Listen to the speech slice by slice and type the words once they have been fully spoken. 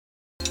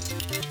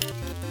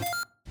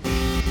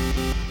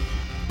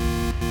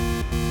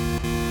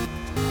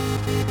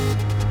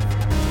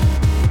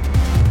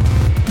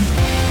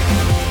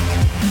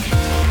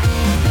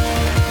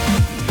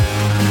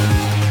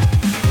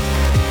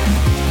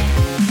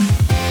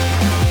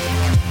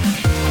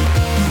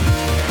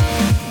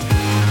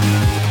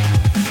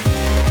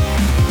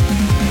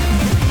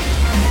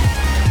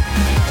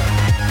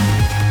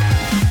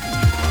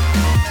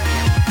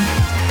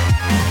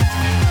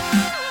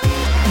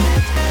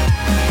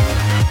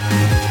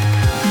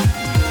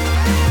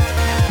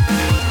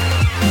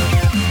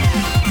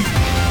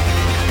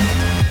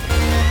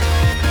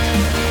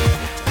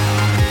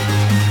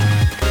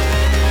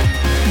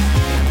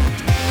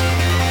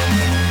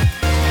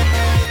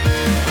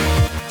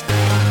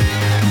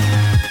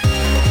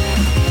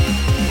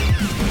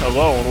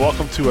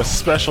welcome to a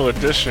special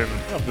edition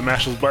of the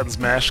Mash Those Buttons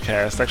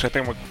Mashcast. Actually, I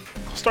think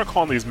we'll start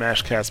calling these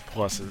Mashcast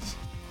Pluses.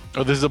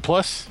 Oh, this is a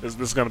plus? This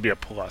is going to be a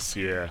plus,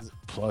 yeah.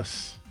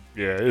 Plus.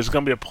 Yeah, it's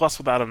going to be a plus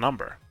without a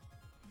number.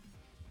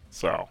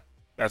 So,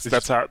 that's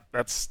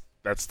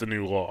the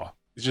new law.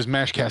 It's just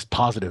Mashcast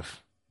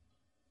positive.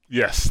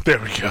 Yes, there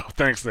we go.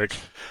 Thanks, Nick.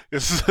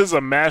 This is a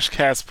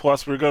Mashcast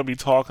Plus. We're going to be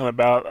talking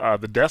about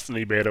the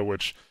Destiny beta,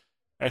 which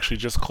actually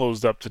just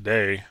closed up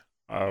today.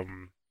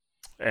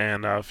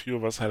 And a few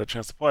of us had a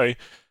chance to play.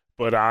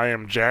 But I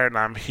am Jared, and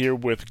I'm here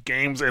with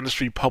Games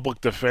Industry Public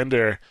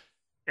Defender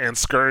and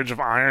Scourge of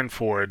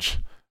Ironforge,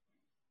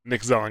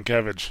 Nick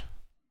Zelenkevich.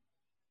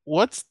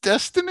 What's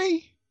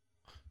Destiny?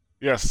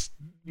 Yes,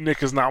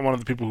 Nick is not one of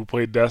the people who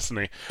played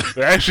Destiny.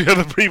 Actually,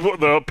 other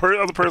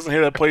person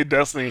here that played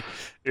Destiny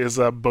is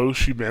Bo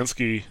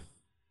Shubinsky,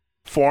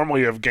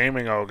 formerly of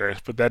Gaming Ogre,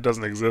 but that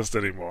doesn't exist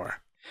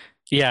anymore.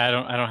 Yeah,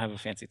 I don't have a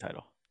fancy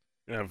title.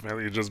 Yeah,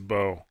 you're just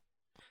Bo.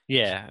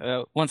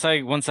 Yeah, once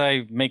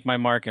I make my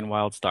mark in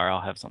WildStar,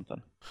 I'll have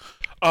something.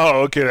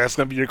 Oh, okay, that's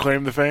gonna be your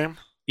claim to fame?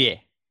 Yeah.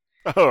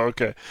 Oh,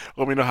 okay.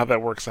 Let me know how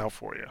that works out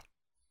for you.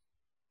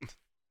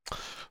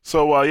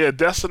 So,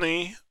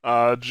 Destiny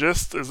well,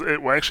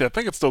 actually, I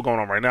think it's still going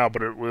on right now,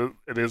 but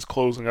it is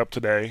closing up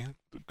today,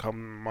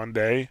 come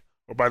Monday,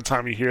 or by the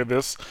time you hear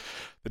this,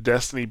 the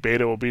Destiny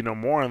beta will be no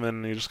more, and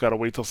then you just gotta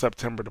wait till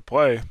September to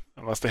play,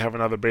 unless they have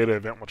another beta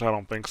event, which I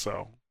don't think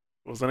so.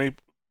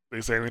 They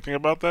say anything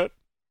about that?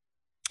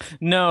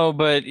 No,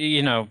 but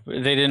they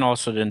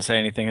didn't say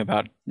anything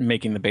about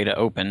making the beta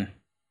open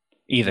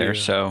either.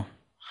 Yeah. So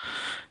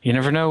you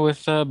never know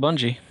with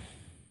Bungie.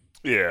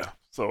 Yeah.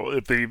 So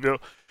if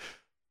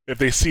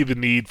they see the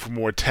need for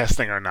more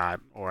testing or not,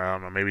 or I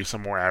don't know, maybe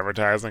some more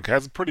advertising,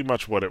 'cause that's pretty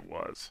much what it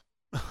was.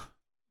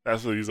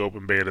 That's what these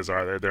open betas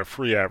are. They're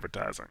free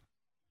advertising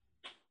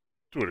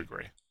to a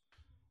degree.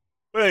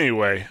 But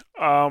anyway,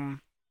 I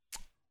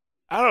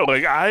don't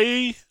know.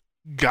 I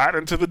got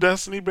into the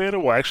Destiny beta.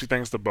 Well, actually,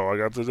 thanks to Bo, I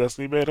got into the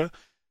Destiny beta.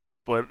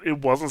 But it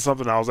wasn't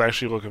something I was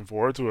actually looking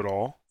forward to at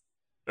all.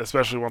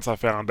 Especially once I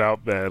found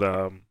out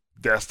that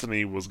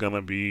Destiny was going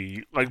to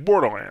be like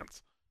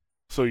Borderlands.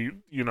 So,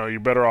 you're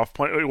better off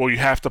playing. Well, you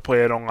have to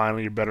play it online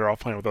and you're better off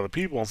playing with other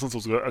people. And since it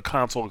was a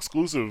console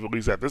exclusive, at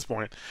least at this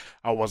point,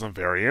 I wasn't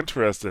very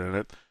interested in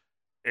it.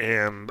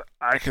 And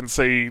I can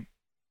say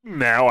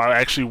now I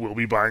actually will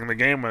be buying the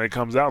game when it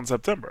comes out in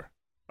September.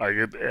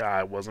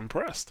 I was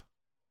impressed.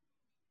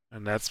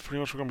 And that's pretty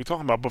much what we're going to be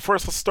talking about. But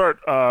first, let's start.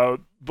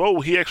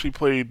 Bo, he actually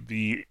played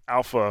the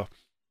alpha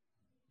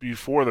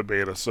before the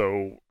beta.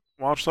 So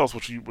why don't you tell us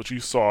what you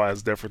saw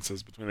as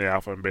differences between the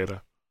alpha and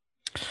beta?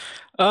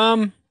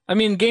 I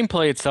mean,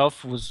 gameplay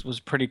itself was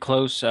pretty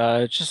close.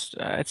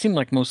 It seemed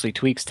like mostly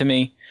tweaks to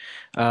me.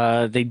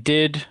 They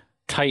did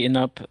tighten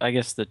up, I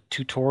guess, the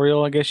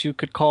tutorial, I guess you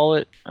could call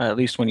it, at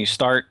least when you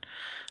start.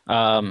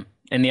 In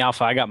the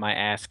alpha, I got my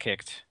ass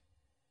kicked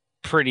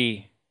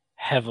pretty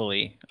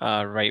heavily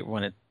right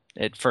when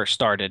it first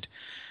started.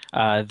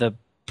 The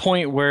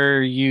point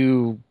where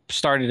you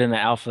started in the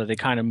alpha, they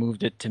kind of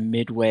moved it to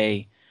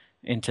midway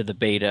into the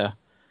beta.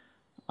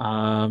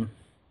 I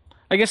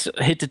guess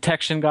hit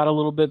detection got a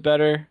little bit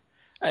better.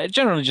 It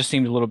generally just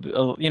seemed a little bit,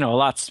 a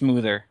lot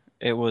smoother.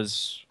 It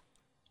was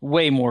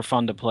way more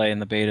fun to play in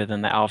the beta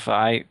than the alpha.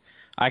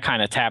 I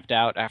kind of tapped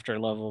out after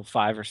level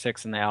 5 or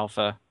 6 in the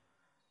alpha,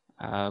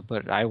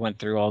 but I went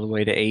through all the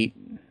way to 8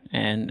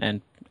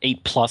 and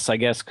 8 plus, I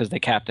guess, because they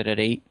capped it at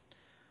 8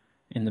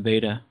 in the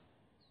beta.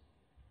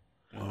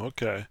 Oh,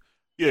 okay.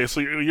 Yeah,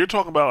 so you're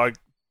talking about like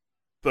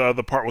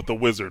the part with the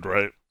wizard,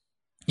 right?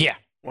 Yeah.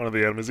 One of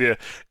the enemies, yeah.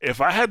 If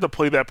I had to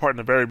play that part in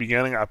the very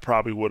beginning, I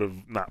probably would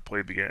have not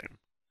played the game.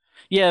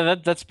 Yeah,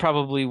 that's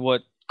probably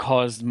what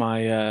caused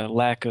my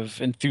lack of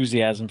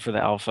enthusiasm for the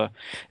alpha.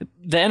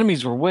 The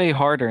enemies were way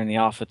harder in the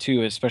alpha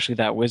too, especially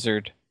that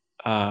wizard.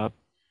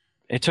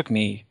 It took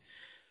me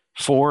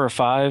 4 or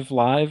 5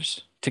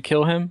 lives to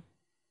kill him.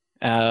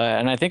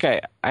 And I think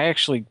I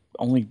actually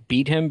only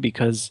beat him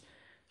because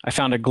I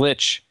found a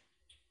glitch,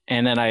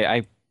 and then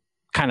I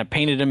kind of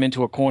painted him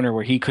into a corner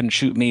where he couldn't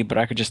shoot me, but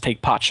I could just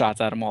take pot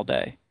shots at him all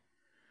day.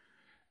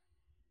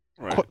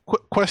 Right.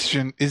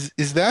 Question,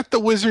 is that the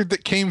wizard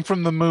that came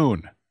from the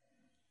moon?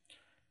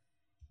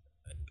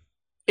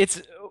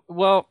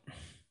 Well,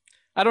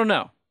 I don't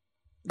know.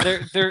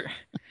 The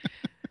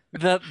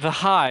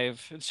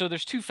Hive. So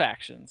there's 2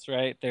 factions,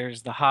 right?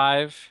 There's the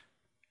Hive,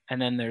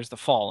 and then there's the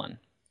Fallen.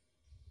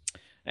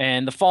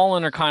 And the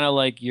Fallen are kind of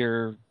like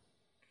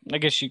I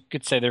guess you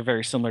could say they're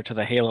very similar to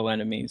the Halo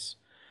enemies.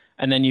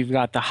 And then you've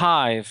got the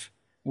Hive,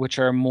 which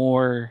are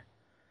more,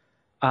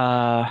 they're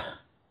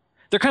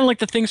kind of like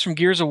the things from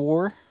Gears of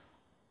War.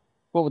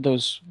 What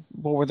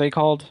were they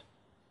called?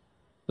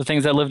 The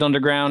things that lived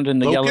underground in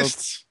the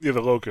Locusts? Yeah,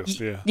 the Locusts,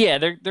 yeah. Yeah,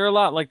 they're a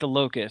lot like the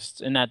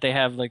Locusts in that they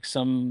have like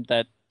some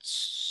that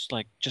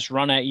like just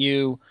run at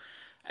you,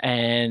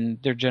 and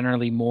they're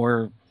generally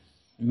more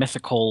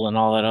mythical and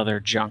all that other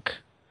junk.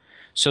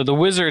 So the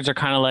wizards are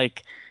kind of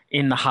like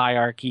in the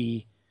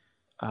hierarchy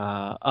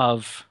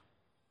of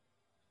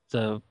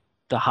the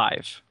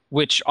Hive.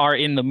 which are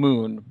in the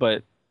moon,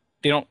 but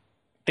they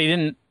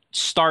didn't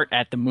start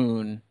at the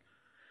moon.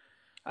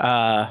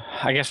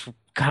 I guess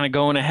kind of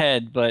going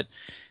ahead, but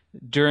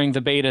during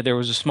the beta, there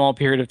was a small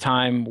period of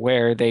time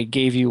where they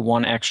gave you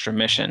one extra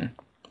mission,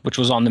 which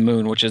was on the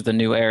moon, which is the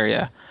new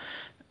area.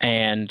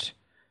 And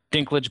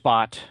Dinklage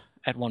Bot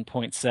at one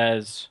point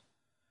says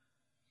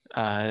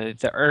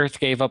the Earth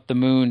gave up the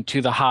moon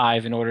to the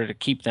Hive in order to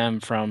keep them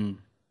from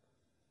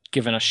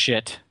giving us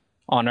shit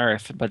on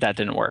Earth, but that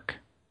didn't work.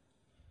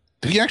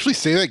 Did he actually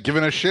say that,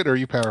 giving us shit, or are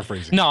you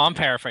paraphrasing? No, I'm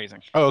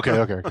paraphrasing. Oh,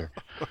 okay.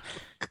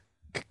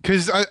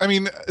 Because, I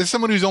mean, as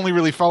someone who's only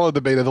really followed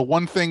the beta, the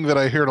one thing that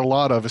I heard a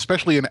lot of,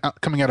 especially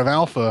coming out of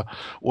Alpha,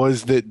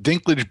 was that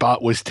Dinklage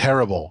Bot was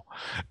terrible.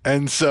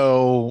 And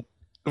so,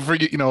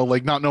 forget,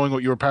 like not knowing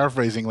what you were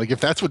paraphrasing, like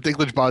if that's what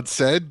Dinklage Bot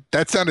said,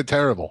 that sounded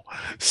terrible.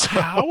 So,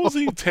 How was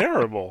he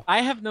terrible?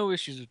 I have no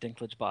issues with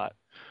Dinklage Bot.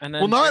 And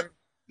then well,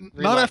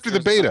 not after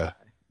the beta.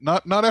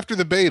 Not after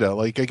the beta.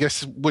 Like, I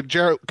guess what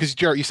because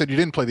Jarrett, you said you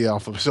didn't play the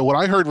alpha. So what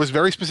I heard was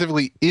very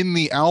specifically in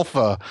the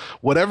alpha,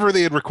 whatever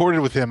they had recorded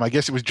with him, I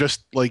guess it was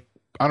just like,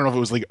 I don't know if it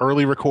was like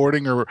early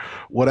recording or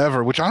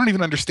whatever, which I don't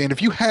even understand.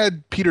 If you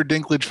had Peter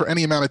Dinklage for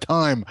any amount of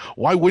time,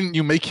 why wouldn't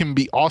you make him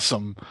be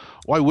awesome?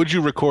 Why would you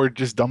record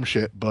just dumb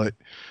shit? But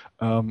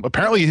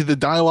apparently the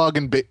dialogue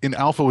in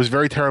alpha was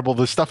very terrible.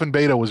 The stuff in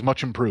beta was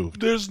much improved.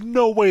 There's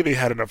no way they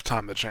had enough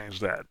time to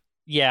change that.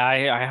 Yeah,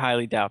 I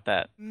highly doubt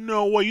that.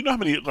 No way. You know how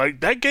many, like,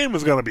 that game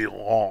is going to be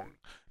long.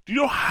 Do you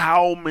know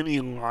how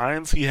many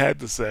lines he had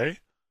to say?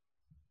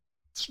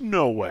 There's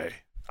no way.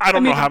 I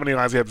don't know how many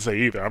lines he had to say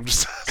either. I'm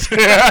just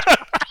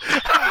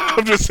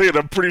I'm just saying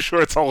I'm pretty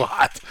sure it's a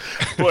lot.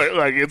 But,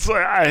 like,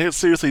 I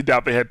seriously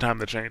doubt they had time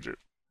to change it.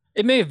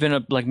 It may have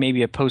been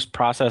maybe a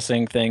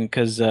post-processing thing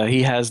because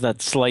he has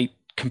that slight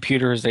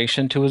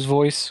computerization to his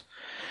voice.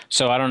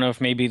 So I don't know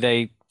if maybe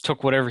they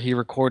took whatever he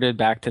recorded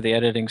back to the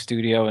editing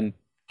studio and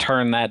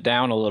turn that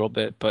down a little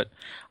bit, but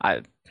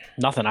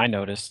nothing I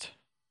noticed.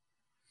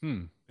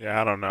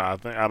 Yeah, I don't know.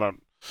 I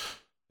don't.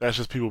 That's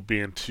just people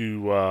being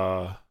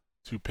too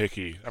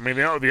picky. I mean,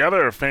 the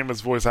other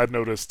famous voice I'd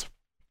noticed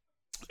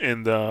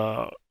in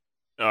the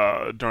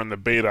during the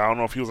beta, I don't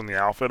know if he was in the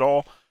alpha at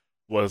all,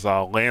 was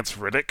Lance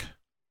Riddick.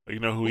 You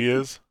know who he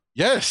is?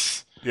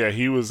 Yes. Yeah,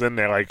 he was in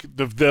there. Like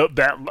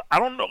that. I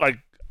don't know. Like,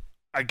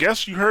 I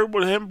guess you heard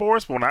with him,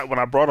 Boris. But when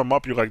I brought him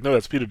up, you're like, no,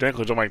 that's Peter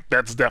Dinklage. I'm like,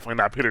 that's definitely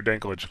not Peter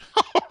Dinklage.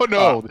 Oh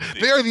no,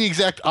 they are the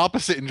exact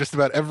opposite in just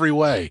about every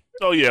way.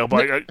 Oh yeah,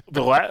 but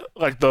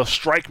the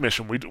strike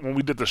mission. When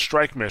we did the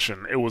strike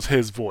mission, it was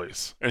his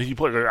voice, and he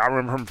played. I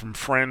remember him from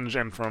Fringe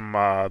and from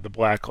the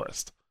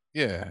Blacklist.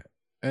 Yeah,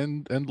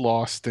 and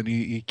Lost, and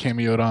he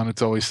cameoed on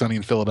It's Always Sunny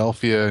in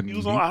Philadelphia. And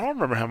I don't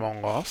remember him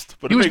on Lost,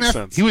 but it makes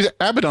sense. He was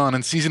Abaddon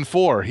in season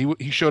 4.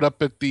 He showed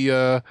up at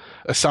the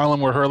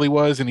asylum where Hurley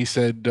was, and he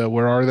said,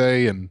 "Where are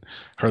they?" And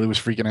Hurley was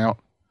freaking out.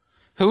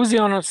 Who was he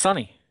on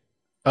Sunny?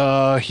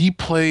 He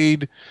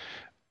played.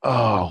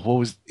 Oh, what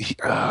was he?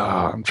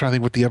 I'm trying to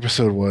think what the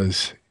episode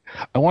was.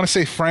 I want to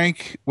say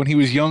Frank when he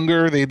was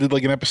younger. They did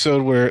like an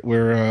episode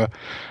where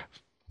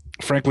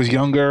Frank was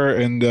younger,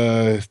 and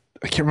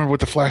I can't remember what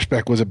the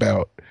flashback was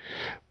about,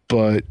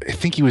 but I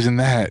think he was in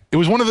that. It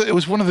was one of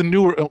the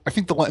newer. I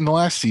think in the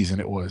last season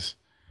it was.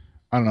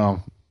 I don't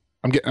know.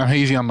 I'm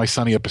hazy on my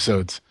Sunny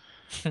episodes.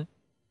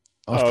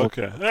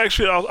 Okay.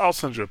 Actually, I'll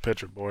send you a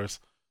picture, Boris.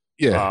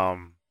 Yeah.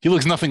 He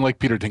looks nothing like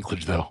Peter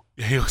Dinklage, though.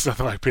 Yeah, he looks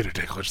nothing like Peter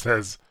Dinklage.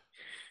 That's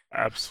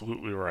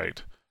absolutely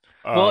right.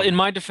 Well, in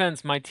my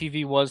defense, my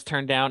TV was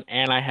turned down,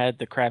 and I had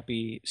the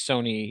crappy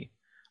Sony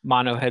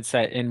mono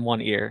headset in one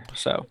ear.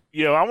 So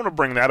yeah, I want to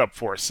bring that up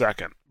for a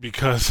second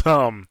because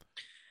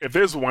if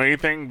there's one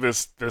thing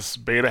this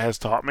beta has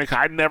taught me,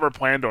 I never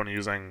planned on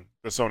using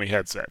the Sony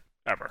headset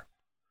ever.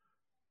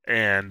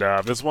 And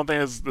this one thing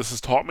this has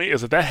taught me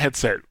is that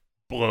headset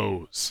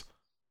blows.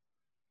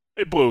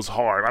 It blows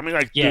hard. I mean,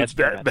 like the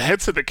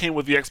headset that came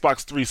with the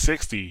Xbox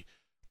 360,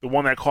 the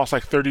one that cost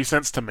like 30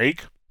 cents to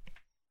make,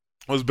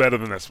 was better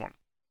than this one.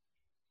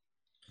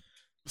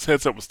 This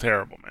headset was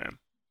terrible, man.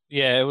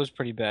 Yeah, it was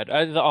pretty bad.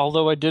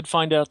 Although I did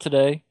find out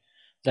today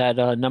that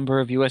a number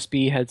of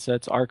USB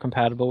headsets are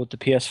compatible with the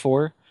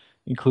PS4,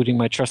 including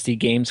my trusty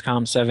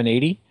Gamescom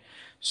 780.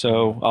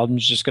 So I'm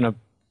just going to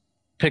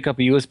pick up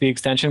a USB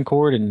extension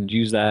cord and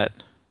use that.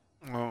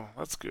 Oh,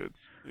 that's good.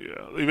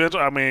 Yeah,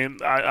 eventually. I mean,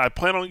 I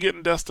plan on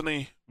getting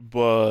Destiny,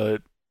 but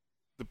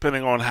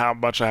depending on how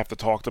much I have to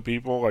talk to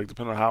people, like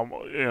depending on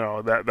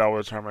how that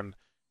will determine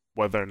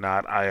whether or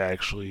not I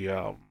actually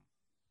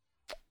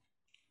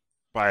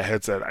buy a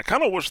headset. I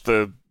kind of wish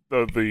the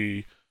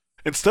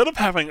instead of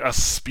having a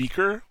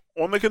speaker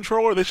on the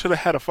controller, they should have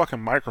had a fucking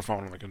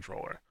microphone on the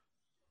controller.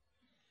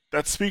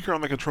 That speaker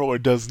on the controller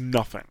does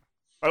nothing.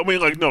 I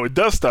mean, like, no, it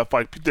does stuff,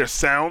 like there's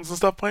sounds and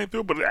stuff playing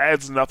through, but it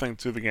adds nothing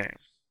to the game.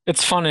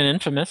 It's fun and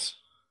infamous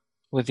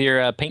with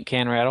your paint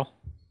can rattle.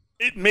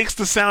 It makes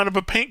the sound of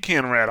a paint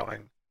can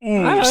rattling.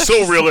 Ooh,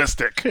 so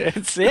realistic.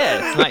 It's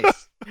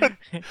nice.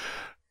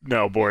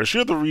 No, Boris,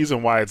 you're the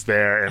reason why it's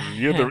there,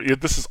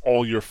 and this is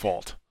all your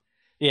fault.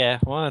 Yeah,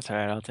 well, that's all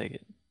right. I'll take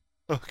it.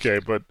 Okay,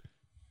 but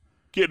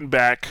getting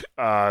back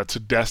to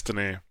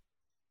Destiny.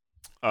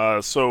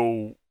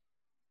 So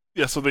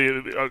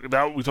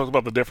now we talked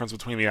about the difference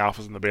between the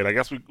alphas and the beta. I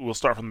guess we'll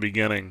start from the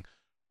beginning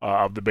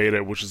of the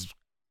beta, which is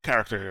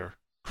character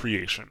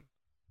creation.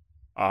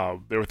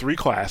 There were 3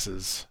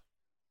 classes,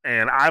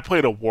 and I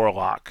played a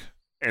warlock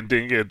and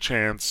didn't get a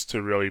chance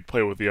to really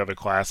play with the other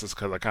classes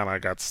because I kind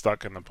of got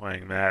stuck into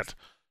playing that.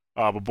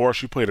 But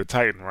Boris, you played a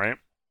Titan, right?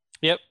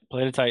 Yep,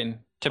 played a Titan.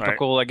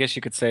 Typical, right. I guess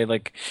you could say,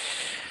 like,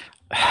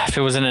 if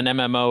it was in an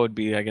MMO, it would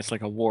be, I guess,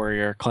 like a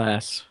warrior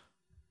class.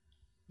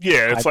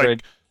 Yeah, it's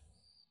hybrid.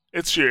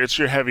 Like it's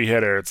your heavy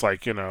hitter. It's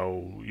like,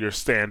 your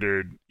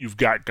standard. You've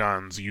got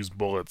guns, use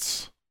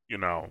bullets.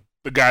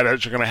 The guy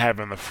that you're gonna have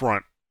in the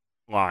front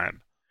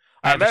line.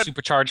 I have a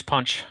supercharged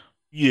punch.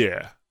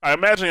 Yeah, I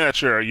imagine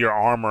that your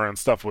armor and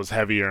stuff was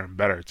heavier and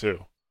better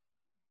too.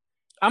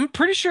 I'm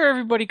pretty sure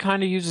everybody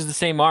kind of uses the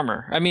same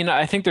armor. I mean,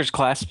 I think there's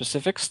class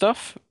specific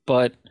stuff,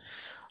 but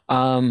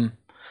I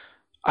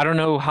don't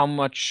know how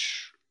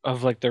much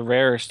of like the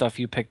rarer stuff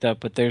you picked up,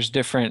 but there's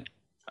different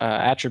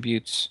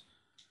attributes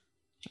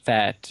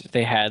that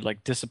they had,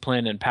 like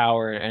discipline and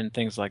power and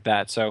things like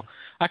that. So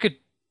I could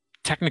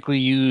technically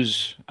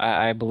use,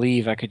 I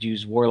believe I could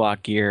use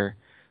warlock gear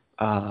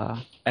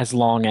as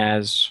long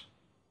as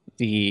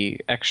the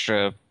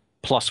extra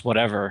plus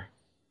whatever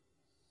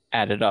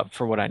added up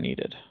for what I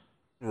needed.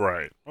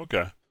 Right.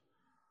 Okay.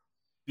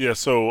 Yeah,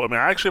 so I mean,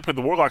 I actually played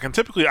the warlock, and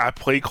typically I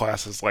play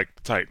classes like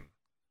the Titan.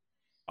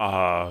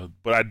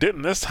 But I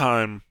didn't this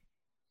time.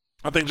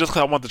 I think just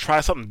because I wanted to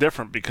try something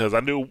different, because I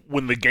knew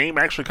when the game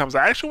actually comes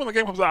out. Actually, when the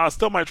game comes out, I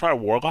still might try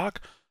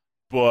warlock,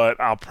 but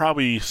I'll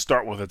probably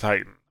start with a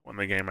Titan when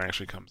the game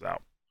actually comes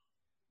out.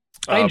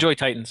 I enjoy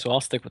Titan, so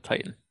I'll stick with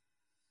Titan.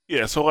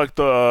 Yeah, so like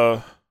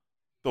the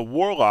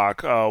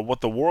warlock, what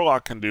the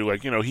warlock can do,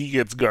 like, he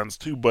gets guns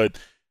too, but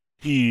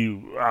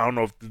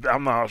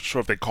I'm not sure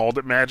if they called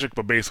it magic,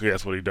 but basically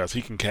that's what he does.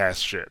 He can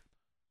cast shit.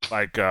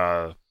 Like,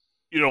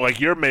 like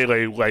your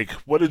melee, like,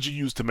 what did you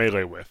use to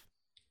melee with?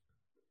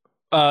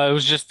 It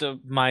was just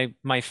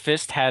my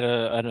fist had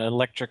an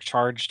electric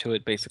charge to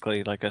it,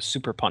 basically, like a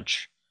super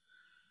punch.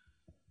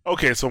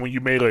 Okay, so when you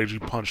meleeed, you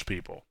punched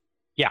people.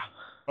 Yeah.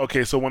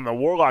 Okay, so when the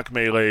warlock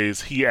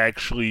melees, he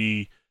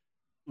actually,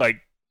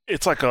 like,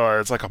 it's like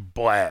a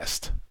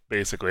blast,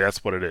 basically.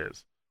 That's what it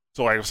is.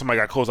 So like if somebody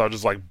got close, I'll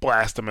just like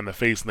blast them in the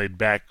face and they'd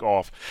back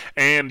off.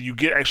 And you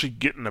actually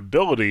get an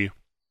ability,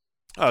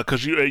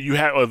 because you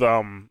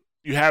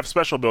have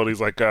special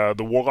abilities, like the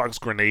warlock's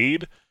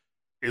grenade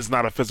is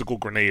not a physical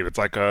grenade. It's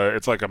like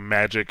a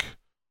magic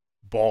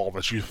ball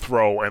that you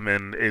throw, and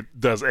then it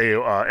does a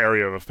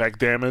area of effect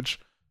damage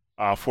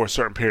for a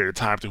certain period of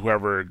time to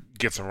whoever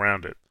gets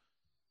around it.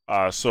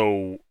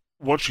 So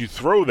once you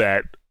throw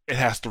that, it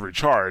has to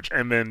recharge,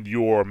 and then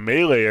your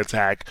melee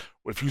attack,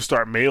 if you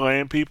start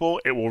meleeing people,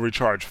 it will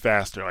recharge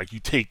faster. Like, you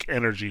take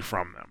energy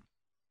from them.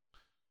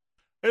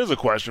 Here's a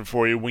question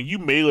for you. When you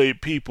melee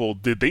people,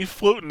 did they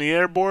float in the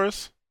air,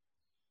 Boris?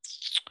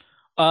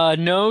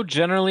 No,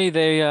 generally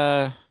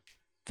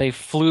they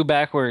flew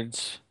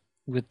backwards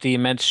with the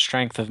immense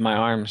strength of my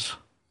arms.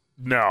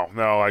 No,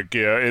 like,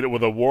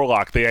 with a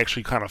warlock, they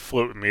actually kind of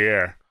float in the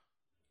air.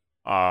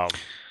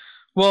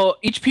 Well,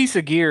 each piece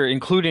of gear,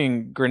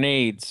 including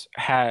grenades,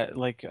 had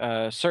like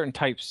certain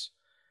types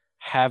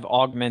have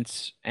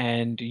augments,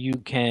 and you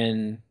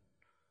can,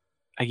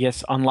 I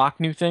guess,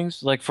 unlock new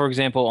things. Like, for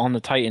example, on the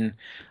Titan,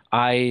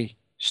 I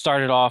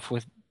started off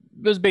with,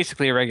 it was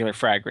basically a regular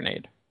frag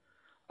grenade.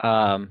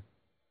 And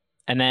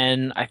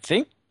then I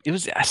think it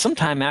was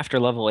sometime after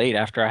level 8,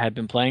 after I had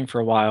been playing for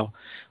a while,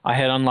 I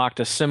had unlocked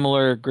a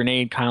similar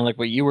grenade, kind of like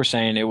what you were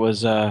saying. It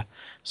was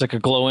like a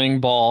glowing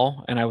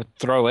ball, and I would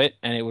throw it,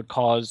 and it would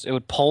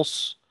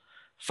pulse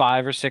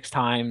 5 or 6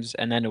 times,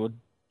 and then it would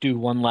do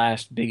one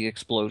last big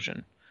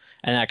explosion.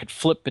 And I could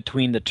flip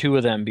between the two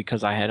of them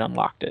because I had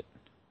unlocked it.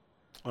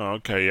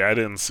 Okay, yeah, I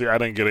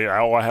didn't get it.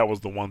 All I had was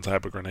the one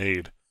type of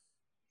grenade.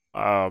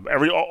 All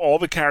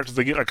the characters,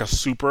 they get like a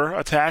super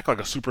attack, like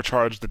a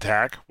supercharged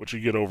attack, which you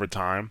get over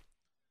time.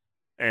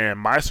 And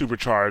my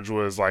supercharge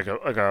was like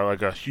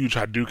a huge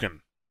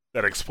Hadouken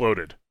that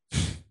exploded.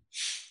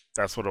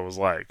 That's what it was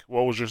like.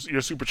 What was your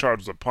supercharge?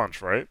 Was a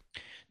punch, right?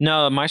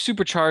 No, my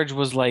supercharge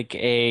was like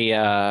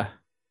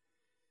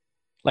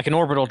like an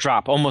orbital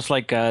drop, almost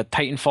like a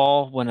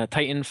Titanfall when a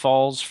Titan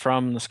falls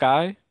from the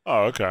sky.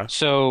 Oh, okay.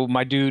 So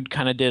my dude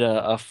kind of did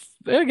I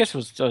guess it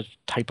was a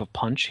type of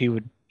punch. He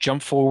would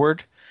jump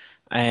forward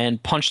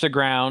and punch the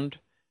ground,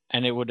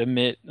 and it would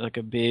emit like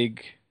a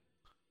big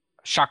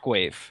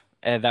shockwave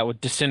that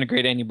would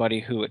disintegrate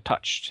anybody who it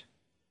touched.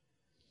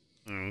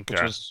 Okay.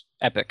 Which was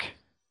epic.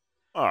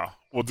 Oh,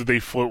 well, did they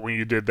float when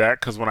you did that?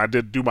 Because when I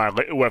did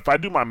if I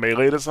do my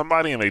melee to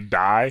somebody and they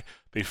die,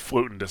 they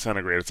float and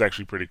disintegrate. It's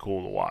actually pretty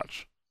cool to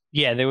watch.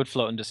 Yeah, they would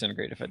float and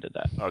disintegrate if I did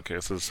that. Okay,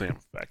 so the same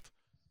effect.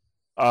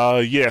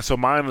 Yeah, so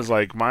mine is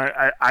like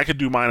I could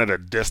do mine at a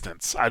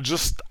distance. I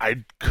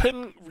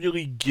couldn't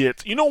really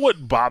get. You know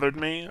what bothered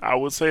me, I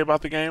would say,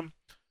 about the game?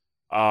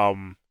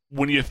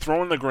 When you're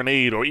throwing the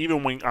grenade, or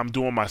even when I'm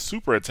doing my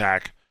super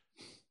attack,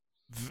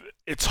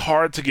 it's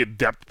hard to get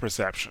depth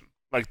perception.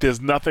 Like,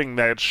 there's nothing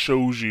that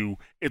shows you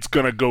it's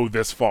gonna go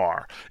this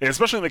far, and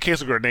especially in the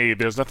case of grenade,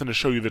 there's nothing to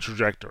show you the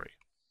trajectory,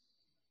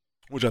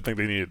 which I think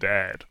they needed to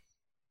add.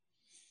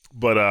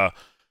 But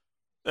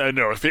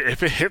no, if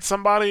it hit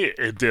somebody,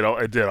 it did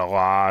a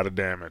lot of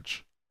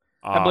damage.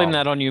 I blame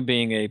that on you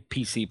being a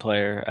PC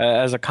player.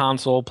 As a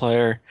console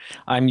player,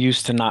 I'm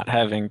used to not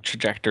having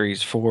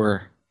trajectories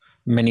for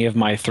many of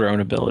my thrown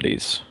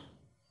abilities.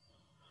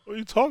 What are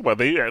you talking about?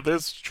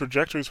 There's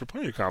trajectories for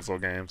plenty of console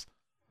games.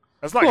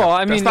 That's not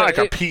that's not like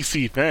a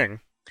PC thing.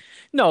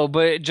 No,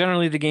 but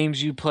generally the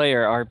games you play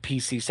are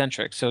PC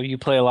centric. So you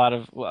play a lot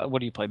of, what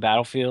do you play?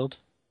 Battlefield,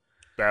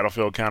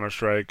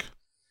 Counter-Strike.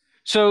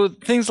 So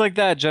things like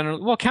that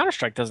generally. Well,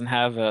 Counter-Strike doesn't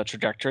have a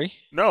trajectory.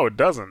 No, it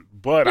doesn't.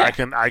 But Yeah.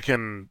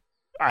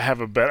 I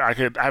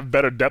have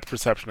better depth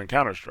perception in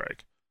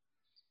Counter-Strike.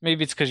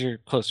 Maybe it's because you're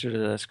closer to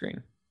the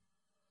screen.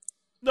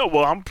 No,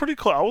 well, I'm pretty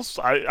close.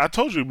 I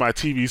told you my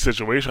TV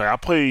situation. I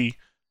play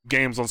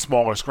games on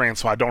smaller screens,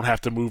 so I don't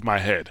have to move my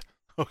head.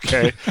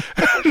 Okay,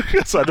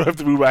 so I don't have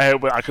to move my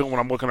head, but I can when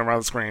I'm looking around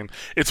the screen.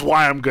 It's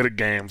why I'm good at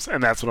games,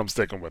 and that's what I'm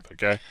sticking with.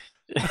 Okay,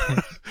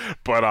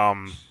 but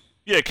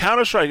yeah,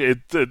 Counter Strike.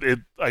 It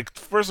like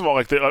first of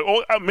all,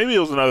 maybe it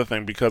was another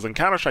thing because in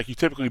Counter Strike you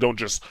typically don't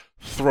just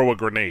throw a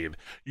grenade.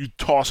 You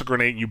toss a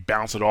grenade and you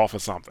bounce it off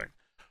of something.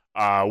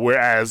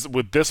 Whereas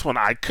with this one,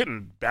 I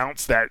couldn't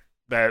bounce that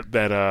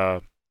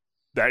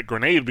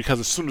grenade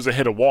because as soon as it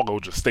hit a wall, it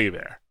would just stay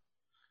there.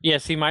 Yeah,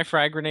 see, my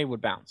frag grenade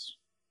would bounce.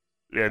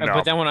 Yeah, no.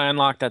 But then when I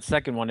unlocked that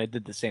second one, it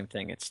did the same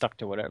thing. It stuck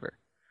to whatever.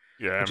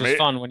 Yeah, which is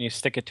fun when you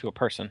stick it to a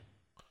person.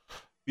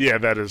 Yeah,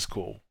 that is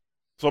cool.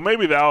 So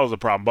maybe that was a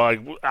problem.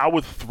 But like, I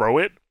would throw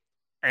it,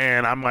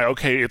 and I'm like,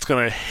 okay, it's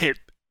gonna hit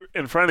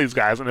in front of these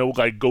guys, and it will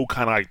like go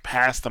kind of like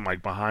past them,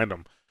 like behind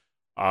them.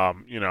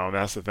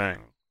 That's the thing.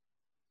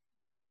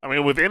 I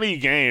mean, with any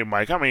game,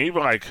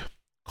 even like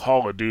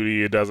Call of Duty,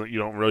 you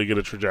don't really get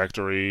a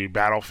trajectory.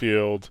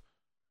 Battlefield,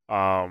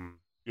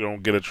 you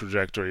don't get a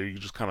trajectory. You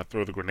just kind of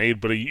throw the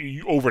grenade. But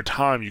over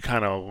time, you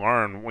kind of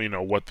learn,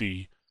 what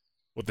the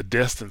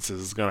distance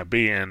is going to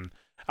be. And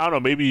I don't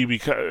know, maybe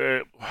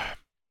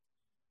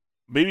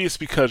it's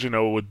because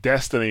with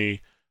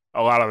Destiny,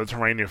 a lot of the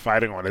terrain you're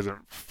fighting on isn't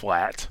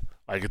flat.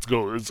 Like it's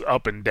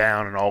up and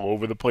down and all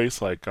over the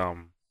place. Like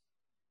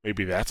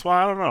maybe that's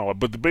why, I don't know.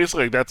 But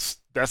basically, that's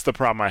the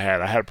problem I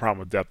had. I had a problem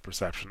with depth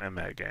perception in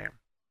that game,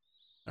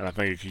 and I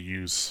think it could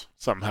use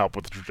some help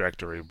with the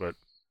trajectory, but.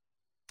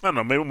 I don't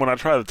know, maybe when I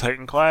try the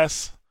Titan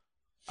class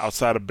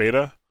outside of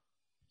beta,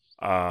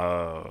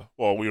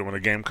 when the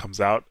game comes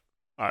out,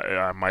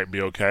 I might be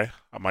okay.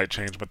 I might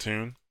change my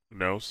tune. Who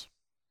knows?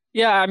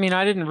 Yeah, I mean,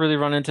 I didn't really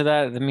run into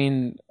that. I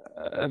mean,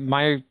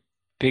 my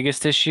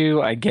biggest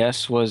issue, I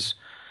guess, was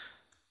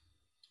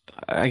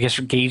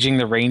gauging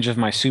the range of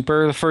my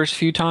super the first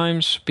few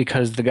times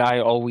because the guy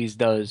always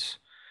does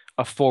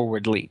a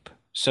forward leap.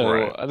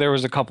 So There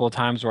was a couple of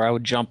times where I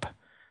would jump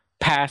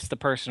past the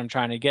person I'm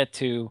trying to get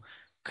to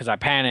because I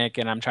panic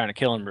and I'm trying to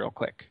kill him real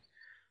quick.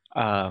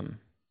 But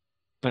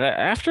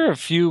after a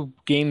few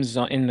games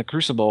in the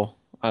Crucible,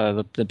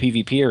 the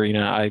PvP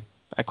arena,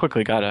 I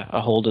quickly got a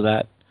hold of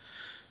that.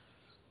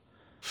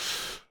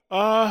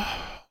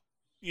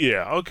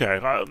 Yeah, okay.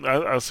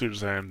 I see what you're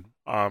saying.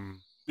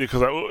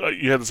 Because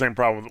you had the same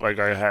problem like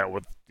I had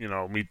with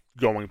me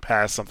going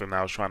past something that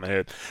I was trying to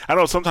hit. I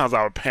know sometimes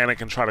I would panic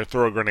and try to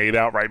throw a grenade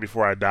out right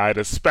before I died,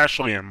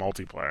 especially in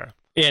multiplayer.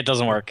 Yeah, it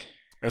doesn't work.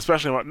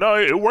 Especially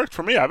it worked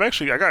for me. I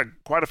got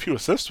quite a few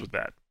assists with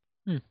that.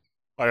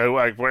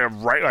 Like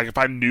if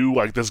I knew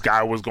like this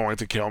guy was going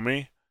to kill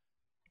me,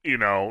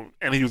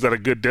 and he was at a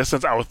good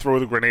distance, I would throw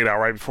the grenade out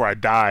right before I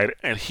died,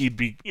 and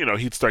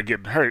he'd start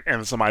getting hurt,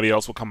 and somebody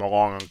else would come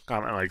along and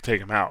kind of like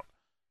take him out.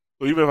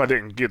 So even if I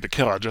didn't get the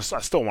kill, I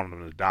still wanted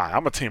him to die.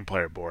 I'm a team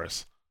player,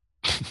 Boris.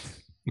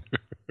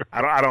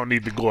 I don't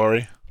need the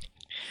glory.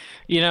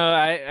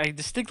 I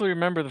distinctly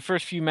remember the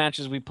first few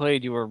matches we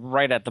played. You were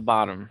right at the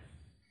bottom.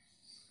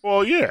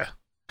 Well, yeah,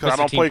 because I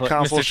don't play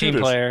console Mr. shooters.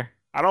 Team player.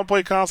 I don't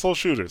play console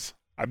shooters.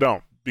 I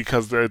don't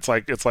because it's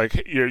like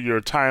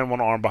you're tying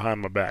one arm behind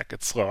my back.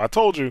 It's slow. I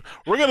told you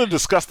we're gonna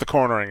discuss the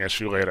cornering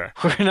issue later.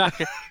 We're not.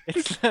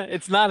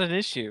 It's not an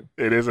issue.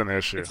 It is an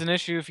issue. It's an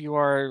issue if you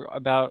are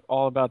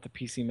all about the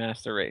PC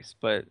Master Race,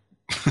 but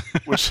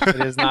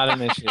it is not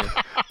an issue.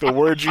 The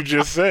word you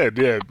just said,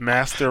 yeah,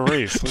 Master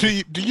Race.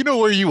 Do you know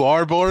where you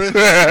are, Boris?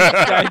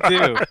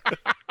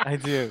 I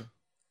do.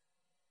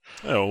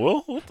 Yeah,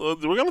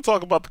 we're gonna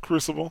talk about the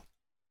Crucible,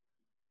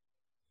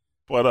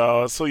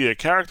 but so yeah,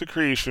 character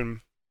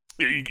creation.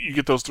 You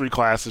get those 3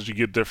 classes. You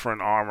get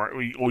different armor,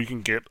 or you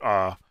can get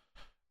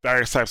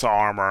various types of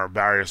armor,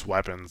 various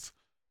weapons.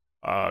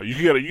 You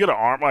get an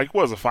arm like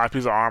what is it? 5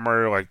 pieces of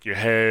armor, like your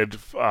head,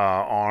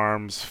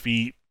 arms,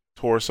 feet,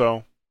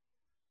 torso.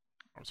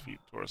 Arms, feet,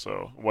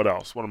 torso. What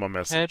else? What am I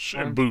missing? Head,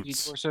 and arms,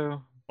 boots. feet,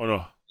 torso. Oh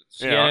no.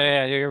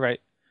 Yeah, you're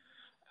right.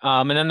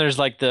 And then there's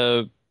like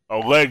the. Oh,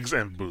 legs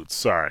and boots.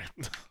 Sorry.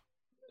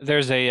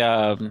 There's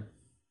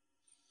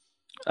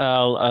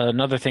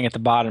another thing at the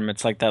bottom.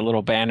 It's like that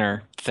little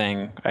banner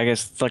thing. I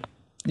guess it's like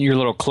Your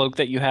little cloak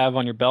that you have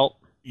on your belt.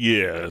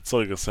 Yeah, it's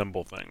like a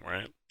symbol thing,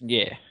 right?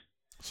 Yeah.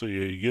 So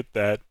yeah, you get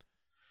that.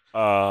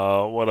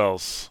 What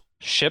else?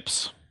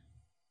 Ships.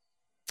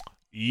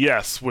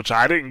 Yes, which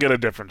I didn't get a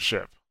different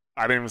ship.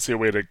 I didn't even see a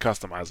way to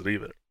customize it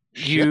either.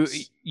 You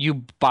Ships?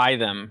 you buy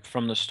them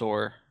from the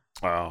store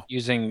Oh,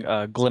 using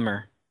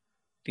Glimmer,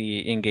 the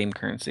in-game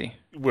currency.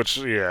 which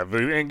yeah,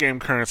 the in-game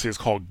currency is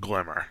called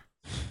Glimmer.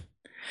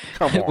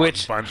 Come on,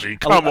 Which Bungie, a,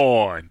 come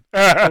on.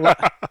 a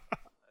lot,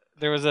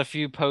 there was a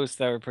few posts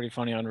that were pretty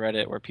funny on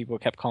Reddit where people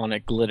kept calling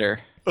it glitter.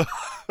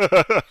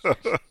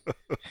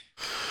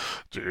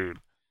 Dude.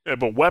 Yeah,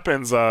 but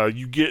weapons,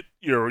 you get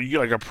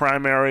like a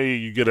primary,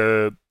 you get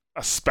a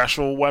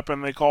special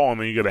weapon they call,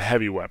 and then you get a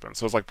heavy weapon.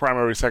 So it's like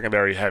primary,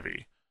 secondary,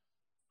 heavy.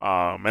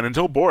 And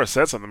until Boris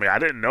said something to me, I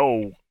didn't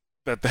know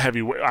that the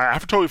I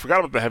totally forgot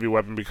about the heavy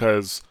weapon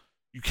because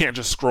you can't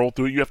just scroll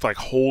through it. You have to like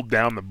hold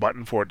down the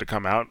button for it to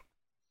come out.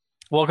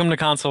 Welcome to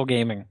console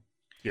gaming.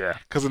 Yeah,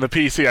 because in the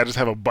PC I just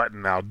have a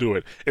button now. Do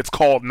it. It's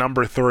called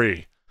number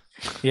 3.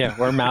 Yeah,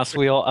 where mouse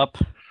wheel up.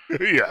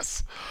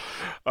 Yes.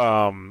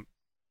 Um.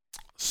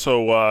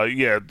 So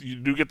yeah, you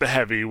do get the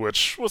heavy,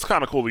 which was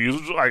kind of cool to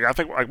use. Like I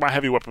think like my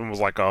heavy weapon was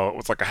like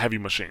a heavy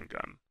machine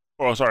gun.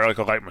 Oh, sorry, like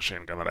a light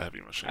machine gun, not a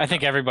heavy machine I gun.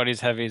 think everybody's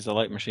heavy is a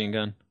light machine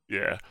gun.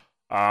 Yeah.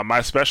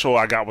 My special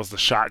I got was the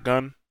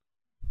shotgun.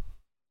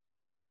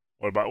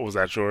 Was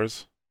that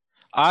yours?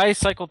 I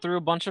cycled through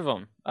a bunch of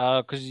them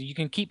because you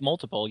can keep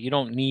multiple. You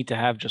don't need to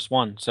have just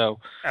one. So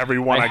Every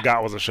one I I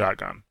got was a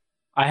shotgun.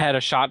 I had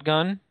a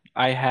shotgun.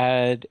 I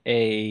had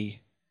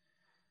a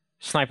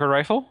sniper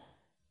rifle.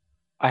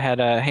 I had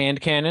a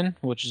hand cannon,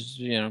 which is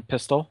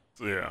pistol,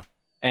 So, yeah.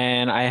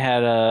 and I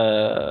had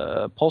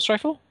a pulse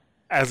rifle.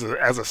 As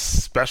a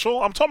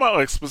special, I'm talking about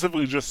like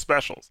specifically just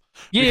specials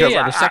Yeah, yeah, because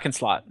yeah. The second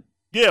slot.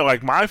 yeah,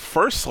 like my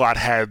first slot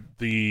had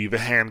the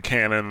hand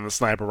cannon and the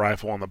sniper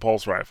rifle and the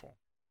pulse rifle.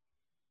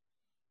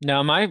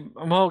 No,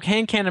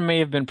 hand cannon may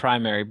have been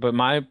primary, but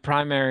my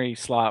primary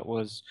slot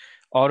was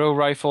auto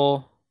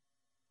rifle.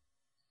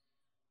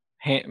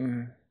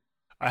 Hand,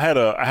 I had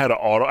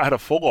a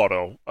full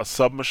auto, a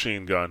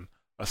submachine gun,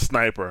 a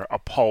sniper, a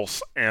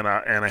pulse, and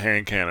a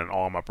hand cannon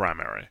all in my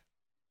primary.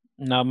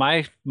 no,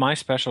 my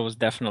special was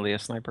definitely a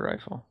sniper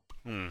rifle.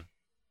 Hmm.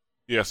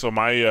 Yeah, so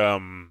my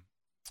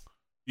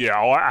yeah,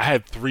 I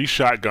had 3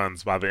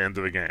 shotguns by the end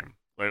of the game,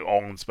 like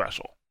all in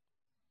special.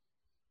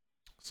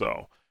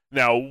 So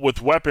now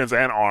with weapons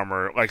and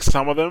armor, like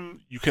some of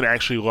them you can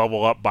actually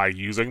level up by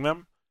using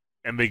them,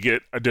 and they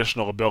get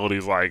additional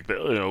abilities like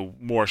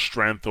more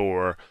strength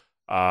or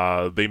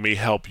they may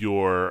help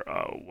your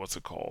what's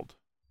it called?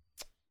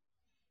 I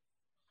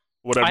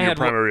Whatever your had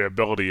one- primary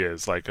ability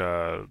is, like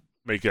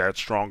make that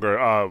stronger.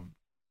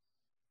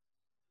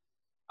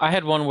 I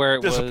had one where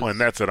it Discipline. was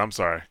That's it. I'm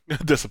sorry.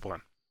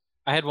 Discipline.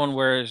 I had one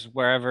where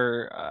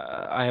wherever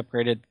I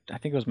upgraded, I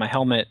think it was my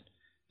helmet,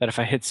 that if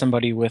I hit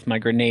somebody with my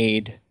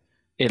grenade,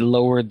 it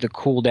lowered the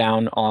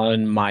cooldown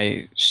on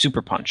my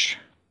super punch,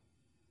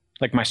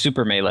 like my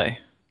super melee.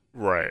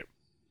 Right.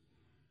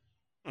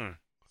 Hmm.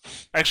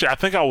 Actually, I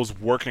think I was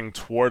working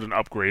toward an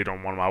upgrade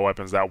on one of my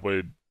weapons that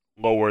would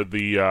lower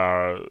the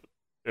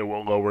it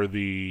will lower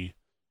the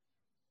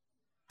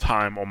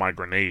time on my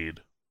grenade,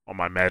 on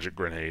my magic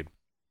grenade.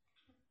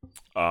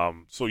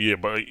 So yeah,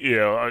 but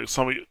yeah,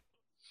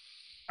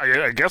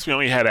 I guess we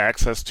only had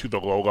access to the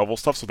low level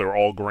stuff, so they were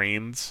all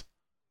greens,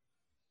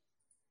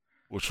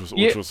 which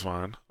Yeah, was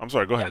fine. I'm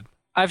sorry, go ahead.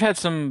 I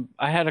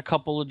had a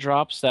couple of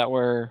drops that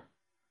were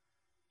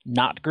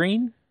not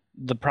green.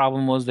 The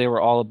problem was they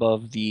were all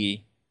above the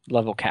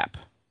level cap.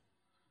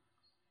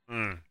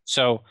 Hmm.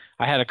 So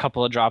I had a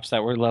couple of drops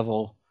that were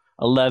level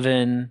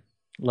 11,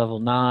 level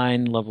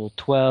 9, level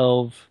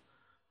 12,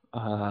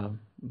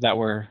 that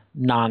were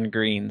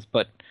non-greens,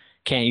 but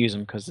can't use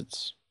them because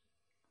it's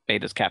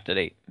beta's capped at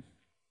 8.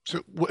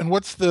 So, and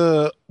what's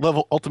the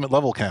ultimate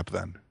level cap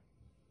then?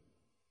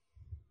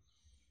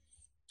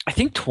 I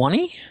think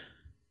 20?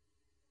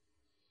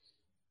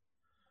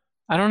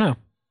 I don't know.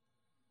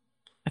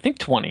 I think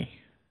 20.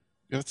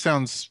 That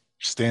sounds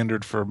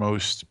standard for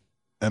most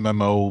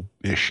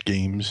MMO-ish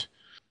games.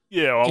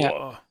 Yeah, well,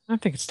 Yeah. I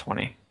think it's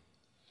 20.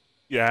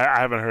 yeah, I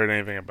haven't heard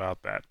anything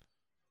about that.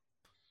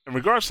 In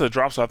regards to the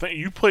drops, I think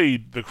you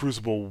played the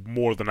Crucible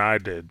more than I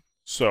did,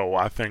 so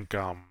I think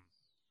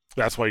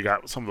that's why you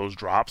got some of those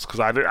drops. Because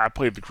I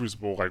played the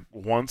Crucible like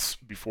once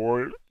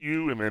before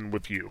you, and then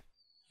with you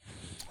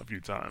a few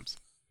times.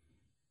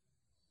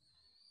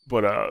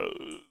 But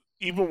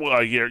even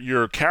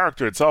your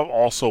character itself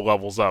also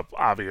levels up.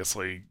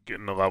 Obviously,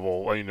 getting the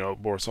level,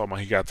 Borisov,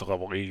 he got to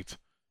level 8.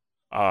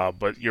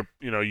 But you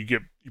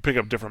pick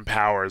up different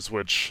powers,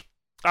 which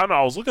I don't know.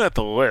 I was looking at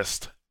the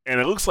list, and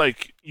it looks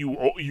like you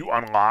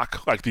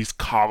unlock like these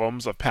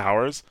columns of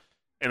powers,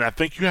 and I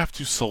think you have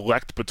to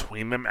select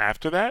between them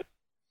after that.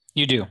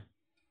 You do.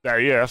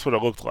 Yeah, that's what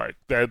it looked like.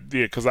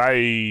 Because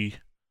I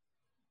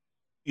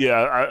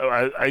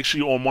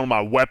actually on one of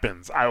my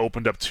weapons I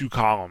opened up 2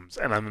 columns,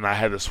 and then I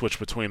had to switch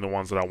between the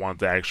ones that I wanted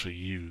to actually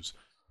use.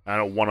 I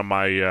know one of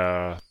my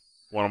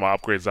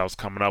upgrades that was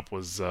coming up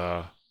was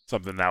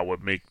something that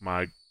would make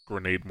my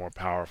grenade more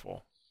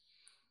powerful.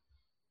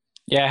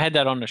 Yeah, I had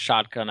that on the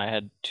shotgun. I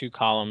had 2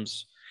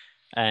 columns,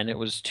 and it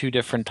was 2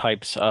 different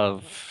types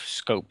of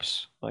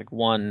scopes. Like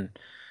one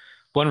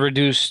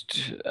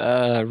reduced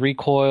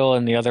recoil,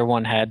 and the other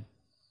one had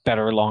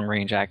better long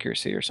range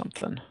accuracy or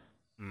something.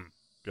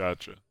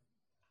 Gotcha.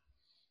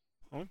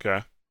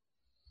 Okay.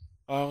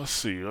 Let's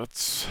see.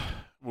 Let's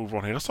move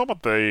on here. Let's talk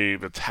about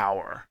the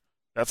tower.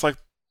 That's like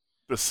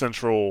the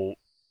central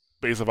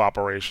base of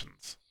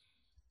operations.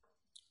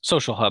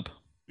 Social hub.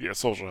 Yeah,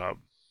 social hub.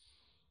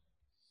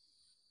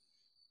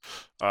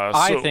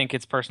 I think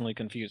it's personally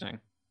confusing.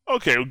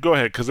 Okay, go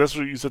ahead, because that's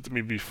what you said to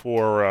me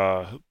before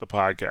the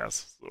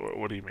podcast.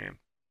 What do you mean?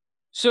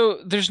 So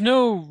there's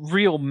no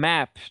real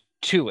map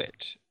to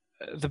it.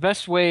 The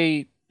best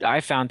way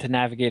I found to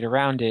navigate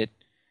around it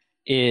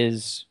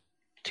is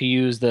to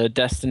use the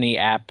Destiny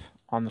app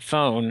on the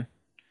phone,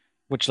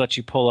 which lets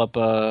you pull up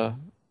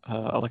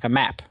like a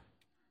map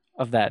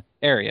of that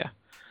area.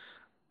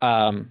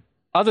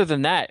 Other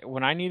than that,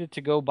 when I needed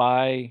to go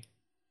buy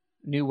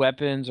new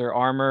weapons or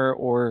armor,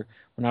 or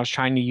when I was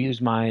trying to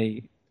use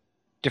my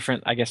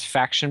different, I guess,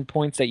 faction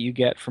points that you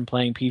get from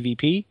playing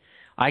PvP,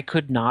 I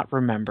could not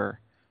remember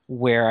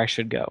where I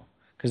should go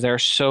because there are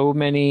so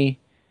many.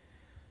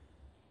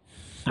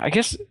 I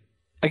guess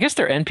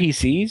they're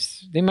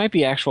NPCs. They might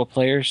be actual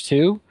players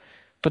too,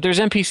 but there's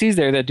NPCs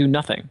there that do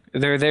nothing.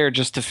 They're there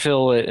just to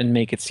fill it and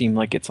make it seem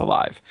like it's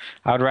alive.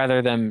 I would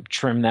rather them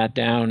trim that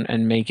down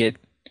and make it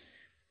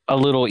a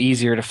little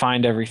easier to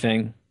find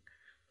everything.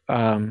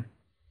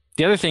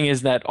 The other thing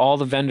is that all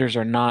the vendors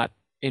are not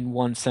in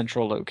one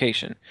central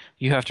location.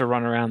 You have to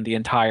run around the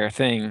entire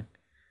thing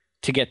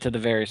to get to the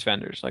various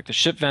vendors. Like the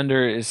ship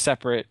vendor is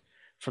separate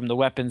from the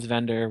weapons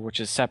vendor, which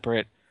is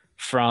separate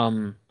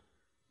from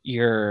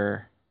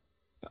your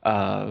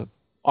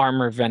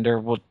armor vendor.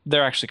 Well,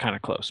 they're actually kind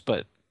of close,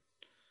 but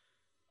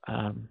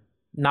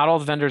not all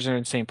the vendors are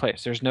in the same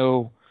place. There's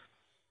no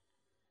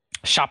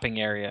shopping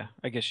area,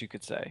 I guess you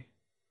could say.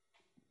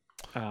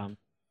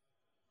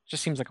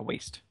 Just seems like a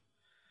waste.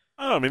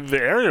 I mean,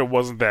 the area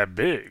wasn't that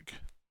big.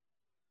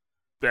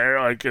 There,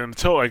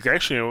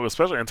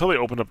 especially until they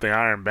opened up the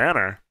Iron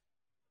Banner.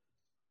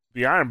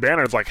 The Iron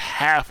Banner is like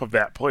half of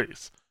that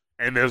place,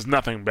 and there's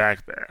nothing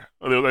back there.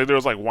 There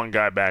was like one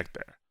guy back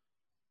there.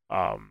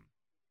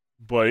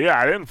 But yeah,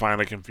 I didn't find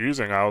it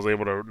confusing. I was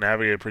able to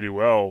navigate pretty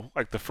well.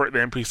 Like the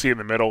NPC in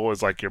the middle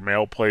is like your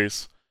mail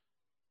place.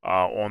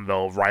 On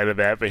the right of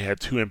that, they had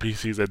 2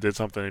 NPCs that did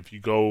something. If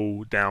you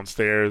go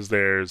downstairs,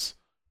 there's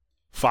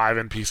 5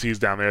 NPCs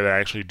down there that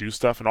actually do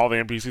stuff, and all the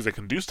NPCs that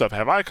can do stuff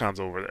have icons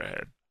over their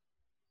head.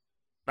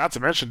 Not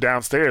to mention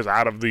downstairs,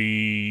 out of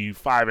the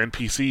 5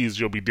 NPCs,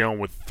 you'll be dealing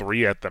with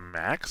 3 at the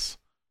max,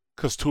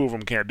 because 2 of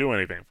them can't do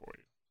anything for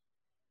you.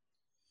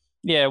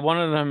 Yeah, one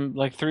of them,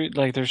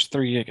 there's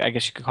 3, I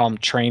guess you could call them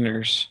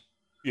trainers.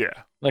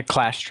 Yeah. Like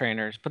class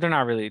trainers, but they're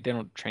not really, they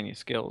don't train you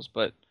skills,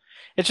 but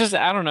it's just,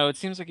 I don't know, it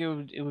seems like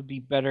it would be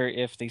better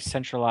if they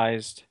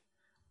centralized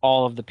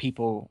all of the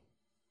people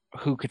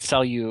who could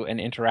sell you and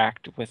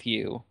interact with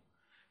you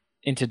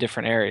into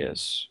different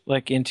areas,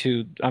 like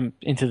into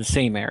the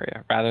same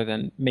area, rather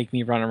than make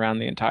me run around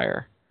the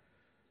entire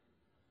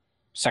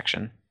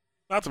section.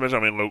 Not to mention,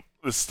 I mean, look,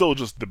 it's still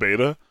just the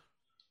beta,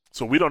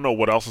 so we don't know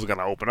what else is going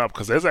to open up,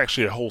 because there's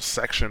actually a whole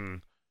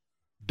section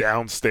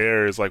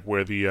downstairs, like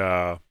where the,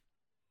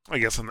 I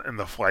guess in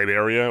the flight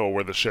area, or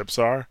where the ships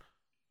are,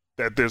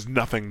 that there's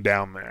nothing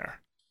down there.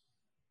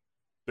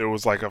 There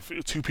was like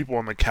 2 people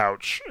on the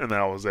couch, and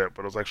that was it,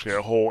 but it was actually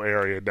a whole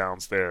area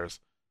downstairs.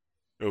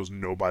 There was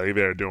nobody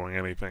there doing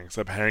anything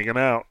except hanging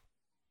out.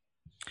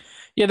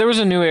 Yeah, there was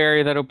a new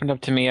area that opened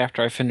up to me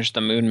after I finished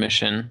the moon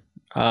mission,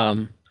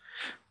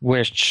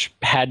 which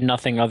had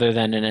nothing other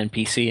than an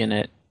NPC in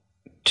it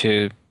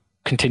to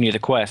continue the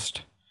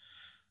quest,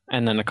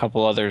 and then a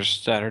couple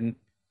others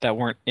that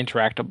weren't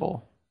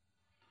interactable.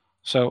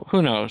 So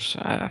who knows?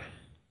 I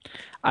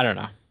don't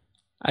know.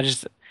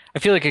 I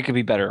feel like it could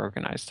be better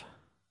organized.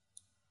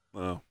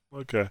 Oh,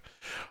 okay.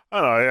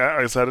 I don't know.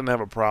 I guess I didn't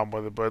have a problem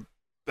with it, but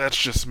that's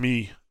just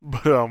me.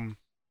 But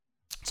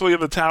so yeah,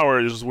 the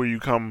tower is where you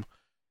come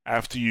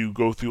after you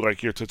go through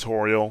like your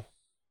tutorial.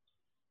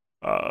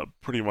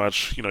 Pretty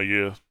much,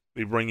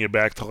 they bring you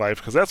back to life,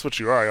 because that's what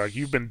you are. Like,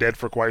 you've been dead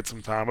for quite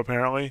some time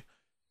apparently,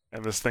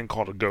 and this thing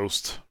called a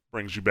ghost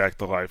brings you back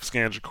to life.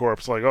 Scans your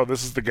corpse, like, oh,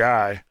 this is the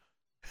guy,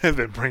 and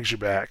then brings you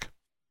back.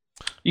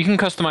 You can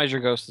customize your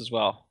ghost as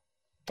well.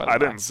 I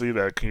didn't see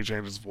that. Can you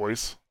change his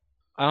voice?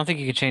 I don't think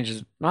you can change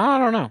his. I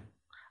don't know.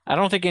 I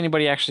don't think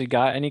anybody actually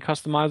got any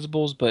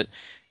customizables, but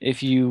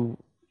if you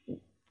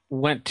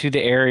went to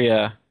the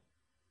area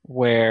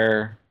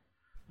where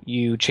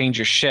you change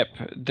your ship,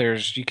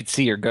 you could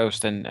see your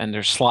ghost, and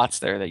there's slots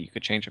there that you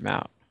could change him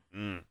out.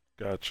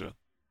 Gotcha.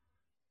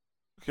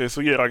 Okay,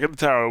 so yeah, like at the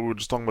tower, we were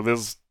just talking about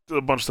there's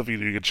a bunch of stuff you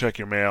do. You can check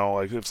your mail,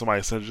 like if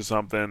somebody sends you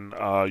something,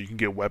 you can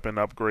get weapon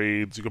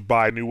upgrades, you can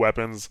buy new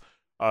weapons.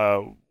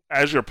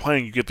 As you're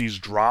playing, you get these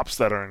drops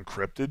that are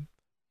encrypted,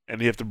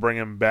 and you have to bring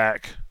them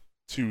back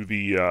to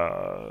the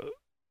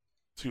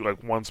to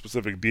like one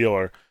specific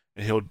dealer,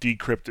 and he'll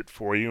decrypt it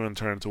for you and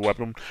turn it into a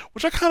weapon,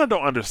 which I kind of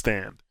don't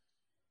understand.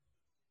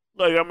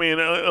 Like, I mean,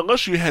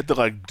 unless you had to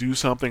like do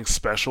something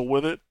special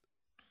with it,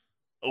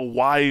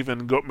 why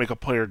even go make a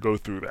player go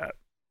through that?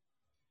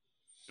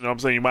 You know what I'm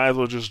saying? You might as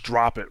well just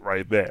drop it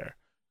right there.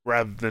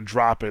 Rather than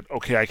drop it,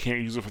 okay, I can't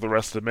use it for the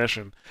rest of the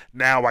mission.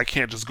 Now I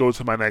can't just go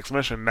to my next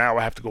mission. Now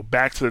I have to go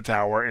back to the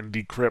tower and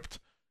decrypt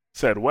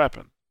said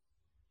weapon.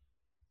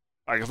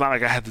 Like, it's not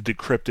like I had to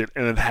decrypt it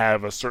and then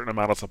have a certain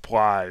amount of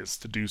supplies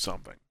to do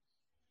something.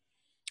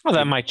 Well,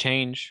 that might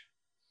change.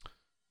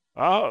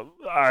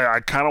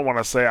 I kind of want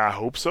to say I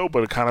hope so,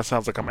 but it kind of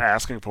sounds like I'm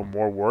asking for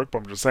more work. But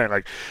I'm just saying,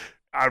 like,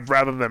 I'd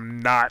rather them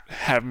not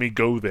have me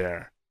go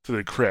there to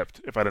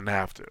decrypt if I didn't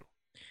have to.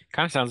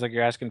 Kind of sounds like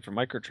you're asking for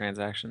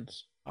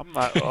microtransactions. I'm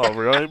not. Oh,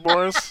 really,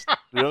 Boris?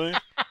 Really?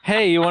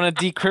 Hey, you want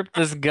to decrypt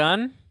this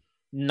gun?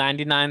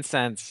 99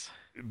 cents.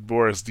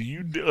 Boris, do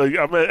you? Like,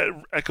 I'm at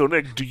Echo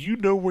Nick. Do you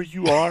know where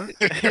you are?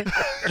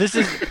 This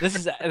is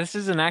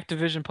an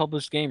Activision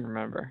published game.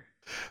 Remember?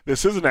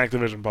 This is an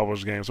Activision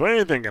published game, so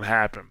anything can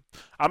happen.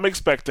 I'm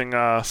expecting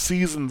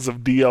seasons of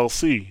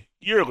DLC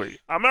yearly.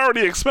 I'm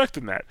already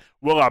expecting that.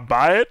 Will I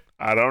buy it?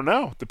 I don't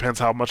know.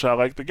 Depends how much I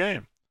like the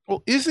game.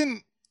 Well,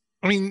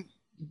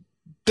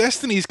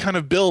 Destiny's kind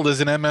of billed as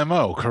an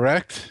MMO,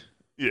 correct?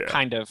 Yeah.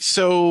 Kind of.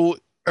 So,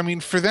 I mean,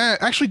 for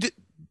that, actually,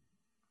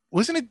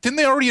 didn't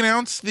they already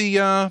announce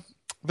the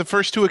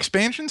first two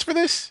expansions for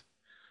this?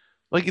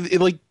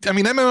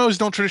 MMOs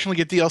don't traditionally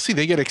get DLC;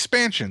 they get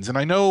expansions. And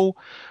I know,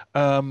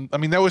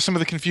 that was some of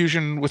the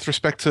confusion with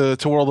respect to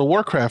World of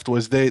Warcraft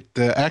was that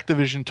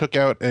Activision took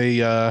out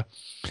a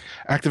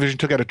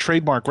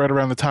trademark right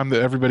around the time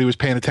that everybody was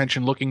paying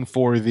attention, looking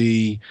for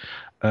the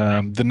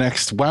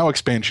next WoW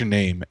expansion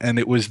name, and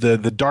it was the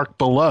Dark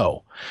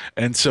Below.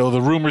 And so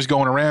the rumors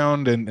going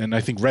around, and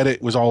I think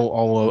Reddit was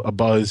all a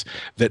buzz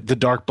that the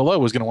Dark Below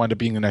was going to wind up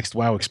being the next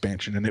WoW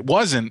expansion, and it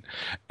wasn't.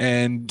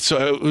 And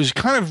so it was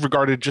kind of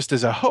regarded just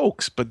as a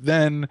hoax. But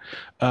then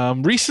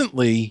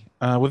recently,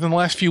 within the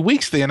last few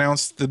weeks, they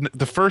announced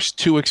the first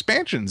two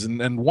expansions,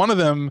 and one of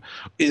them,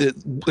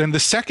 and the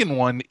second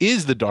one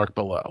is the Dark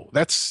Below.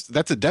 That's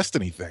a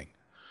Destiny thing.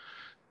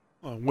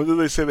 When did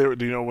they say they were?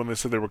 Do you know when they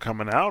said they were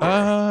coming out?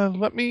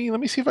 Let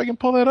me see if I can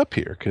pull that up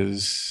here,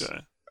 because Okay.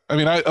 I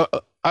mean, I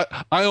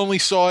only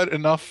saw it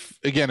enough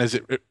again as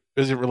it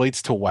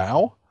relates to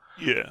WoW.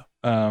 Yeah.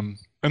 And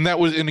that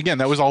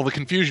was all the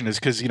confusion, is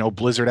because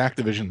Blizzard,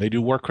 Activision, they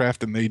do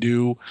Warcraft and they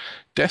do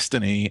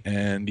Destiny,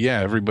 and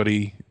yeah,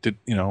 everybody did,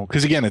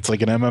 because again, it's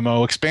like an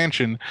MMO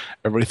expansion.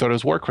 Everybody thought it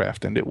was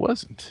Warcraft, and it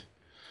wasn't.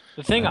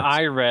 The thing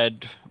I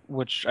read,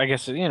 which I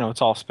guess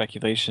it's all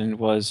speculation,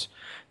 was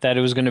that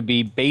it was going to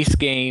be base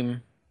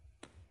game,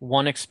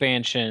 one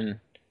expansion,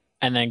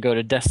 and then go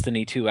to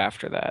Destiny 2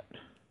 after that.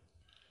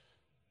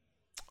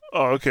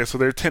 Oh, okay. So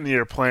their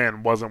 10-year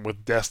plan wasn't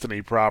with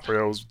Destiny proper;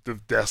 it was the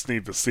Destiny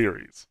the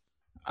series.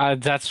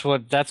 That's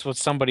what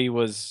somebody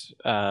was,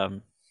 I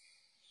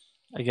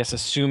guess,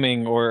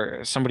 assuming,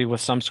 or somebody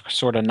with some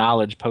sort of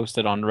knowledge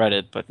posted on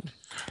Reddit. But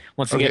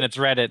once again, it's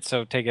Reddit,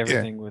 so take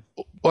everything with.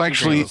 Well,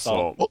 actually,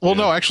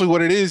 no. Actually,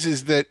 what it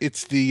is that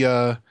it's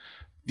the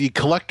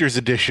collector's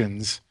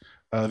editions.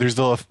 There's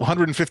the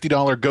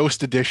 $150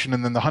 Ghost Edition,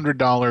 and then the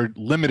 $100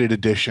 Limited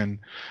Edition.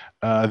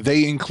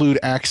 They include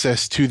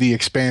access to the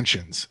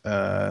expansions.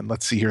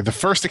 Let's see here. The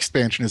first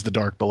expansion is the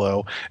Dark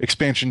Below.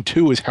 Expansion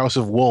 2 is House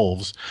of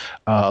Wolves.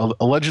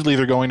 Allegedly,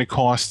 they're going to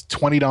cost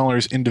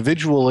 $20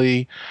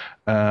 individually.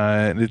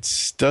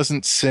 It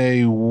doesn't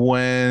say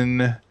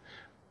when.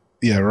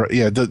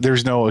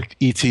 There's no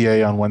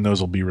ETA on when those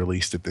will be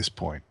released at this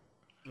point.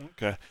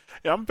 Okay.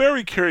 Yeah, I'm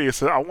very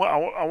curious. I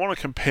want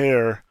to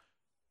compare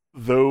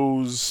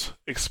those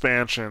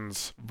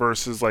expansions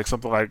versus like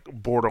something like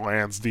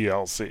Borderlands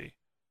DLC.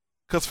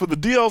 Because for the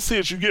DLC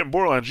that you get in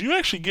Borderlands, you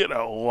actually get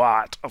a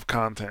lot of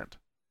content,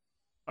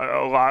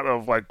 a lot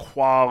of like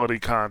quality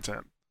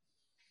content.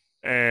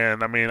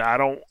 And I mean, I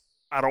don't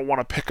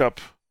want to pick up,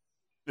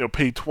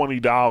 pay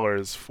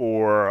 $20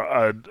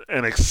 for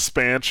an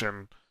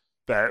expansion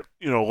that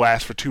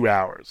lasts for 2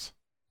 hours.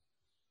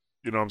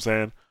 You know what I'm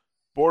saying?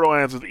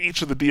 Borderlands, with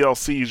each of the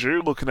DLCs,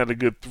 you're looking at a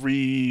good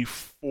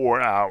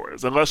 3-4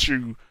 hours, unless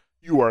you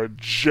are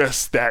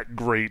just that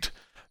great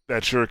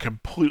that you're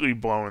completely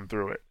blowing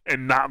through it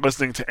and not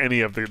listening to any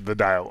of the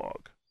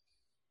dialogue.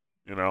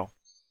 So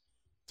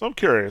I'm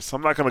curious.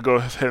 I'm not going to go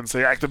ahead and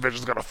say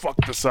Activision's going to fuck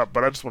this up,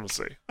 but I just want to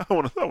see. I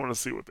want to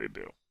see what they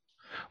do.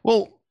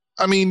 Well,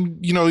 I mean,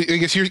 I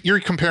guess you're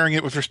comparing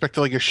it with respect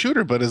to like a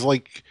shooter, but as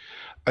like,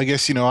 I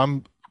guess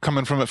I'm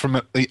coming from it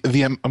from a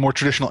more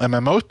traditional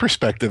MMO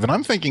perspective, and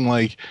I'm thinking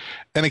like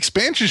an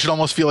expansion should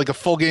almost feel like a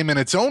full game in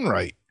its own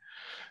right.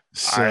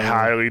 So, I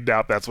highly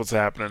doubt that's what's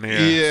happening here.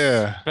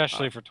 Yeah,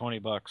 especially for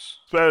 $20.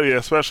 So, yeah,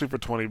 especially for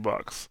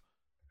 $20.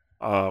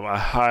 I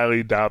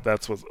highly doubt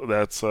that's what's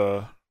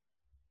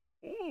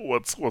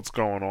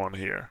going on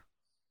here.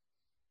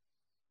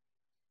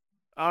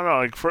 I don't know.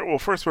 Like,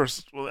 first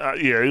person,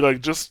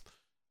 like just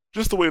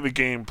the way the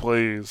game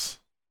plays.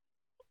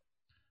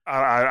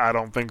 I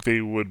don't think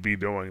they would be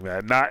doing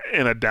that. Not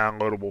in a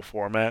downloadable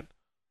format.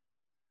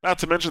 Not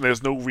to mention,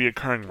 there's no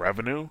reoccurring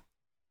revenue.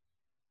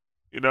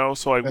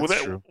 So like with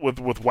That's it, true. with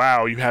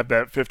WoW, you have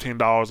that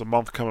 $15 a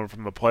month coming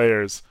from the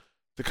players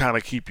to kind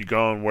of keep you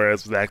going.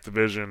 Whereas with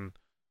Activision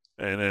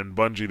and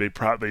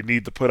Bungie, they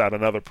need to put out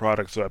another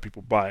product so that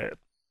people buy it.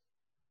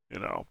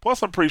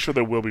 Plus, I'm pretty sure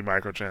there will be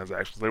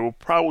microtransactions. There will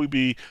probably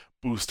be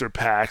booster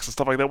packs and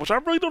stuff like that, which I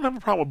really don't have a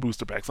problem with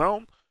booster packs. I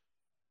don't,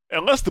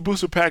 unless the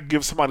booster pack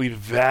gives somebody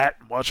that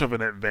much of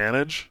an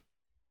advantage,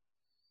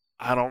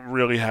 I don't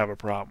really have a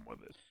problem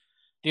with it.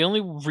 The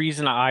only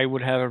reason I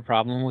would have a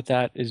problem with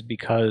that is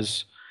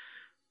because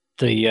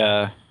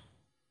the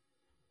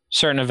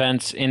certain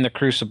events in the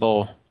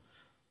Crucible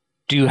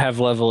do have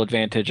level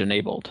advantage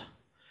enabled.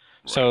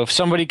 So Right. if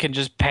somebody can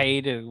just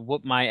pay to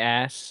whoop my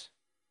ass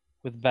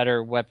with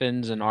better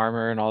weapons and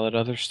armor and all that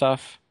other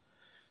stuff,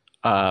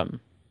 um,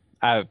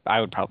 I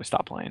would probably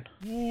stop playing.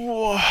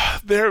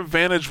 Their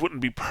advantage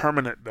wouldn't be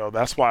permanent though.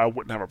 That's why I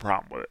wouldn't have a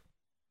problem with it.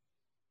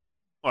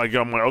 Like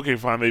I'm like, okay,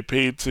 fine. They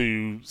paid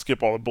to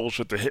skip all the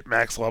bullshit to hit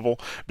max level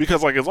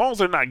because like as long as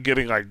they're not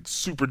getting like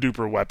super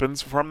duper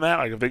weapons from that,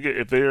 like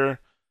if they're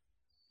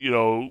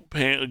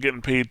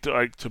getting paid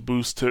to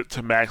boost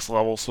to max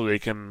level so they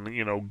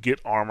can get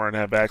armor and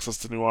have access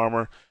to new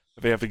armor.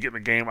 If they have to get in the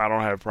game, I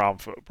don't have a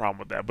problem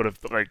with that. But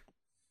if like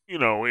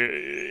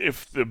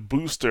if the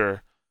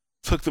booster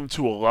took them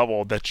to a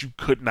level that you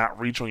could not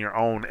reach on your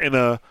own in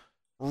a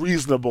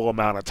reasonable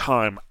amount of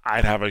time,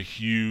 I'd have a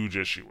huge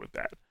issue with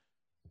that.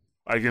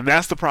 Like, and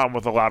that's the problem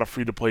with a lot of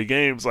free to play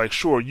games. Like,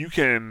 sure, you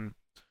can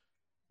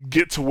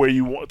get to where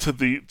you want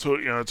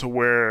to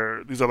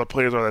where these other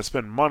players are that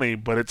spend money,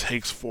 but it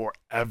takes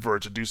forever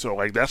to do so.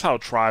 Like that's how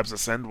Tribes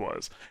Ascend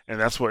was, and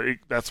that's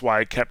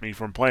why it kept me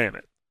from playing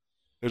it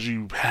because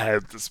you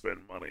had to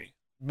spend money,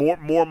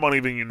 more money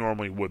than you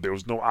normally would. There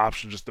was no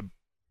option just to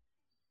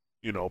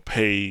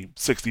pay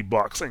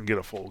 $60 and get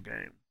a full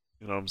game.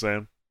 You know what I'm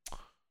saying?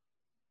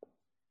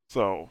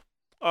 So,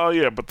 oh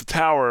yeah, but the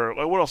tower.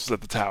 Like, what else is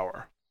at the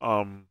tower?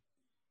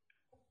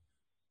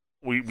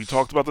 We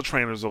talked about the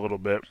trainers a little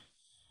bit,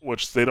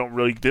 which they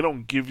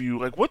don't give you.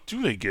 Like, what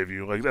do they give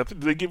you? Like, do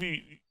they give you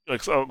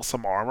like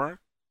some armor?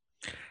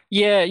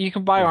 Yeah, you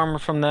can buy Yeah. armor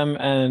from them,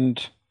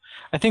 and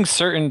I think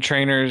certain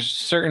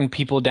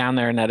people down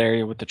there in that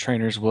area with the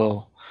trainers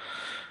will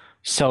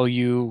sell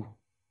you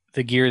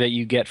the gear that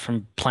you get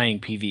from playing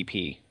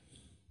PvP.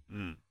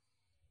 Mm.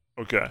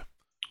 Okay.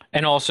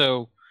 And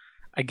also,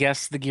 I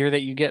guess the gear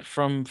that you get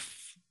from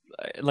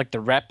like the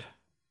rep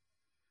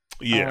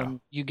Yeah.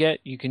 you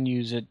can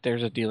use it.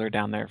 There's a dealer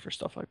down there for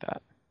stuff like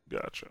that.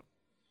 Gotcha.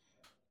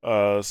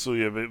 So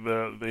yeah,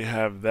 they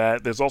have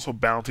that. There's also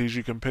bounties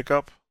you can pick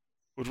up.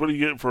 Which what do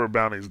you get for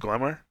bounties?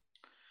 Glimmer?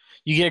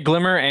 You get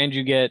glimmer and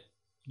you get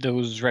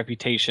those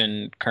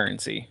reputation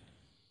currency.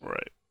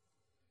 Right.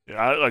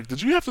 Yeah.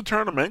 Did you have to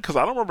turn them in? Because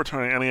I don't remember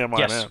turning any of mine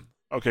Yes. in.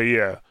 Okay.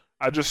 Yeah.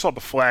 I just saw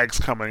the flags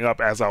coming up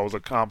as I was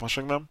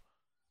accomplishing them,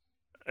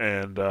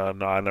 and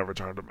no, I never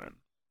turned them in.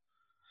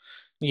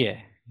 Yeah,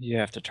 you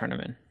have to turn them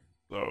in.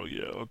 So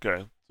yeah.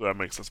 Okay. So that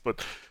makes sense.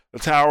 But the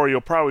tower,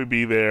 you'll probably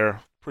be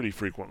there pretty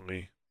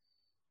frequently,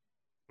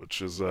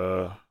 which is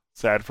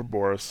sad for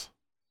Boris.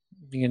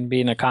 You can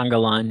be in a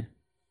conga line.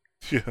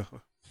 Yeah.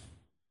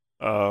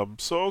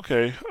 So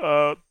okay.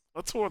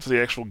 Let's go on to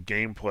the actual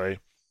gameplay.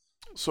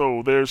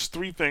 So there's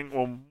three things.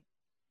 Well,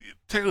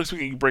 technically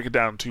speaking, you can break it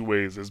down in two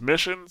ways. There's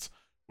missions,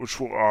 which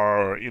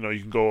are you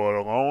can go it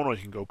alone or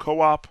you can go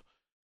co-op,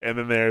 and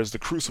then there's the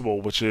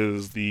Crucible, which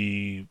is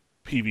the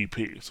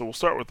PvP. So we'll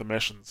start with the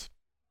missions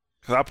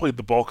because I played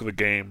the bulk of the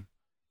game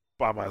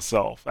by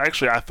myself.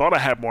 Actually, I thought I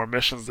had more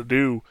missions to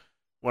do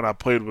when I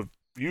played with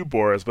you,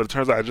 Boris, but it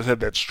turns out I just had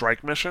that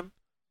strike mission,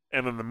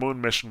 and then the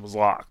moon mission was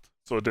locked,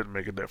 so it didn't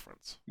make a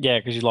difference. Yeah,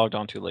 because you logged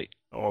on too late.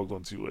 I logged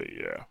on too late,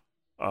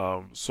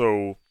 yeah.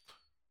 So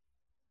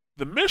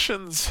the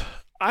missions,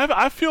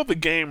 I feel the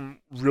game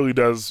really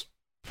does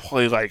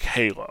play like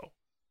Halo,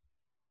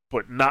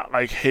 but not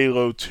like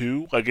Halo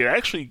 2. Like it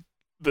actually,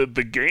 the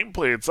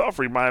gameplay itself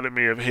reminded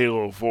me of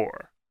Halo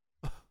 4.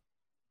 I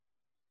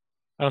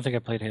don't think I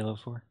played Halo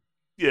 4.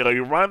 Yeah, like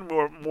it reminded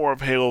me more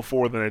of Halo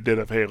 4 than it did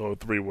of Halo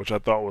 3, which I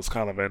thought was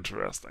kind of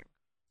interesting.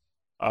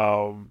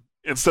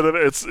 Instead of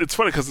it's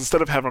funny because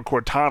instead of having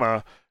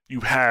Cortana,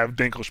 you have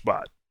Dinklage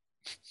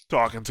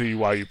talking to you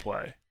while you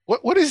play.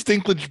 What is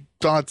Dinklage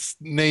Dot's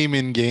name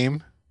in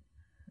game?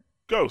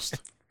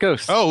 Ghost.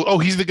 Ghost. Oh,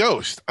 he's the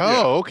ghost. Oh,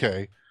 Yeah.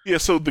 okay. Yeah,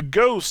 so the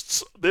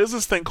ghosts, there's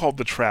this thing called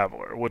the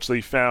Traveler, which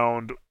they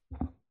found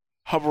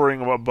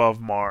hovering above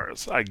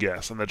Mars, I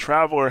guess. And the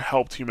Traveler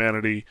helped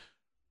humanity.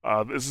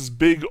 This is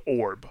big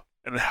orb,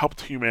 and it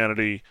helped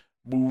humanity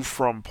move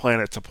from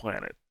planet to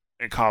planet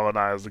and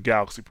colonize the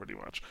galaxy pretty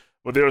much.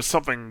 But there was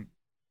something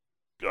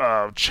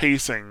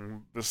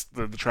chasing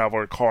the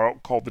Traveler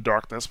called the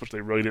Darkness, which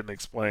they really didn't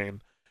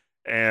explain.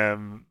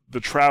 And the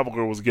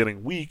Traveler was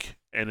getting weak,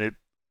 and it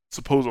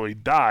supposedly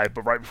died,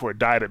 but right before it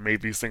died, it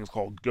made these things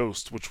called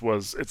ghosts, which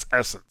was its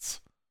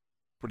essence,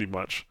 pretty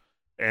much.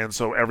 And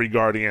so every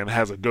Guardian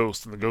has a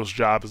ghost, and the ghost's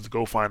job is to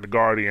go find the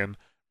Guardian,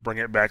 bring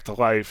it back to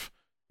life,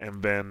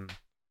 and then,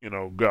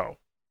 go.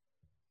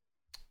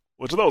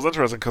 which I thought was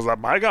interesting because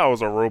my guy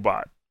was a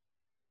robot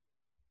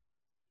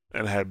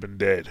and had been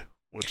dead,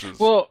 which is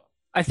Well,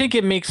 I think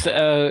it makes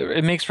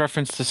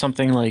reference to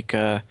something like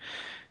you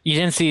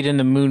didn't see it in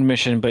the moon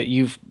mission, but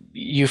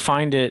you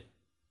find it.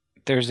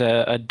 There's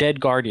a dead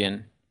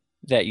guardian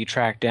that you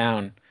track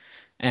down,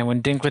 and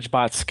when Dinklage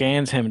Bot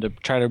scans him to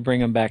try to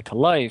bring him back to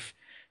life,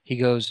 he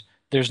goes,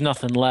 "There's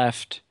nothing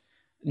left,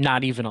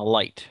 not even a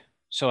light."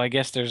 So I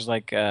guess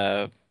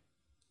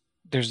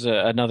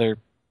another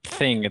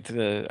thing. It's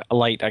a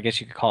light. I guess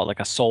you could call it like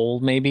a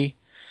soul, maybe,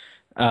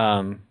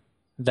 um,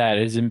 that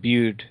is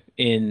imbued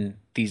in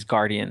these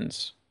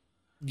guardians.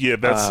 yeah.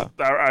 Uh,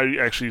 I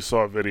actually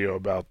saw a video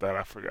about that.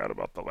 I forgot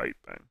about the light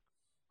thing.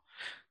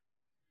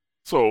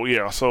 So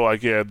yeah, so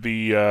like yeah,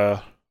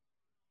 the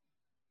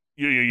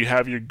you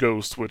have your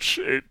ghost, which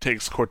it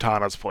takes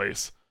Cortana's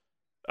place.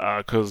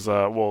 Because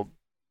well,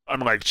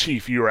 unlike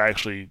Chief, you are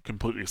actually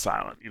completely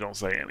silent. You don't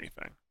say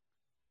anything.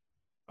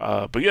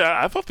 But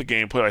yeah, I thought the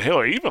gameplay like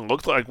Halo even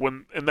looked like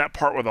when in that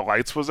part where the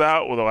lights was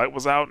out, where the light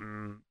was out,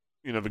 and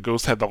the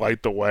ghost had to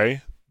light the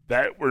way.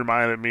 That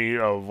reminded me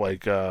of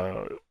like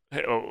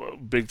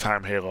big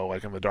time Halo,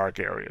 like in the dark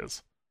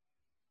areas.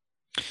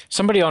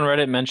 Somebody on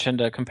Reddit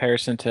mentioned a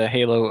comparison to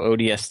Halo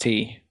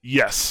ODST.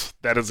 Yes,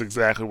 that is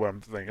exactly what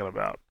I'm thinking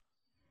about.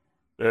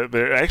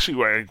 They're actually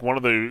like one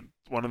of the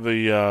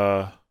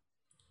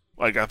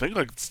like I think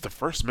like it's the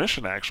first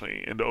mission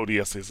actually in the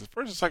ODST. It's the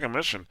first or second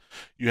mission.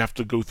 You have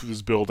to go through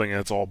this building and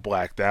it's all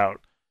blacked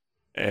out,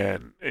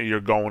 and you're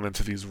going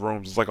into these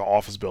rooms. It's like an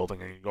office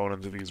building, and you're going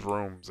into these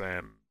rooms,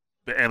 and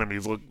the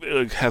enemies look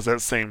it has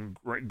that same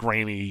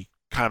grainy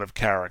kind of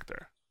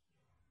character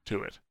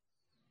to it.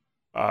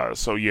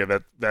 So yeah,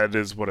 that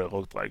is what it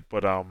looked like.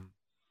 But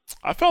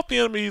I felt the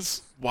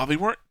enemies, while they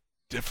weren't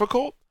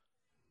difficult,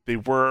 they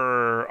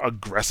were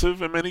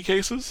aggressive in many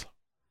cases,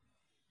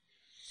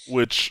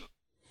 which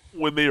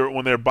when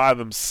they're by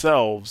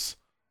themselves,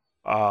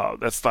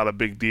 that's not a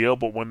big deal.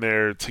 But when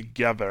they're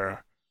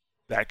together,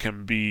 that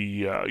can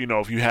be,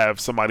 if you have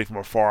somebody from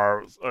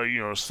afar,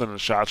 sending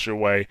shots your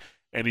way,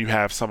 and you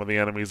have some of the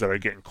enemies that are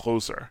getting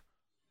closer,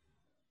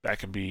 that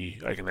can be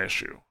like an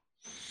issue.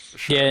 For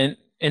sure. Yeah,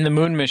 in the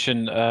moon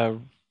mission,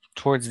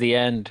 towards the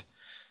end,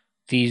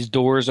 these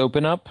doors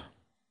open up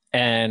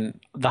and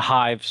the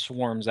hive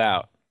swarms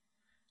out.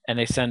 And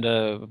they send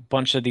a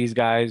bunch of these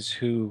guys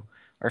who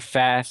are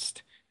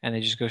fast and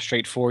they just go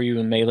straight for you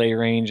in melee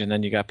range. And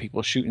then you got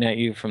people shooting at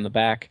you from the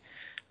back.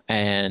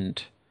 And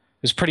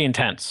it was pretty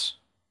intense.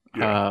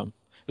 Yeah. It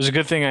was a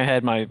good thing I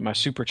had my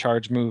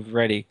supercharged move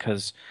ready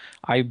because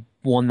I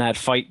won that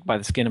fight by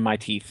the skin of my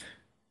teeth.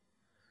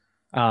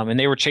 And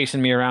they were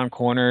chasing me around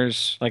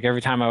corners. Like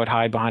every time I would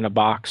hide behind a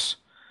box,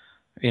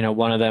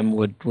 one of them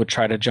would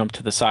try to jump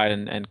to the side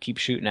and keep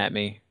shooting at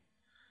me.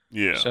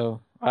 Yeah. So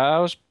I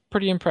was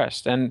pretty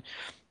impressed. And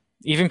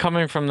even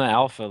coming from the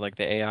alpha, like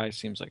the AI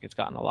seems like it's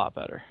gotten a lot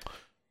better.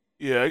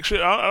 Yeah,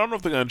 actually, I don't know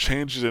if they're gonna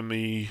change it in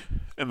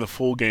the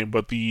full game,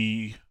 but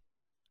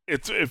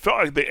it felt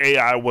like the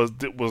AI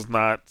was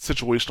not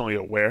situationally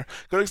aware.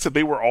 Because like I said,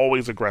 they were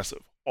always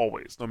aggressive,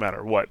 always, no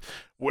matter what.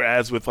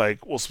 Whereas with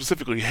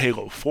specifically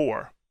Halo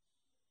 4,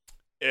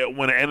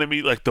 when an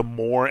enemy like the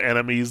more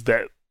enemies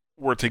that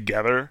were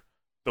together,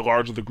 the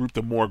larger the group,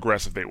 the more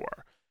aggressive they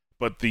were.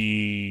 But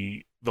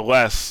the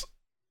less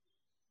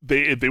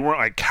they weren't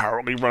like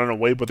cowardly running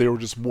away, but they were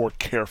just more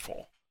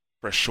careful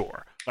for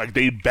sure. Like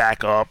they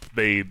back up,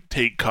 they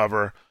take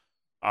cover.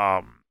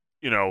 So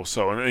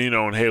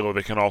in Halo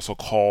they can also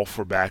call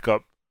for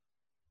backup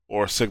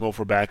or signal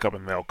for backup,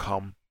 and they'll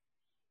come.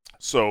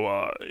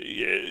 So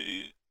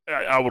yeah,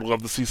 I would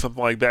love to see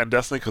something like that in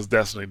Destiny because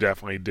Destiny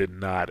definitely did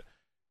not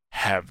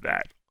have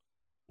that,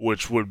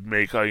 which would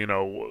make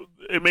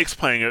it makes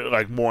playing it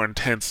like more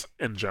intense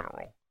in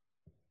general.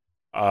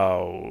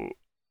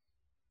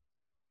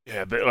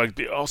 Yeah,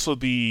 also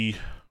the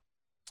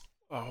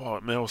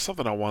oh man, it was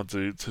something I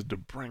wanted to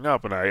bring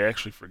up and I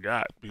actually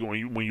forgot because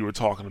when you were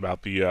talking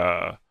about the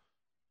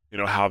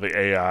how the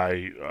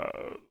AI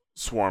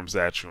swarms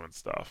at you and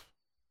stuff.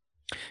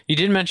 You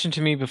did mention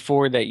to me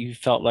before that you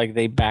felt like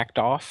they backed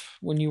off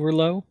when you were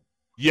low.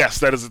 Yes,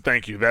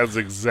 thank you. That is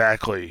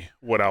exactly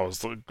what I was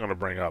going to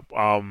bring up.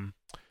 On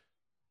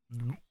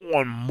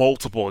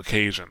multiple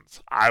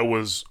occasions, I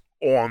was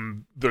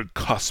on the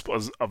cusp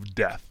of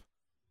death,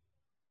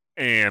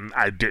 and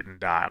I didn't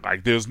die.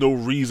 Like, there's no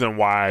reason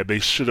why they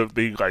should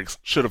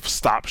have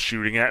stopped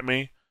shooting at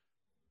me,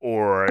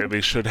 or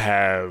they should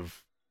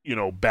have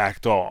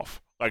backed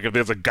off. Like, if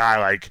there's a guy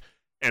like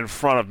in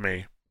front of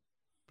me,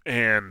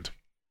 and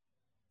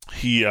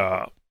he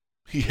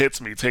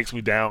hits me, takes me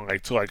down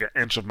like to like an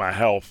inch of my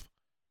health,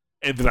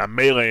 and then I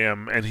melee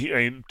him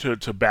and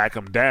to back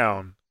him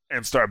down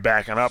and start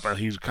backing up, and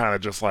he's kind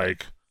of just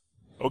like,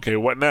 okay,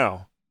 what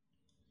now?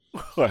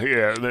 Like,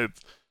 yeah,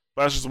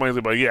 that's just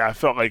amazing. But yeah, I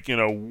felt like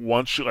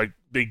once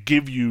they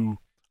give you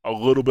a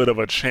little bit of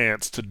a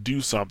chance to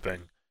do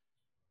something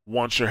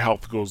once your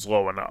health goes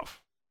low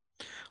enough.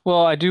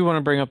 Well, I do want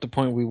to bring up the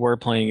point we were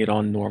playing it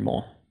on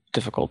normal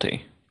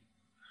difficulty.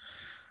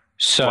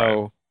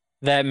 So,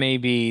 that may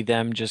be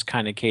them just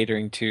kind of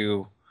catering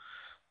to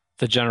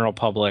the general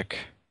public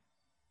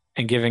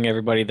and giving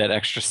everybody that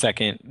extra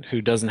second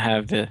who doesn't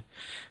have the,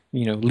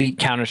 elite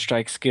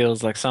Counter-Strike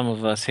skills like some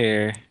of us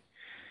here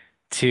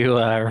to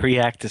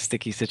react to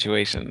sticky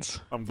situations.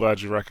 I'm glad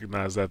you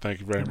recognize that.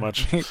 Thank you very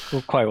much.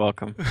 You're quite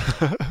welcome.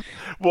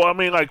 Well, I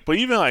mean, like, but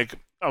even like,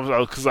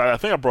 because I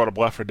think I brought up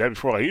Left 4 Dead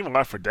before. Like, even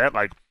Left 4 Dead,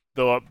 like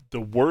the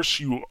worse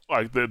you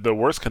like the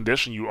worse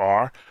condition you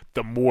are,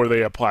 the more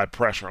they apply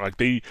pressure. Like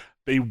they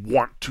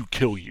want to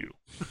kill you,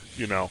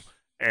 you know.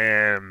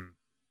 And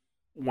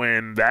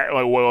when that,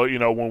 like, well,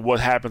 when what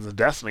happens in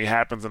Destiny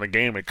happens in a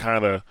game, it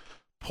kind of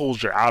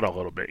pulls you out a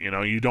little bit. You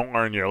know, you don't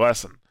learn your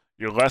lesson.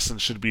 Your lesson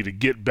should be to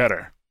get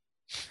better.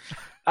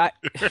 I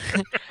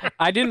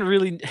I didn't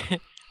really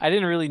I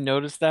didn't really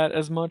notice that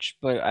as much,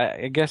 but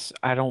I guess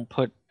I don't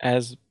put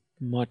as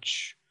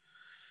much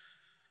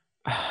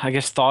I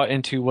guess thought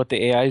into what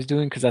the AI is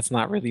doing because that's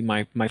not really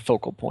my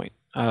focal point.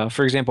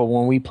 For example,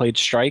 when we played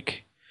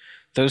Strike,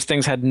 those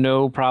things had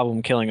no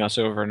problem killing us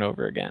over and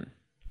over again.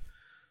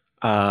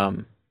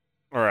 Um,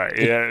 All right,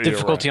 the yeah, you're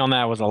difficulty right. on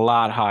that was a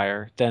lot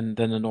higher than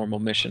the normal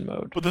mission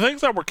mode. But the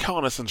things that were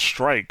killing us in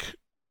Strike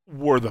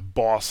were the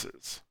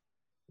bosses,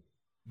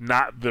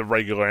 not the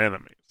regular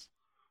enemies.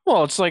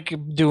 Well, it's like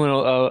doing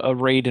a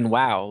raid in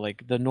WoW.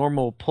 Like the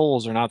normal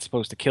pulls are not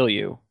supposed to kill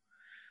you.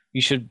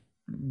 You should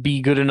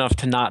be good enough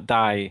to not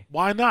die.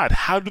 Why not?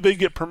 How do they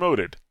get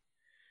promoted?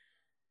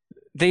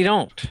 They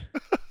don't.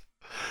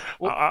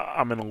 Well,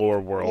 I'm in a lore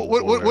world.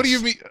 What do you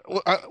mean?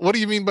 What do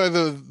you mean by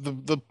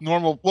the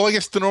normal? Well, I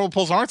guess the normal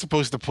pulls aren't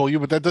supposed to pull you,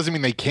 but that doesn't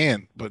mean they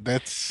can't. But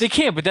that's they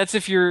can't, but that's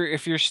if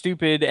you're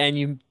stupid and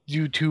you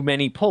do too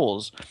many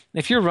pulls.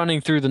 If you're running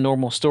through the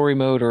normal story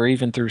mode or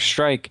even through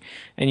Strike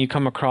and you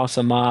come across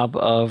a mob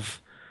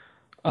of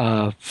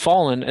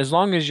Fallen, as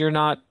long as you're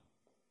not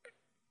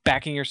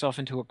backing yourself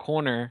into a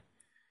corner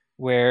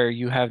where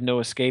you have no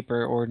escape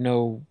or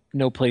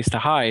no place to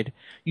hide,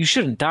 you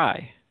shouldn't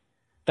die.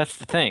 That's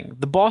the thing.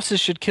 The bosses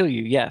should kill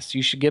you. Yes,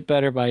 you should get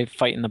better by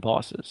fighting the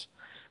bosses.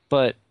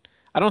 But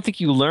I don't think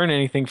you learn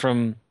anything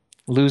from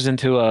losing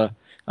to a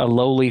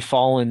lowly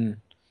fallen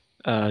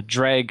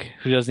Dreg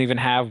who doesn't even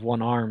have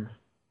one arm.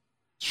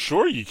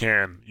 Sure, you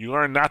can. You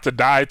learn not to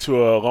die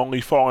to a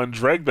lonely fallen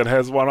Dreg that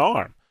has one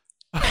arm.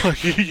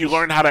 You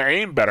learn how to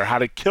aim better, how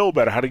to kill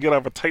better, how to get out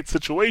of a tight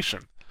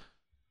situation.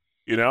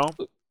 You know?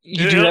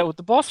 You do that with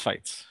the boss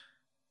fights.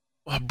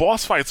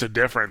 Boss fights are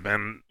different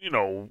than,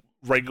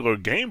 regular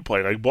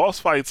gameplay. Like boss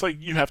fights,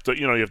 like you have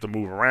to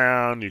move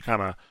around, you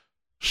kind of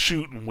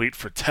shoot and wait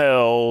for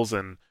tells,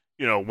 and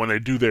when they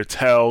do their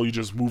tell, you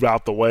just move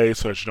out the way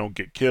so that you don't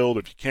get killed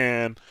if you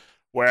can.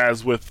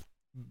 Whereas with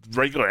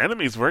regular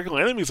enemies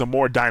are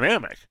more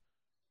dynamic.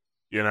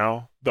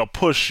 They'll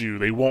push you,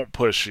 they won't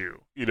push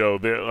you.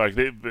 They're like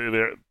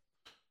they're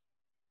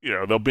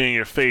they'll be in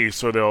your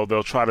face or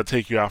they'll try to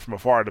take you out from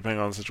afar depending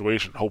on the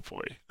situation.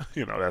 Hopefully,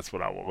 that's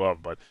what I would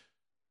love. But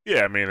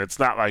yeah, I mean, it's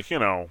not like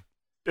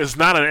it's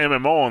not an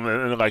MMO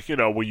and like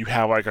where you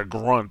have like a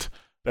grunt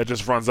that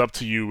just runs up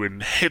to you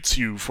and hits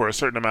you for a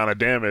certain amount of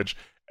damage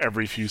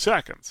every few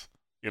seconds.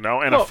 And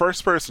a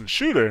first-person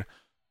shooter,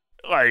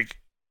 like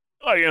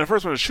in a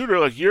first-person shooter,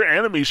 like your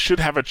enemies should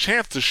have a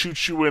chance to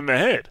shoot you in the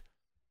head,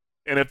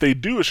 and if they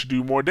do, it should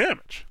do more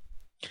damage.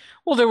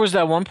 Well, there was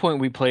that one point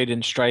we played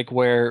in Strike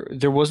where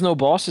there was no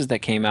bosses that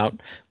came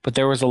out, but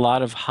there was a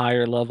lot of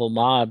higher level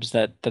mobs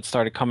that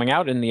started coming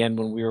out in the end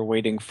when we were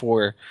waiting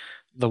for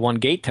the one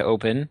gate to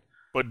open.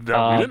 But we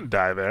didn't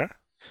die there.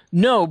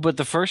 No, but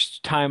the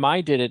first time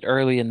I did it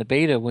early in the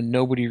beta when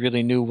nobody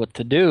really knew what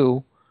to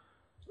do,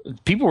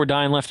 people were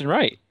dying left and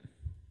right.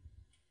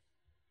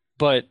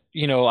 But,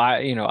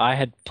 I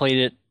had played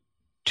it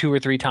 2 or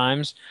 3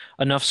 times,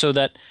 enough so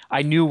that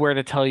I knew where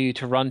to tell you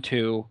to run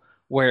to,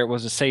 where it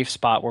was a safe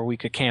spot where we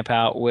could camp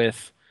out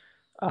with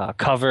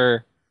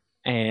cover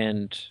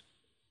and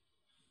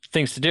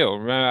things to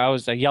do. I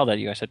yelled at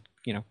you. I said,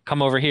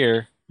 come over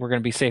here. We're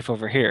going to be safe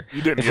over here.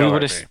 You didn't yell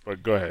at me,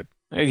 but go ahead.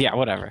 Yeah,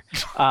 whatever.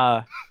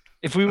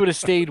 If we would have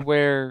stayed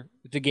where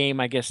the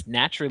game, I guess,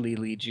 naturally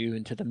leads you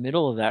into the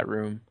middle of that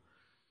room,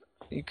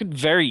 you could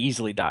very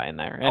easily die in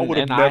there. I would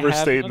have never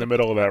stayed in the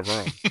middle of that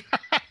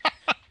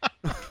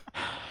room.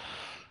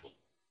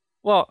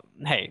 Well,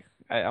 hey,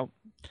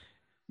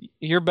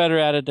 you're better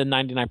at it than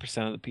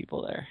 99% of the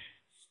people there.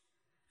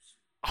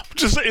 I'm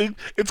just saying,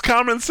 it's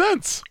common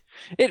sense.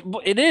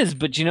 It is,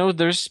 but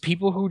there's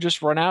people who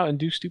just run out and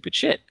do stupid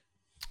shit.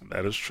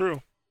 That is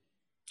true.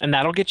 And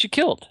that'll get you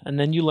killed, and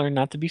then you learn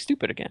not to be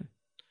stupid again.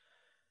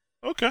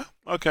 Okay,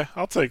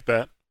 I'll take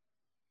that.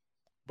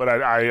 But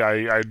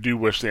I do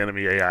wish the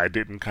enemy AI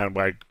didn't kind of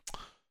like,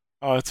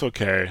 oh, it's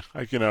okay.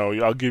 Like,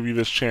 I'll give you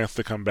this chance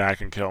to come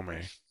back and kill me.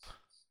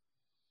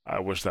 I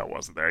wish that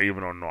wasn't there,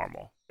 even on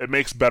normal. It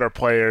makes better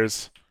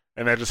players,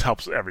 and that just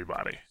helps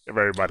everybody. If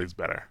everybody's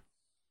better.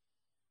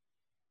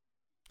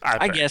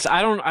 I guess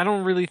I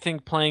don't really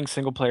think playing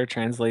single player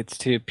translates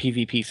to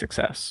PvP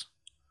success.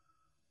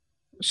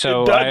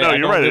 So I you're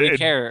don't right. really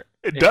care.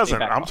 It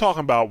doesn't. I'm talking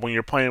about when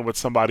you're playing with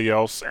somebody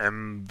else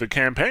and the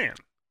campaign.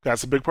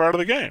 That's a big part of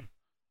the game.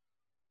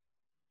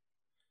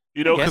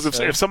 You I know, guess because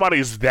so. if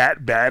somebody's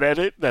that bad at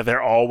it that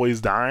they're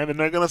always dying, then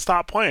they're gonna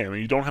stop playing, and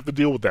you don't have to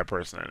deal with that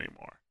person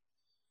anymore.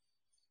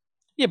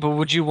 Yeah, but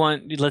would you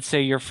want, let's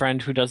say, your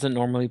friend who doesn't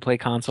normally play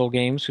console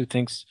games, who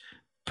thinks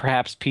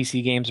perhaps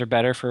PC games are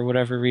better for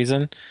whatever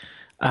reason,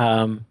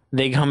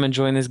 they come and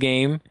join this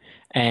game,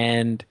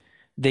 and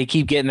they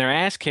keep getting their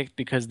ass kicked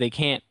because they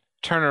can't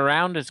turn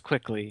around as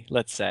quickly,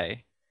 let's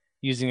say,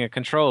 using a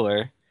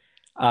controller,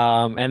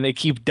 and they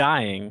keep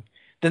dying.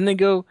 Then they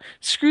go,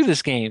 screw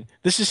this game.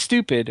 This is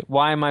stupid.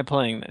 Why am I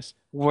playing this?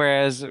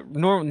 Whereas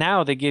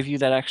now they give you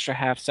that extra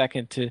half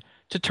second to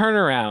turn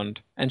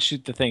around and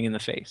shoot the thing in the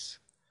face.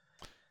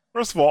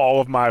 First of all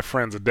of my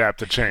friends adapt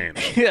to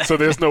change, Yeah. so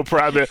there's no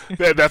problem.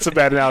 That's a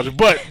bad analogy,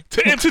 but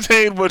to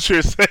entertain what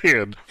you're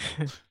saying,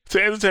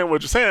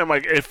 I'm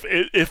like,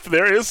 if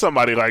there is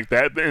somebody like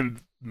that,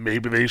 then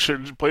maybe they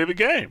shouldn't play the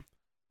game.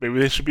 Maybe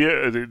they should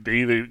they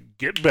either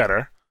get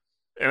better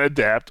and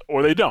adapt,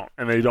 or they don't,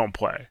 and they don't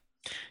play.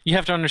 You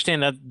have to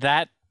understand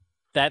that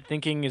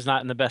thinking is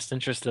not in the best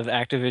interest of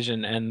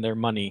Activision and their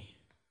money.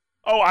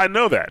 Oh, I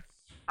know that.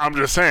 I'm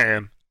just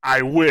saying,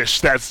 I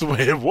wish that's the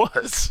way it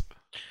was.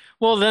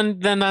 Well, then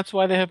that's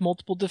why they have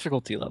multiple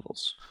difficulty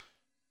levels.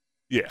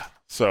 Yeah.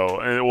 So,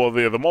 and well,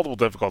 the multiple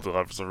difficulty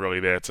levels are really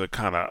there to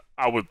kind of.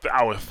 I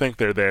would think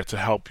they're there to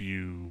help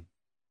you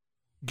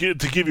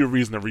give you a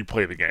reason to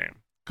replay the game.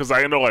 Because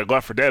I know like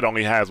Left 4 Dead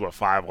only has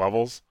 5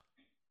 levels,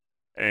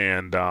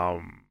 and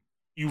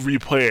you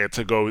replay it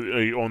to go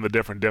on the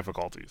different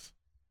difficulties.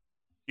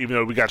 Even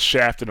though we got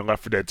shafted in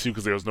Left 4 Dead 2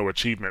 because there was no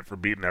achievement for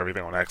beating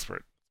everything on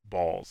expert.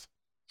 Balls.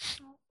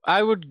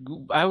 I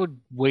would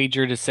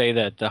wager to say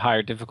that the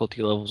higher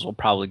difficulty levels will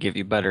probably give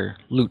you better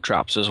loot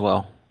drops as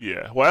well.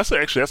 Yeah. Well,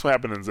 that's what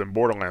happens in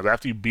Borderlands.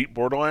 After you beat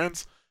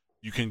Borderlands,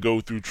 you can go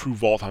through true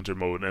Vault Hunter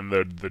mode, and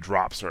the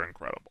drops are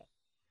incredible.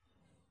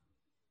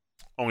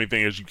 Only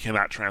thing is, you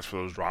cannot transfer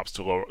those drops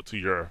to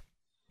your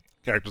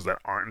characters that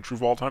aren't in True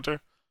Vault Hunter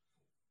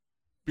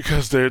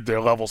because their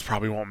levels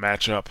probably won't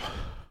match up.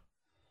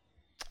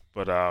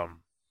 But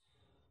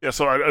yeah.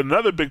 So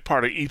another big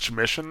part of each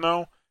mission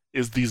though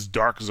is these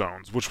dark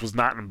zones, which was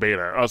not in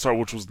beta. Oh, sorry,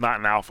 which was not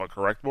in alpha.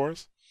 Correct,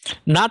 Boris?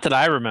 Not that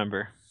I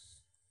remember,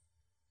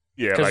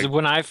 Yeah, because like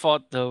when I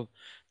fought the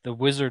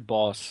wizard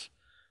boss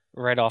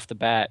right off the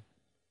bat,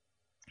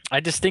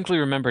 I distinctly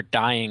remember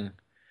dying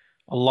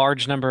a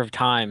large number of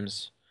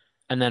times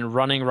and then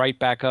running right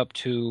back up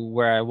to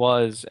where I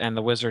was, and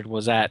the wizard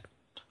was at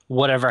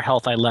whatever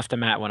health I left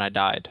him at when I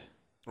died.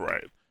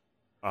 right.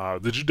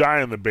 Did you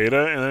die in the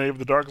beta in any of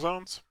the dark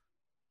zones?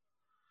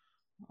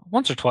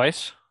 Once or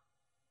twice.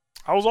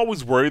 I was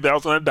always worried that I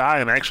was going to die,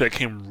 and actually I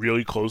came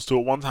really close to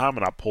it one time,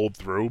 and I pulled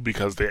through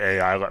because the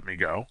AI let me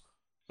go.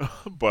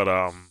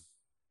 But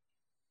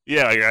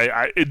yeah,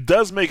 like, it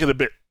does make it a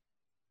bit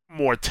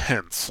more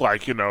tense.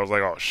 Like it's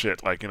like, oh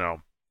shit, like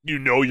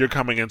you're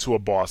coming into a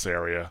boss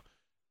area.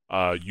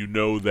 You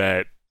know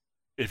that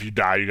if you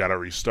die, you got to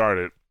restart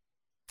it.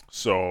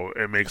 So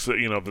it makes it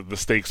the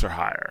stakes are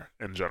higher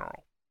in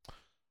general.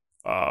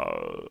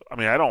 I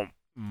mean, I don't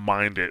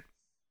mind it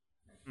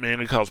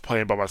mainly because I was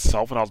playing by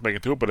myself and I was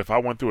making through it. But if I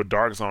went through a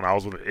dark zone, I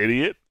was with an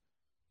idiot,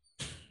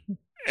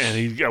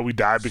 and we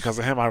died because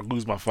of him, I'd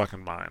lose my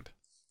fucking mind.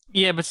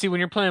 Yeah, but see, when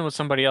you're playing with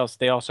somebody else,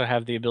 they also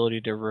have the ability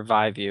to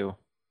revive you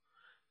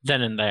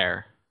then and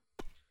there.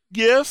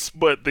 Yes,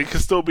 but they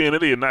could still be an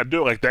idiot and not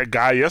do it. Like that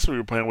guy yesterday we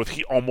were playing with,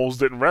 he almost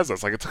didn't res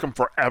us. Like it took him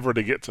forever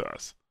to get to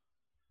us.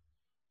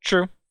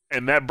 True.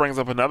 And that brings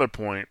up another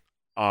point.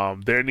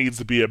 There needs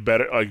to be a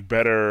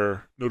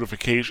better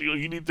notification.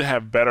 You need to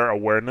have better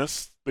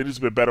awareness. There needs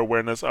to be a better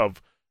awareness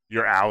of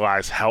your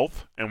allies'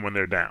 health and when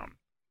they're down.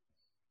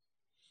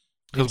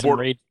 Because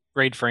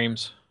raid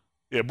frames.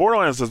 Yeah,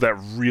 Borderlands does that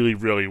really,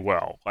 really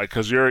well. Like,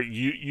 because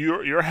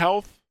your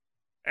health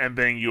and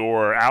then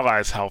your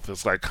allies' health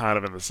is like kind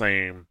of in the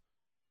same.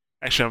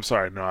 Actually, I'm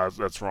sorry, no,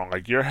 that's wrong.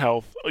 Like your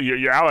health,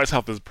 your allies'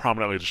 health is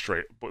prominently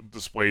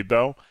displayed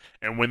though,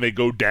 and when they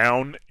go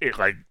down, it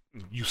like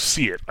you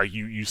see it, like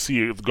you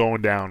see it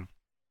going down,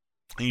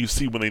 and you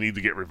see when they need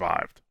to get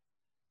revived.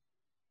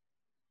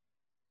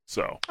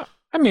 So,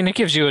 I mean, it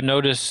gives you a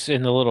notice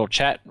in the little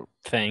chat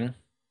thing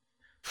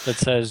that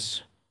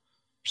says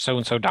so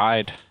and so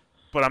died.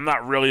 but I'm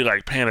not really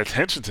like paying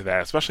attention to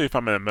that, especially if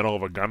I'm in the middle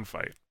of a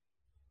gunfight.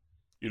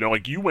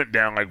 Like you went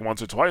down like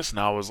once or twice,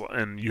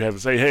 and you had to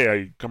say,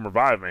 "Hey, come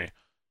revive me."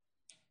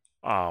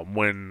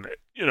 When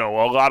a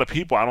lot of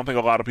people, I don't think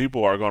a lot of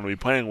people are going to be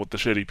playing with the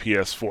shitty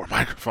PS4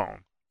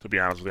 microphone. To be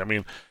honest with you, I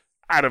mean,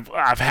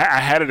 I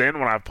had it in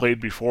when I've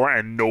played before,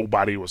 and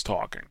nobody was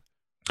talking.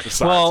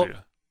 Besides you.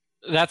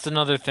 That's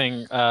another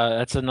thing.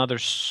 That's another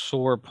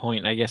sore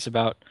point, I guess,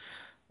 about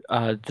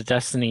the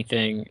Destiny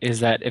thing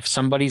is that if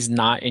somebody's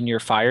not in your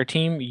fire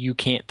team, you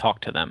can't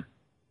talk to them.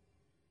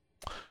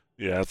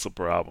 Yeah, that's a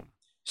problem.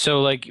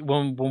 So, like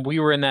when we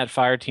were in that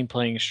fire team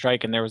playing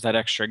Strike, and there was that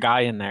extra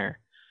guy in there,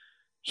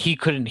 he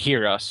couldn't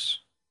hear us,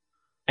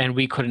 and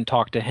we couldn't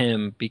talk to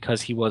him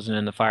because he wasn't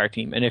in the fire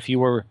team. And if you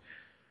were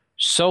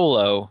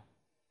solo,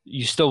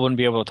 you still wouldn't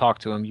be able to talk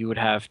to him. You would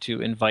have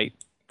to invite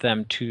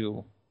them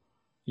to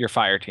your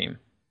fire team.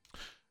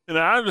 And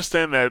I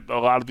understand that a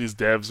lot of these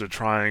devs are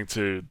trying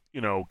to,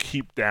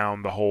 keep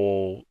down the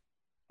whole,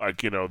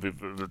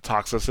 the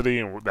toxicity,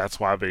 and that's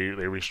why they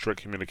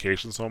restrict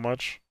communication so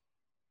much.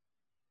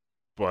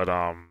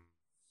 But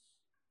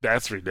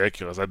that's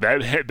ridiculous. Like,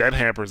 that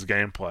hampers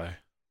gameplay.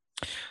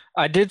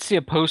 I did see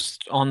a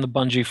post on the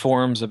Bungie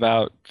forums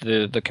about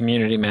the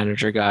community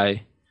manager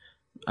guy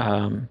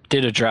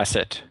did address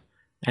it,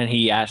 and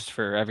he asked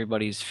for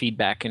everybody's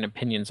feedback and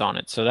opinions on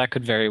it. So that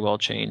could very well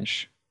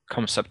change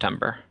come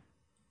September.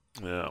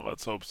 Yeah,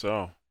 let's hope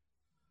so.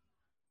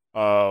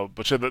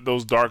 But yeah,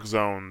 those dark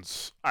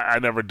zones, I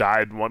never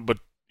died in one. But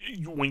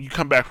when you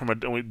come back from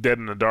dead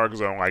in a dark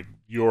zone, like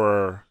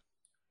you're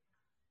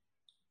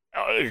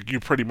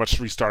pretty much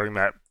restarting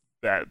that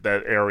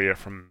area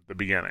from the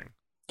beginning.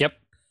 Yep.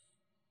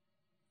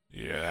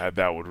 Yeah,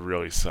 that would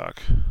really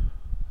suck.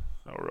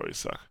 That would really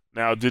suck.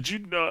 Now, did you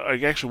know?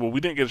 Like, actually, well,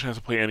 we didn't get a chance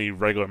to play any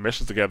regular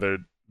missions together.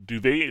 Do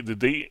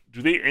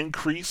they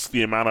increase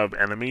the amount of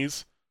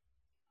enemies,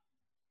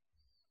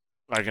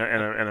 like in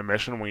a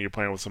mission when you're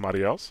playing with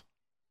somebody else?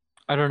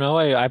 I don't know.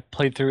 I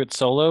played through it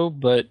solo,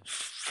 but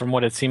from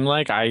what it seemed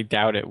like, I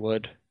doubt it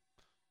would.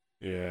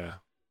 Yeah.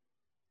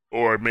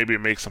 Or maybe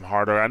it makes them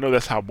harder. I know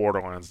that's how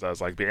Borderlands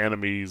does. Like, the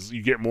enemies,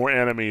 you get more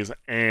enemies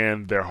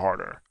and they're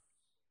harder.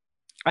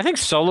 I think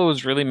solo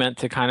is really meant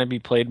to kind of be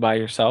played by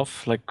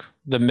yourself. Like,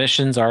 the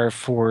missions are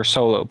for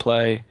solo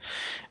play,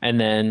 and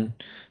then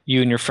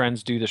you and your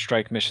friends do the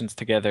strike missions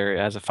together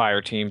as a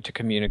fire team to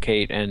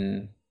communicate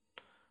and,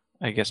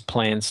 I guess,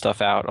 plan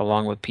stuff out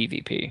along with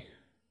PvP.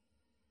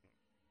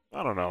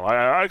 I don't know.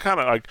 I kind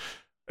of like.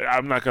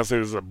 I'm not gonna say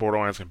this is a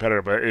Borderlands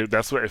competitor, but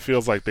that's what it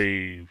feels like.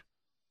 They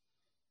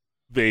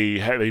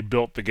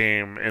built the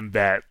game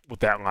with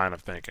that line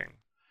of thinking,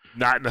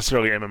 not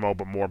necessarily MMO,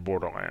 but more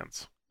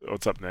Borderlands.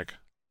 What's up, Nick?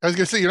 I was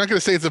gonna say, you're not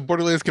gonna say it's a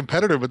Borderlands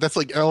competitor, but that's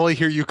like all I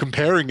hear you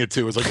comparing it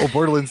to is like, oh,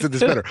 Borderlands did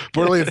this better.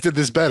 Borderlands did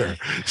this better.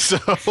 So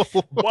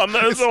well,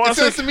 it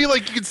sounds to me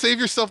like you can save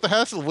yourself the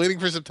hassle of waiting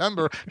for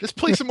September. Just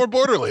play some more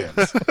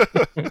Borderlands.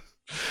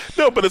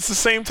 No, but it's the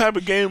same type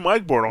of game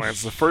like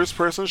Borderlands. It's a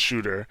first-person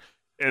shooter,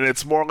 and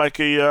it's more like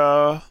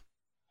more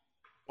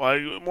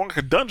like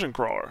a dungeon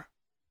crawler.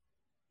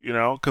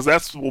 Because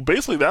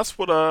basically that's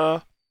what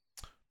the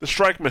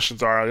strike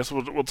missions are. I guess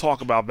we'll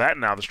talk about that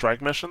now. The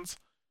strike missions.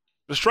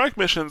 The strike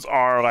missions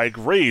are like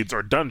raids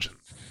or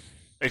dungeons,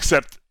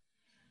 except,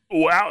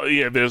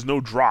 there's no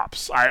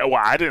drops.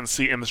 I didn't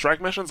see in the strike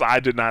missions.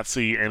 I did not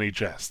see any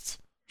chests.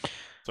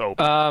 So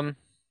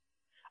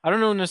I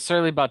don't know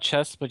necessarily about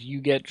chests, but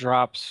you get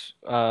drops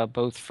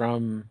both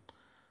from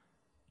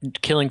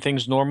killing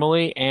things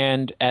normally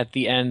and at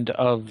the end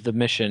of the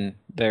mission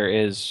there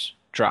is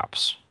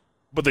drops.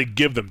 But they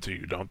give them to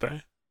you, don't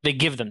they? They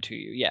give them to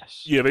you,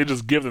 yes. Yeah, they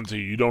just give them to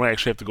you. You don't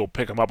actually have to go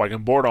pick them up like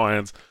in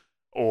Borderlands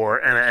or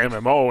in an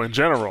MMO in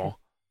general.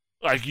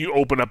 Like, you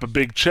open up a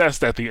big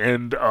chest at the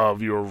end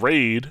of your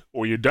raid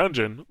or your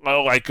dungeon,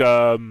 like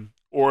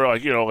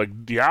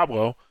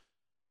Diablo,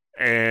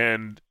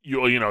 and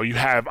you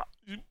have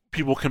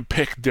people can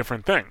pick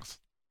different things.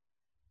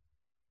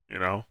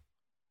 And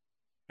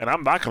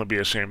I'm not going to be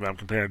ashamed that I'm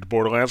comparing it to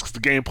Borderlands because the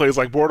game plays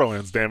like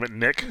Borderlands, damn it,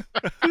 Nick.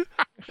 I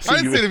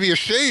didn't say to be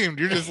ashamed.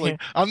 You're just like,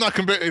 I'm not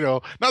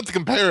not to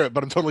compare it,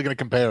 but I'm totally going to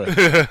compare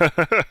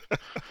it.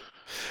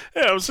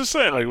 Yeah, I was just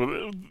saying, like,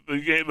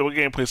 the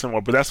game plays similar,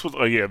 but that's what,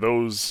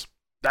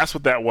 that's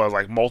what that was,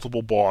 like,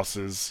 multiple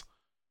bosses,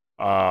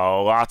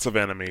 lots of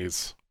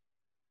enemies,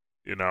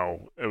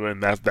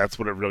 and that's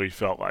what it really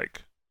felt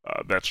like,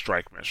 that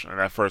strike mission, and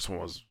that first one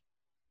was...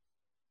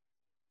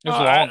 It was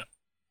long.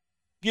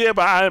 Yeah,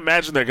 but I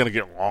imagine they're going to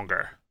get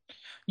longer.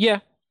 Yeah,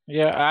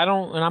 and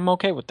I'm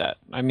okay with that.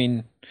 I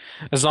mean,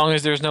 as long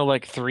as there's no,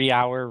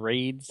 3-hour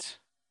raids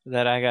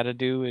that I got to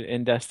do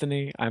in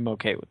Destiny, I'm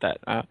okay with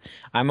that.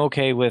 I'm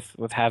okay with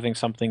having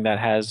something that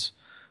has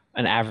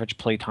an average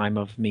playtime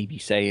of maybe,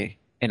 say,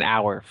 an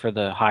hour for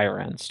the higher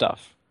end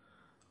stuff.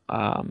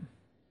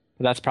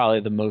 That's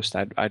probably the most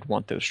I'd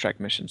want those strike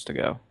missions to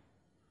go.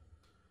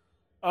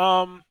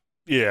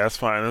 Yeah, that's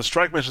fine. And the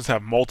strike missions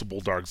have multiple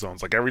dark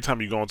zones. Like, every time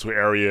you go into an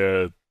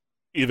area,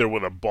 either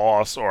with a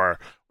boss or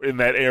in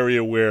that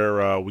area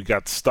where we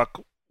got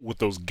stuck with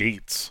those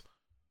gates.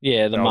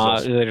 Yeah,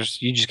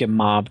 you just get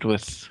mobbed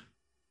with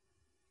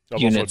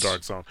units. Also a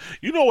dark zone.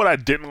 You know what I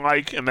didn't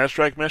like in that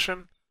strike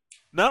mission?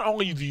 Not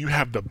only do you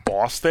have the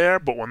boss there,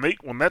 but when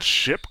that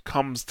ship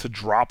comes to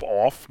drop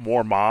off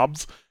more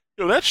mobs,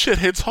 that shit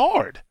hits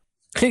hard.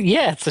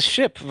 Yeah, it's a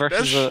ship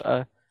versus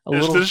a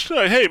little...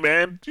 Like, hey,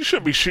 man, you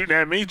shouldn't be shooting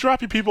at me.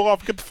 Drop your people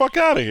off and get the fuck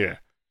out of here.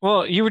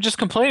 Well, you were just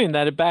complaining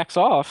that it backs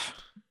off.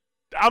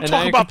 I'm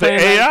talking about the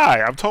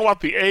AI. I'm talking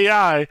about the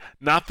AI,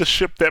 not the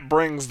ship that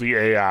brings the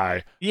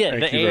AI. Yeah,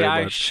 the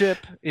AI ship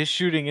is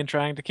shooting and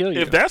trying to kill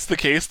you. If that's the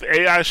case, the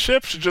AI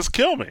ship should just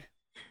kill me.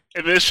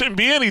 And there shouldn't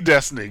be any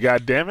Destiny,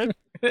 goddammit.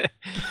 But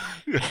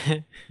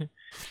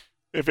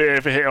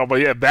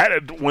yeah,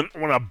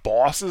 when a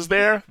boss is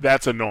there,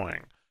 that's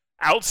annoying.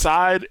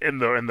 Outside in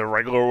the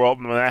regular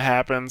world, when that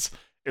happens,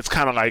 it's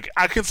kind of like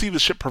I can see the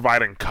ship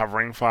providing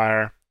covering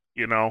fire,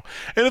 You know,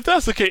 and if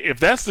that's the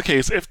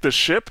case, if the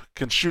ship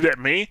can shoot at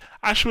me,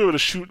 I should be able to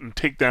shoot and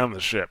take down the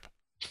ship.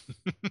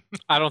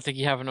 I don't think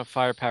you have enough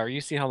firepower.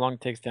 You see how long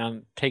it takes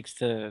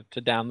to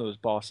down those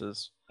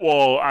bosses.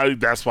 Well,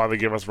 that's why they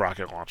give us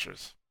rocket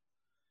launchers.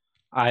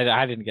 I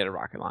didn't get a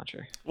rocket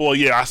launcher. Well,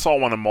 yeah, I saw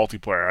one in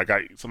multiplayer. I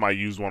got somebody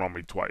used one on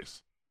me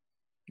twice.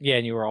 Yeah,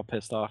 and you were all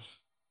pissed off.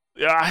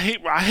 Yeah, I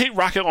hate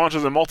rocket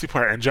launchers in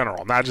multiplayer in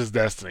general, not just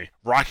Destiny.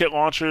 Rocket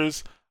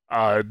launchers,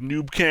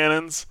 noob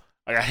cannons.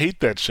 Like, I hate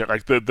that shit.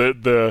 Like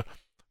the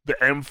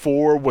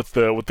M4 with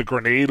the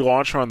grenade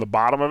launcher on the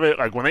bottom of it.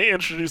 Like when they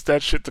introduced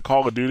that shit to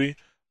Call of Duty,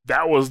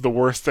 that was the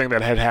worst thing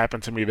that had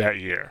happened to me that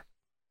year.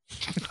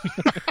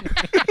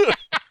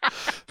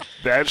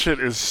 That shit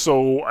is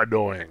so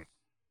annoying.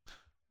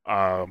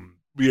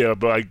 Yeah,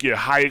 but like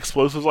high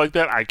explosives like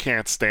that, I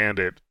can't stand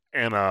it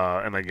in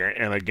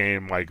a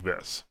game like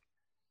this.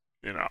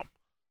 You know.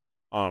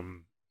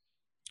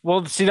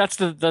 Well, see, that's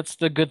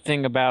the good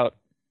thing about.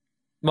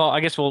 Well,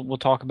 I guess we'll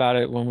talk about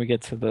it when we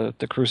get to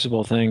the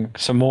Crucible thing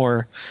some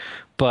more,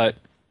 but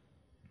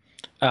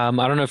I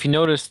don't know if you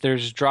noticed,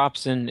 there's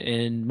drops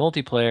in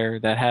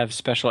multiplayer that have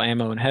special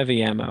ammo and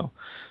heavy ammo,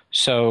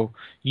 so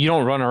you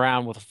don't run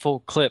around with a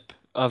full clip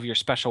of your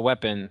special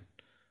weapon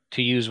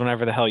to use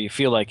whenever the hell you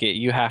feel like it.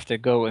 You have to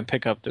go and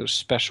pick up those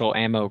special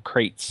ammo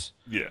crates.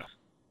 Yeah.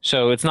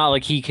 So it's not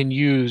like he can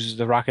use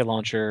the rocket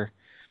launcher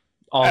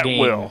all At game.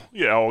 will.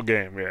 Yeah, all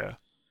game. Yeah.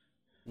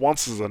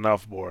 Once is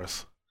enough,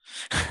 Boris.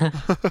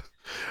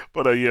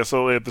 But yeah,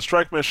 so the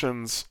strike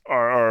missions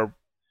are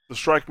the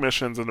strike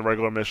missions and the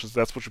regular missions.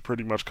 That's what you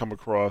pretty much come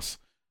across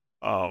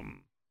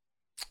in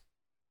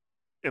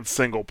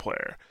single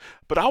player.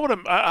 But I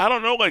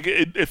don't know, like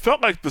it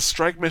felt like the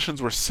strike missions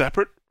were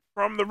separate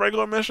from the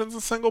regular missions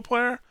in single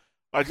player.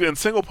 Like in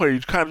single player,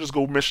 you kind of just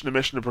go mission to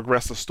mission to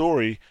progress the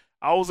story.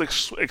 I was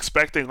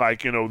expecting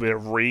like their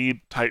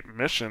raid type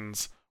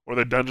missions or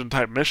the dungeon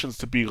type missions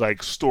to be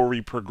like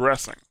story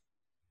progressing.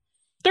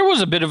 There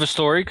was a bit of a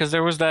story because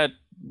there was that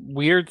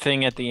weird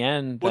thing at the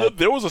end. Well,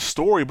 there was a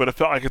story, but it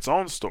felt like its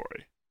own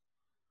story.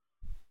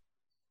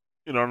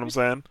 You know what I'm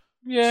saying?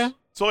 Yeah.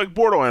 So like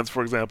Borderlands,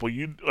 for example,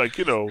 yeah,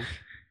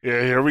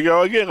 here we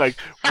go again. Like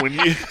when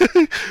you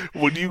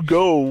when you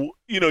go,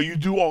 you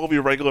do all of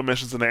your regular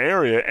missions in the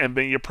area, and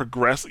then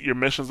your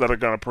missions that are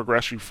gonna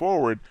progress you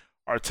forward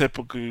are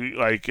typically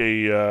like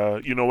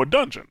a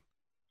dungeon.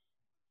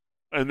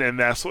 And then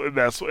and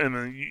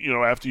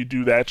then after you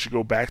do that, you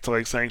go back to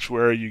like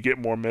Sanctuary, you get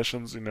more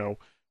missions,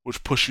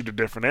 which push you to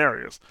different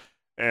areas.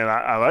 And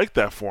I like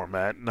that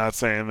format. Not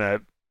saying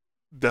that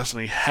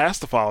Destiny has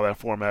to follow that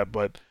format,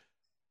 but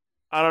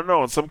I don't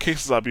know. In some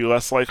cases, I'd be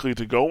less likely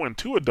to go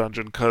into a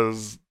dungeon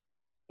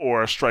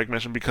or a strike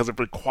mission because it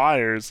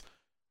requires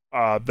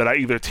that I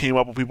either team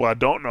up with people I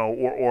don't know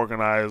or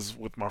organize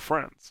with my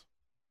friends.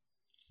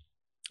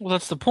 Well,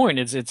 that's the point.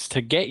 It's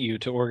to get you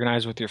to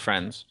organize with your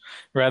friends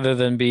rather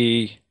than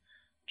be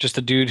just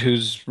a dude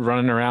who's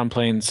running around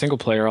playing single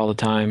player all the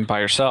time by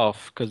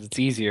yourself because it's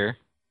easier.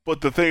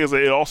 But the thing is,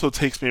 it also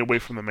takes me away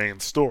from the main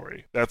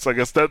story. I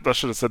guess I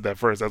should have said that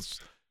first.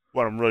 That's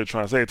what I'm really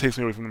trying to say. It takes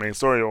me away from the main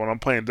story. When I'm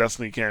playing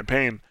Destiny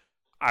campaign,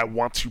 I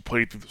want to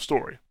play through the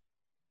story.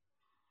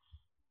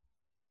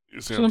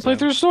 You see So then play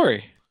through the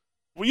story.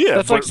 Well, yeah.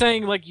 That's like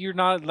saying like you're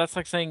not. That's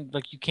like saying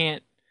like you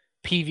can't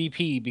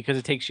PvP because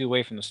it takes you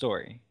away from the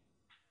story.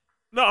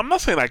 No, I'm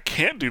not saying I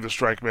can't do the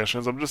strike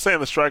missions. I'm just saying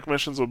the strike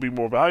missions would be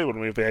more valuable to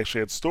me if they actually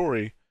had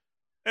story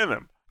in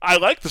them. I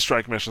like the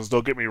strike missions.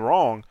 Don't get me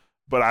wrong,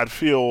 but I'd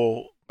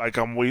feel like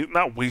I'm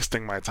not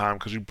wasting my time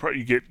because you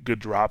get good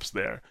drops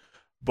there.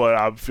 But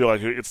I feel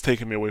like it's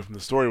taken me away from the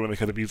story when they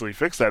could have easily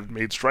fixed that and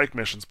made strike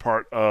missions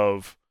part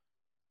of,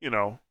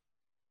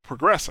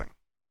 progressing.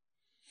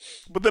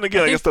 But then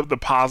again, I guess the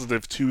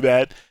positive to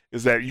that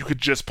is that you could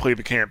just play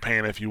the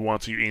campaign if you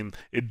want to, and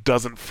it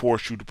doesn't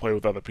force you to play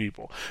with other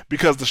people.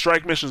 Because the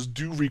strike missions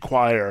do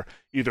require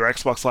either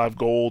Xbox Live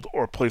Gold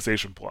or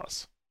PlayStation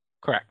Plus.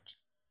 Correct.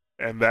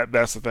 And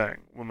that's the thing.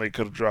 When they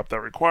could have dropped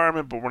that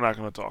requirement, but we're not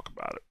going to talk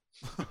about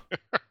it.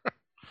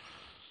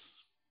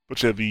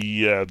 But yeah,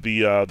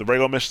 the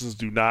regular missions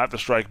do not. The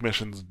strike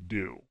missions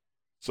do.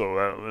 So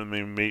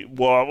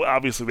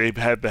obviously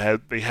they had to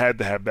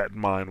have that in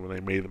mind when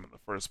they made them in the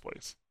first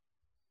place.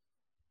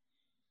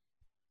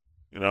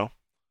 I don't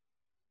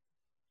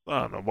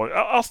know. But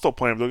I'll still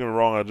play them. Don't get me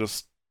wrong. I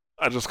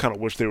just kind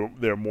of wish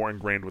they're more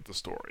ingrained with the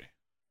story.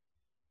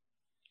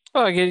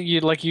 Well,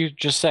 like you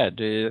just said,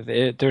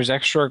 there's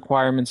extra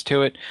requirements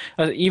to it.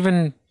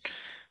 Even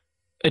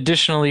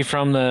additionally,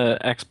 from the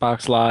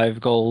Xbox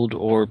Live Gold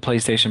or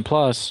PlayStation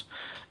Plus,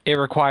 it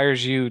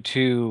requires you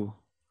to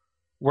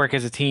work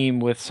as a team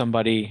with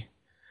somebody,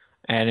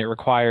 and it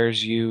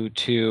requires you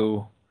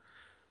to,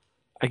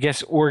 I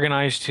guess,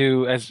 organize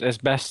to as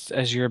best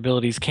as your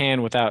abilities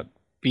can without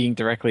being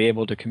directly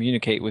able to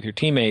communicate with your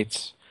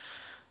teammates.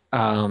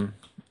 And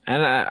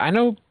I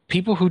know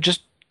people who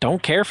just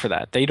don't care for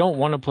that. They don't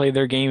want to play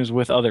their games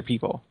with other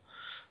people.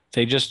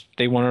 They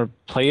want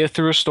to play it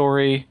through a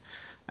story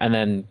and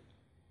then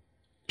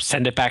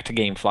send it back to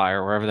GameFly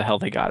or wherever the hell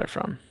they got it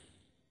from.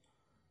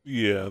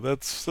 Yeah,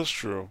 that's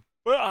true.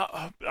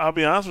 But I'll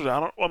be honest with you. I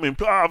don't. I mean,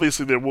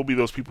 obviously there will be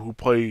those people who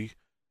play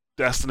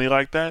Destiny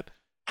like that.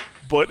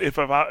 But if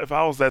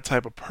I was that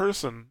type of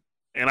person,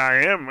 and I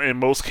am in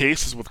most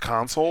cases with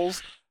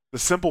consoles, the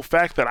simple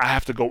fact that I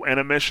have to go in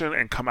a mission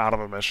and come out of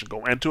a mission,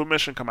 go into a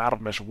mission, come out of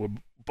a mission would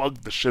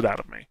bug the shit out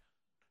of me.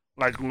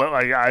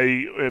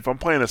 If I'm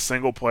playing a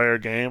single player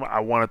game,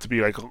 I want it to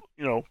be like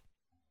a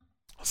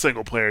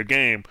single player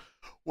game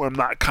where I'm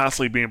not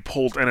constantly being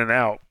pulled in and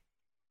out,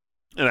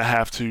 and I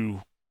have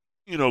to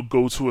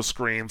go to a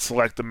screen,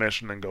 select the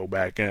mission, and go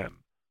back in.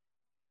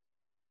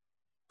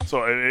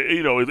 So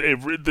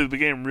the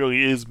game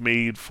really is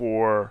made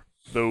for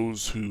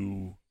those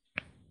who,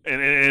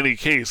 in any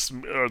case,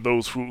 are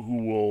those who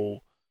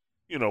will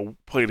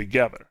play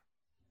together.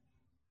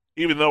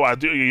 Even though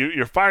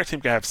your fire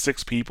team can have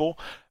 6 people.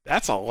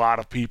 That's a lot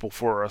of people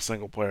for a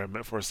single player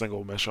for a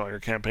single mission, like a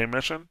campaign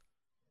mission.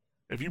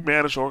 If you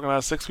manage to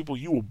organize 6 people,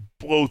 you will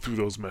blow through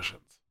those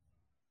missions.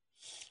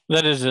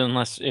 That is,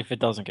 unless if it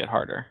doesn't get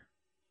harder.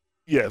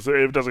 Yes,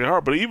 it doesn't get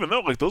hard, but even though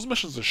like those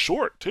missions are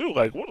short too,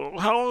 like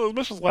how long do those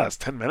missions last?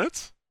 10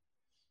 minutes?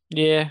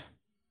 Yeah.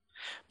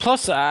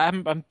 Plus, I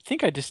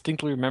think I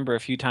distinctly remember a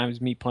few times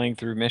me playing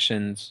through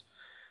missions,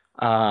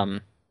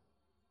 um,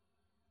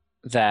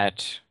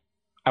 that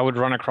I would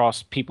run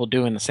across people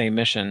doing the same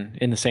mission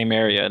in the same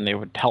area, and they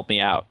would help me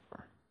out.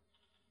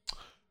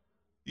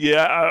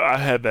 Yeah, I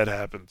had that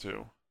happen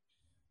too.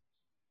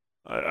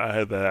 I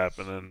had that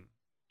happen, and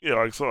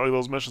like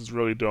those missions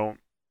really don't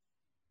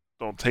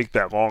take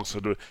that long. So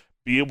to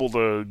be able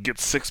to get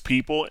 6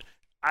 people,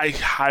 I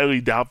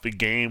highly doubt the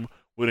game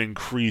would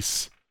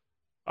increase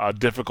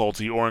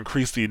difficulty or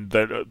increase even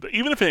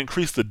if it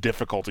increased the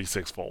difficulty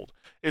sixfold,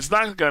 it's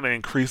not going to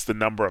increase the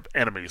number of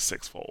enemies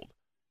sixfold.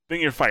 Then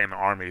you're fighting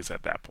armies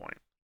at that point,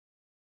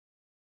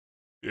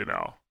 you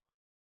know.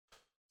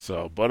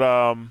 So, but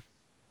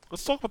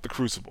let's talk about the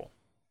Crucible.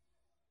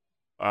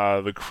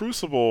 The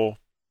Crucible,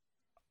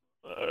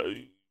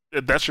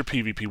 that's your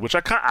PvP, which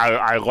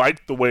I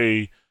like the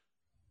way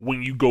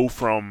when you go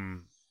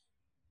from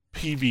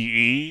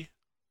PvE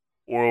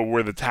or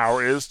where the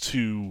tower is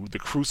to the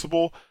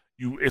Crucible,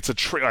 it's a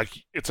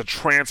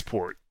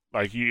transport.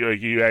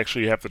 You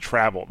actually have to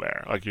travel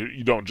there. Like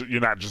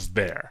you're not just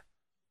there.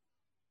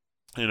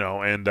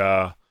 And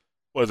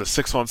what is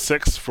it,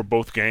 6-on-6 for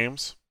both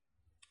games?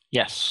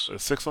 Yes.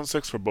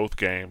 6-on-6 for both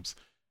games.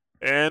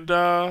 And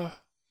I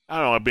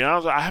don't know, to be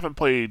honest, I haven't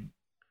played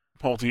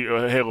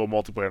Halo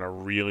multiplayer in a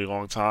really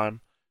long time.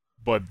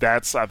 But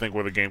that's, I think,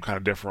 where the game kind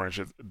of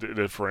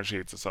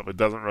differentiates itself. It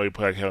doesn't really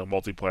play like Halo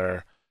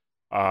multiplayer.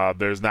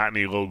 There's not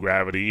any low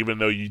gravity, even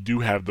though you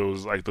do have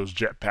those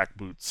jetpack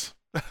boots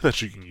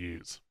that you can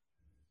use.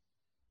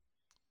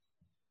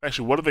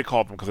 Actually, what do they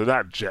call them? Because they're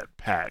not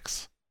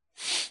jetpacks.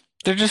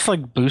 They're just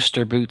like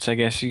booster boots, I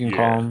guess you can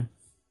call them.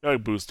 They're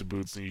like booster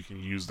boots, and you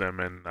can use them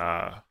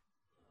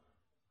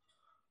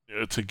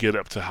to get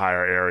up to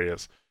higher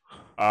areas.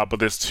 But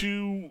there's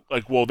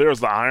there's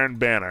the Iron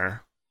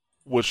Banner,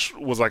 which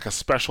was like a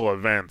special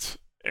event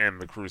in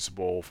the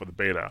Crucible for the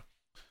beta.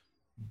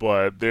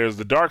 But there's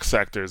the dark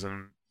sectors,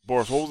 and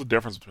Boris, what was the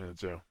difference between the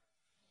two?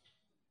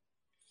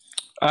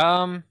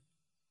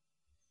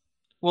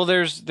 Well,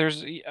 there's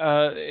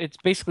it's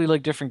basically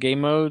like different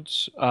game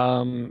modes,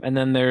 and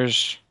then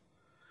there's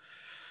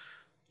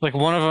like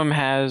one of them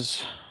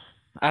has,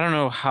 I don't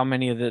know how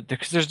many of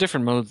because there's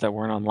different modes that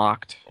weren't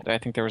unlocked. I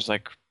think there was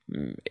like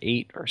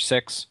 8 or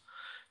 6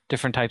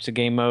 different types of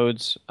game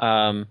modes.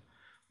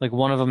 Like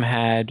one of them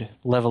had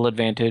level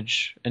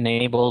advantage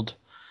enabled,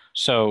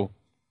 so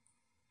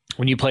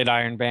when you played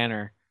Iron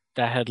Banner,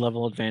 that had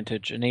level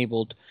advantage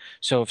enabled.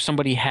 So if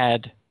somebody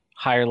had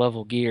higher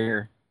level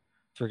gear,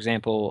 for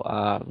example,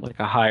 like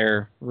a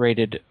higher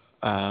rated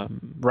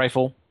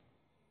rifle,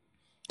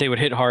 they would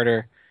hit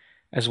harder,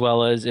 as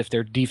well as if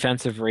their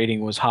defensive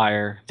rating was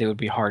higher, they would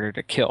be harder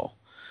to kill.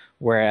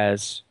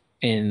 Whereas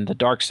in the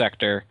dark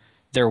sector,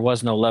 there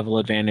was no level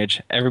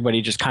advantage.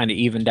 Everybody just kind of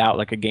evened out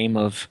like a game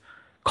of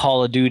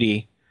Call of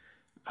Duty.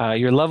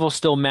 Your level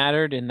still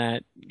mattered in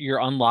that your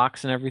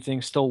unlocks and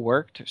everything still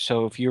worked.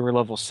 So if you were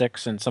level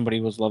 6 and somebody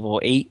was level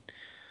 8,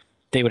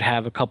 they would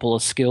have a couple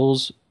of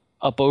skills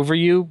up over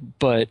you.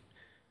 But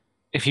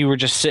if you were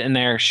just sitting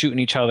there shooting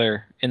each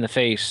other in the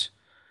face,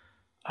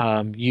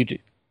 you'd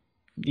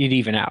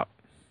even out.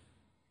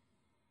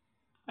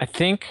 I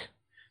think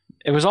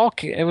it was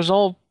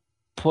all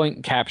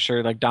point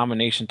capture, like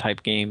domination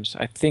type games.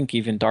 I think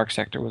even Dark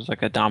Sector was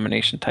like a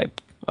domination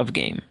type of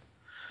game.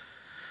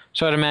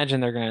 So I'd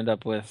imagine they're going to end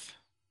up with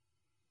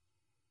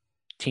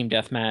team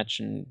deathmatch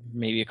and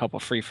maybe a couple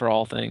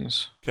free-for-all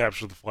things.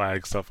 Capture the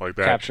flag, stuff like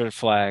that. Capture the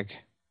flag.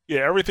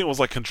 Yeah, everything was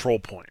like control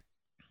point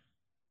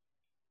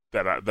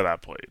that I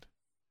played.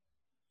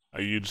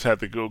 You just had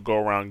to go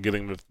around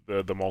getting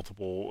the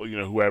multiple,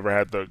 whoever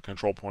had the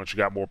control points, you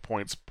got more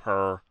points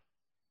per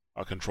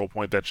control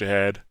point that you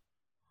had.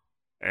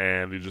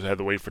 And you just had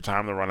to wait for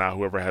time to run out.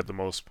 Whoever had the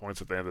most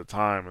points at the end of the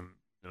time, and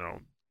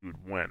you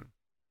would win.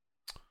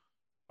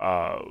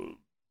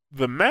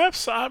 The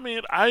maps, I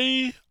mean,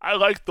 I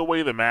like the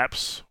way the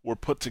maps were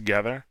put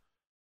together.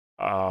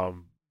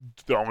 Um,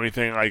 the only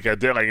thing like I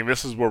did like, and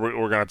this is where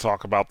we're going to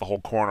talk about the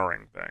whole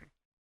cornering thing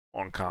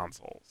on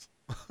consoles.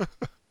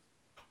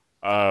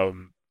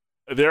 Um,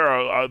 there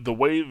are the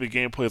way the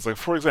gameplay is like,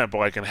 for example,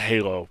 like in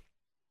Halo,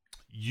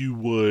 you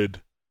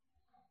would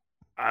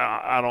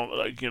I don't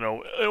like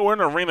or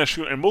an arena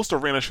shooter, and most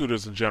arena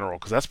shooters in general,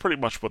 because that's pretty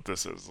much what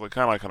this is, like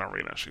kind of like an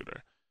arena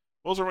shooter.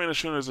 Most arena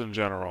shooters in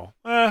general,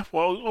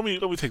 well, let me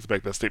take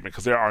back that statement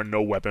because there are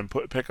no weapon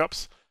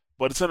pickups,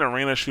 but it's an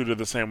arena shooter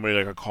the same way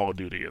like a Call of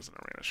Duty is an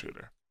arena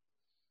shooter.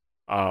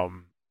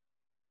 Um,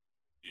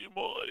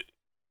 well,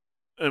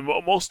 and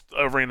most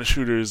arena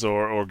shooters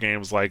or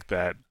games like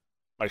that,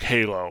 like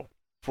Halo,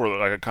 for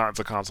like it's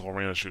a console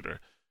arena shooter.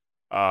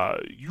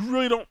 You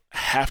really don't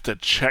have to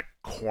check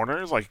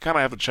corners. Like, you kind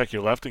of have to check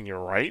your left and your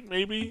right,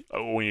 maybe,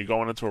 when you're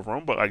going into a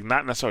room, but like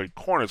not necessarily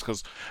corners,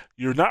 because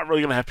you're not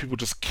really gonna have people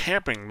just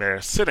camping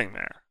there, sitting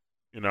there,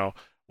 you know.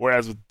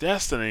 Whereas with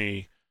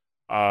Destiny,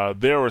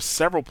 there were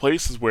several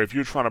places where if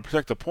you're trying to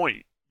protect a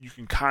point, you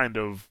can kind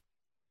of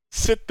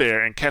sit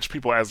there and catch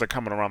people as they're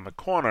coming around the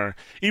corner.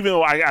 Even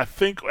though I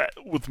think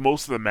with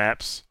most of the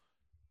maps,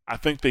 I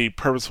think they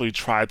purposefully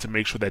tried to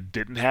make sure that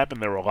didn't happen.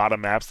 There were a lot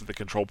of maps that the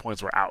control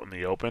points were out in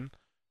the open,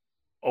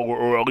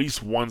 or at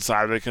least one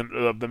side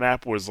of the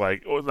map was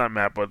like, or not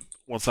map, but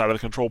one side of the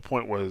control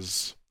point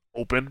was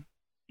open,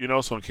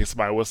 so in case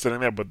somebody was sitting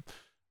there. But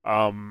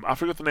I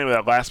forget the name of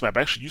that last map.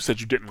 Actually, you said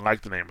you didn't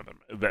like the name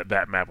of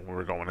that map when we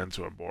were going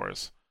into it,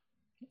 Boris.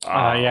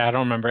 Yeah, I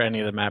don't remember any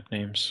of the map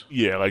names.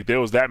 Yeah, like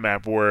there was that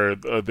map where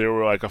there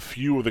were like a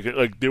few of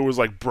the there was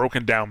like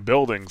broken down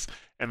buildings,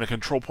 and the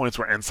control points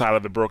were inside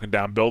of the broken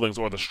down buildings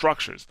or the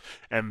structures,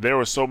 and there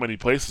were so many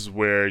places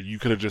where you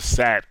could have just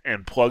sat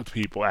and plugged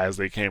people as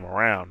they came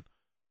around,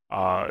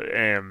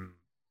 and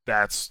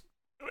that's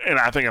and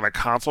I think in a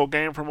console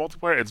game for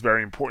multiplayer, it's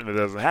very important that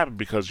it doesn't happen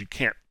because you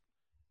can't.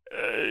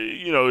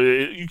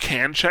 You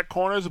can check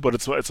corners, but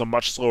it's a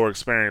much slower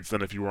experience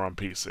than if you were on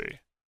PC.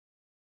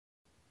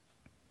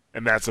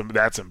 And that's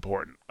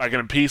important. Like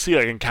in PC,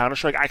 like in Counter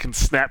Strike, I can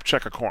snap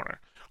check a corner.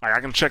 Like I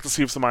can check to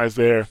see if somebody's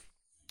there,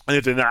 and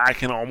if they're not, I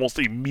can almost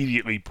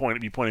immediately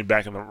be pointing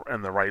back in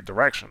the right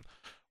direction.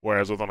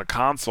 Whereas with on a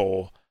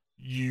console,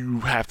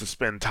 you have to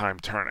spend time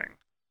turning,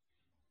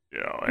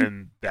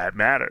 and that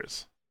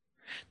matters.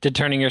 Did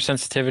turning your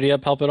sensitivity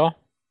up help at all?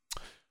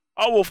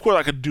 Oh well, of course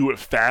I could do it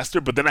faster,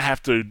 but then I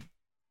have to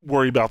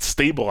worry about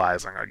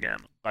stabilizing again.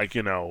 Like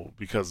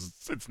because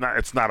it's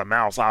not a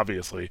mouse,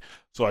 obviously,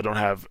 so I don't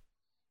have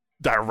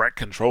direct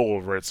control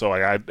over it. So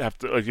like I'd have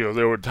to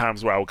there were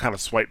times where I would kind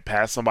of swipe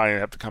past somebody and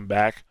have to come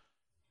back.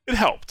 It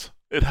helped,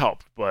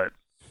 but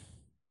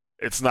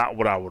it's not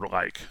what I would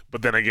like.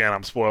 But then again,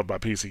 I'm spoiled by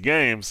PC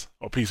games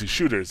or PC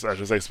shooters, I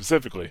should say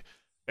specifically,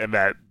 and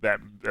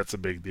that's a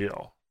big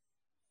deal.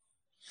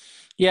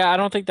 Yeah, I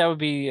don't think that would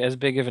be as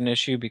big of an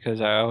issue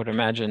because I would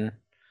imagine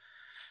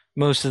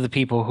most of the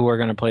people who are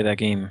going to play that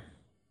game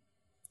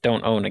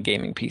don't own a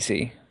gaming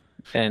PC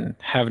and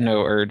have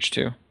no urge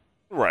to.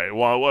 Right.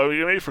 Well,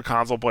 maybe for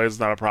console players it's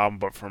not a problem,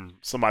 but from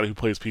somebody who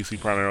plays PC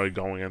primarily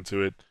going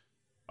into it,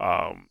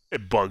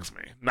 it bugs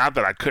me. Not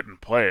that I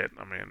couldn't play it.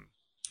 I mean,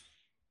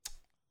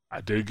 I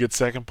did get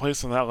second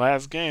place in that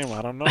last game.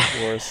 I don't know,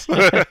 Boris.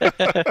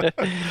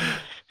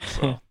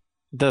 So.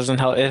 Doesn't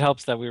help. It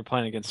helps that we were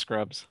playing against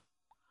scrubs.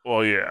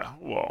 Well, yeah.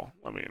 Well,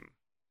 I mean,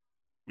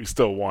 we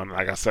still won.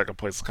 I got second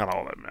place. Is kind of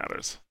all that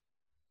matters.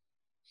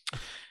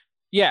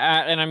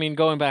 Yeah, and I mean,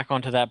 going back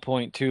onto that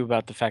point too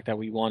about the fact that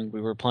we won, we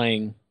were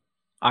playing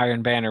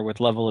Iron Banner with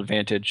level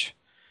advantage,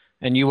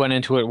 and you went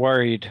into it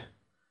worried,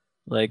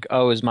 like,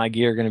 oh, is my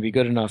gear going to be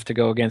good enough to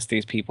go against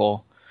these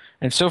people?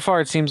 And so far,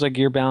 it seems like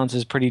gear balance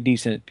is pretty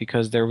decent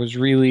because there was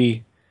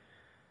really,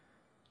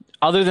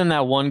 other than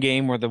that one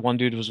game where the one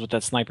dude was with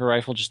that sniper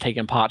rifle just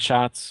taking pot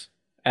shots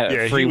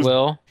at free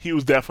will. He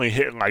was definitely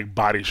hitting like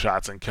body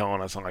shots and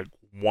killing us on like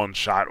one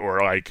shot, or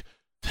like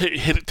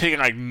taking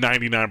like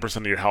 99%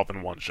 of your health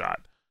in one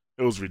shot.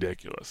 It was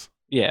ridiculous.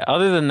 Yeah,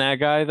 other than that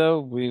guy,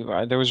 though,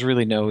 there was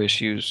really no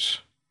issues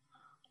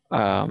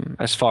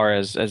as far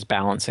as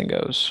balancing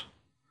goes.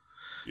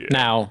 Yeah.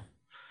 Now,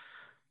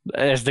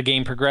 as the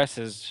game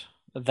progresses,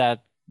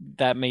 that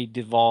may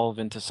devolve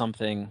into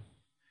something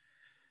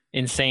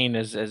insane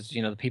as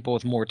the people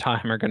with more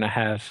time are going to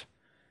have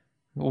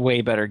way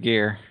better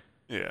gear.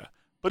 Yeah.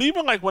 But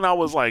even like when I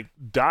was like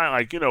dying,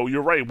 like,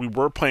 you're right, we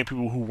were playing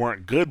people who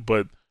weren't good,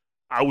 but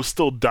I was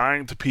still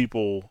dying to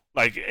people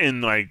like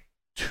in like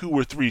 2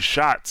 or 3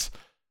 shots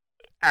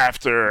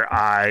after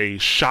I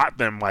shot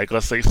them, like,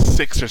 let's say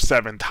 6 or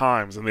 7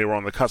 times, and they were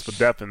on the cusp of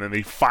death, and then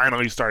they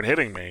finally start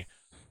hitting me,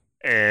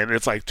 and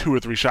it's like 2 or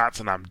 3 shots,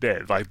 and I'm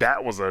dead. Like,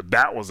 that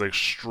was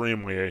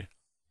extremely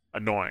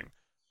annoying.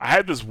 I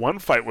had this one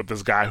fight with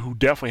this guy who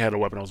definitely had a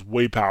weapon that was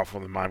way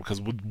powerful than mine,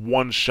 because with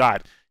one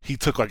shot, he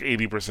took like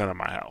 80% of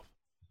my health.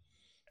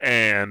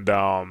 And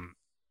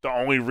the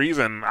only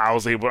reason I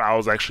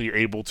was actually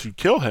able to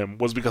kill him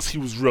was because he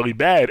was really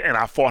bad, and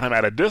I fought him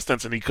at a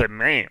distance, and he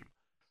couldn't aim.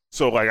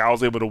 So like I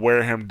was able to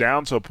wear him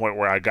down to a point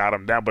where I got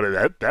him down,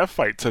 but that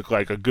fight took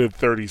like a good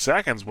 30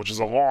 seconds, which is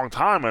a long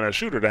time in a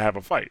shooter to have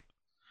a fight.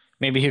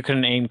 Maybe he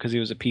couldn't aim because he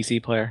was a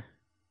PC player.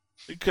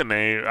 He couldn't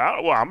aim.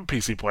 Well, I'm a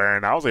PC player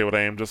and I was able to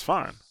aim just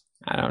fine.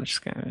 I don't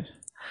just kind of.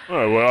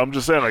 Well, I'm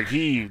just saying, like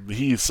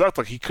he sucked.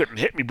 Like he couldn't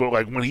hit me, but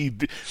like when he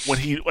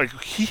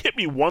like he hit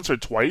me once or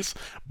twice,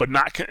 but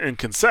not in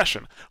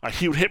concession. Like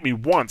he would hit me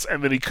once,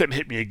 and then he couldn't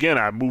hit me again.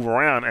 I'd move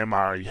around, and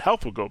my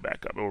health would go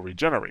back up. It would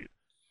regenerate,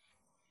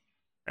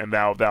 and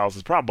that was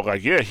his problem. But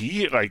like, yeah,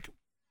 he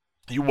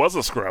was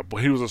a scrub,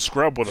 but he was a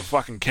scrub with a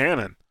fucking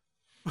cannon.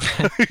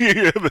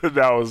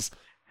 that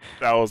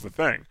was the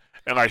thing,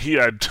 and like he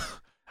had,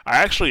 I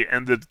actually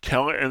ended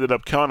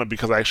up killing him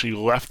because I actually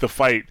left the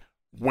fight,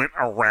 went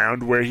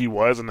around where he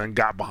was, and then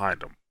got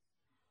behind him.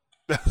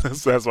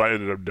 So that's what I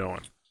ended up doing.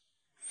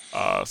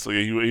 So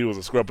yeah, he was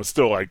a scrub, but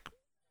still, like,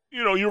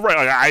 you're right.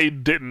 Like I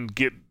didn't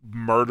get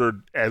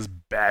murdered as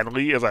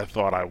badly as I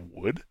thought I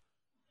would.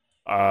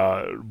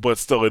 But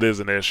still, it is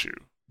an issue.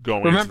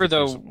 Remember,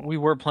 though, we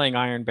were playing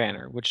Iron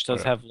Banner, which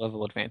does have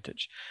level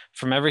advantage.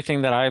 From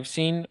everything that I've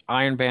seen,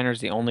 Iron Banner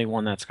is the only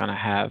one that's going to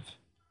have...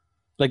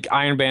 Like,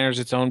 Iron Banner's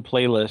its own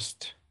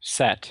playlist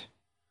set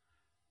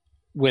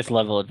with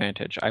level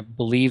advantage. I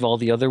believe all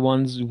the other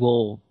ones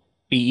will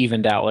be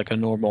evened out like a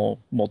normal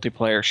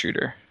multiplayer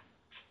shooter.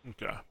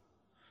 Okay.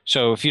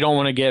 So if you don't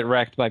want to get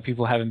wrecked by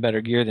people having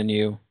better gear than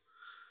you,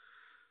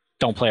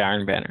 don't play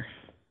Iron Banner.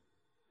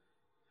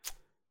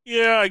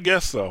 Yeah, I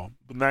guess so.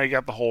 But now you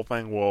got the whole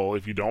thing, well,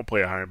 if you don't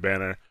play Iron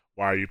Banner,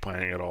 why are you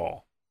playing at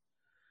all?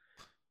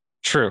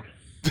 True.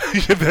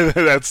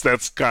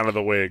 That's kind of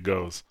the way it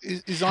goes.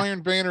 Is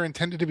Iron Banner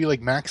intended to be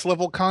like max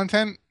level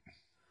content?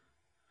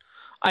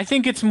 I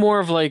think it's more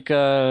of like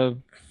I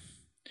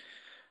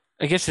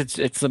guess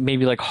it's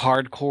maybe like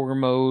hardcore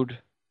mode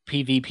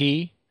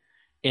PvP,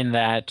 in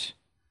that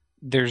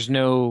there's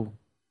no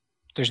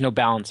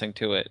balancing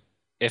to it.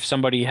 If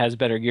somebody has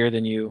better gear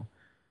than you,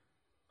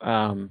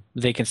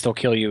 they can still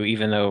kill you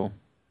even though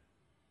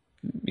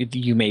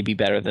you may be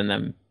better than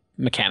them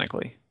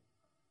mechanically.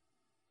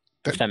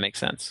 If that makes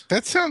sense.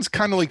 That sounds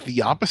kind of like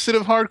the opposite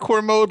of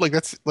hardcore mode. Like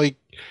that's like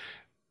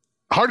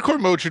hardcore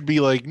mode should be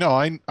like, no,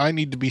 I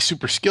need to be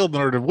super skilled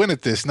in order to win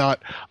at this,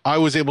 not I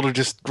was able to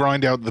just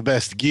grind out the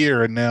best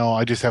gear and now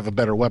I just have a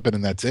better weapon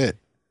and that's it.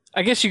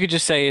 I guess you could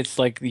just say it's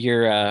like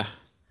your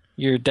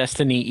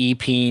Destiny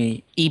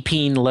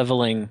EP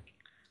leveling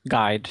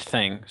guide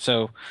thing.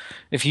 So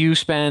if you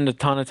spend a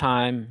ton of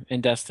time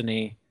in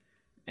Destiny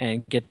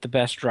and get the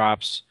best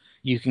drops,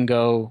 you can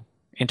go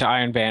into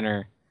Iron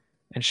Banner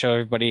and show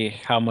everybody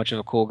how much of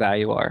a cool guy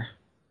you are.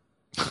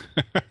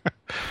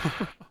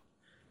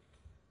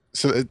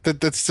 So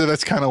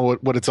that's kind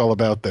of what it's all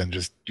about then.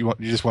 You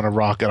just want to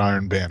rock at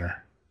Iron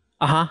Banner.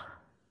 Uh-huh.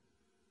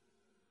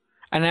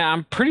 And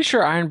I'm pretty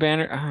sure Iron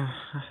Banner...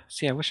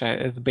 see, I wish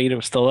the beta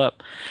was still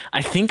up.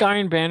 I think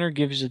Iron Banner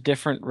gives a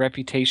different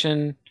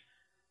reputation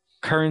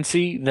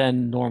currency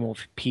than normal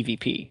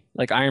PvP.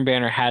 Like Iron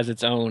Banner has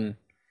its own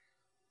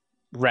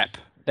rep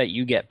that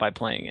you get by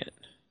playing it.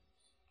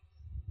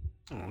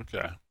 Oh,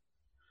 okay.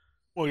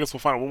 Well, I guess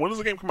we'll find out. When does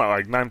the game come out?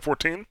 Like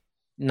 9/14?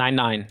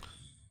 9/9.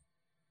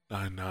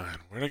 9/9.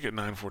 Where did I get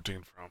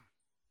 9/14 from?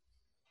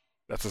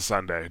 That's a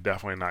Sunday.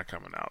 Definitely not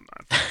coming out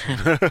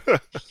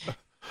 9/14.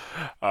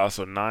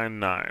 So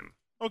 9/9.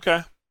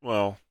 Okay.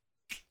 Well,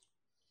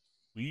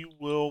 we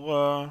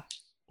will.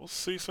 We'll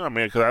see soon. I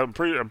mean, because I'm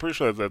pretty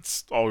sure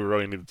that's all we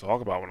really need to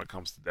talk about when it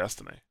comes to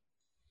Destiny.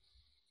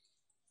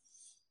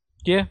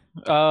 Yeah.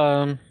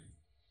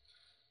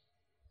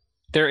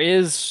 There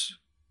is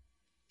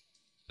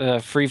a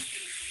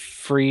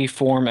free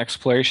form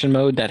exploration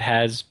mode that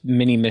has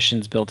mini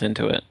missions built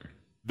into it.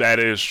 That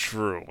is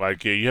true.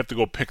 Like, yeah, you have to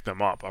go pick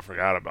them up. I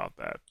forgot about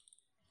that.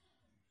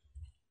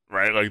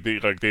 Right? You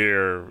have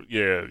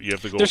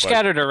to go. They're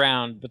scattered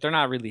around, but they're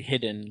not really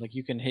hidden. Like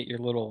you can hit your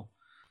little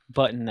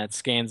button that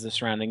scans the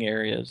surrounding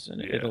areas,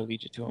 and it'll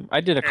lead you to them.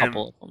 I did a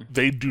couple of them.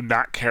 They do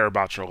not care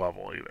about your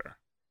level either.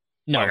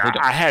 No,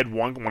 I had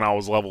one when I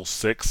was level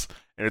 6,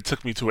 and it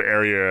took me to an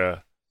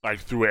area,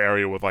 through an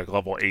area with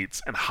level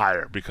 8s and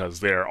higher,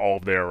 because all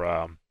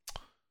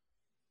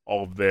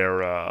of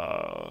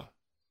their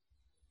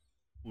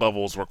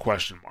levels were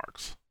question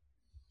marks.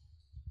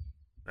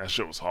 That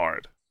shit was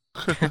hard.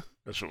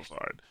 That shit was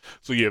hard.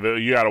 So yeah,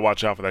 you gotta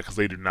watch out for that, because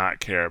they do not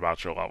care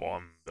about your level,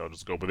 and they'll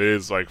just go. But it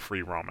is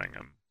free roaming,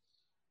 and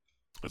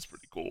it's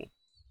pretty cool.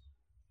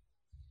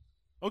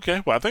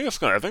 Okay, well I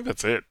think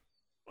that's it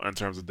in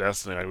terms of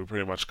Destiny. We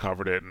pretty much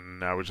covered it, and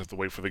now we just have to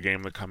wait for the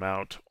game to come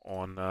out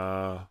on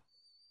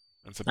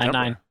in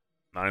September.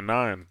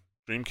 9/9.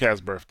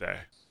 Dreamcast birthday.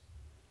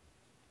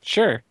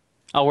 Sure,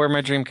 I'll wear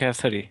my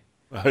Dreamcast hoodie.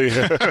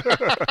 Yeah.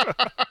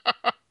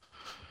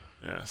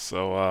 Yeah.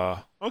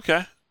 So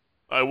okay.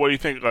 What do you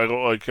think?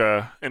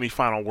 Any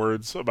final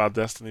words about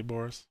Destiny,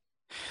 Boris?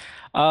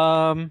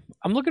 I'm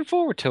looking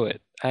forward to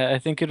it. I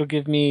think it'll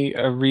give me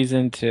a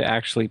reason to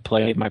actually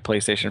play my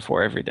PlayStation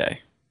 4 every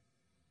day.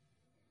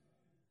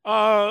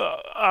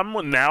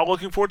 I'm now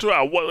looking forward to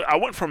it. I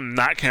went from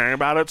not caring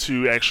about it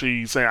to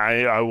actually saying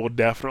I will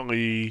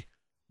definitely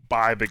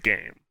buy the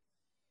game.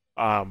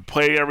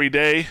 Play every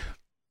day,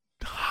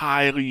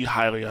 highly,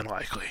 highly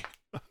unlikely.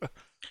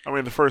 I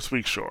mean, the first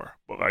week, sure,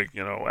 but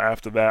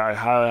after that,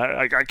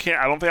 I can't.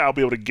 I don't think I'll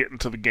be able to get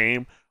into the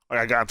game like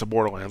I got into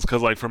Borderlands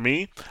because, for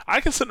me, I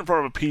can sit in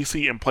front of a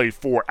PC and play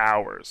 4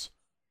 hours.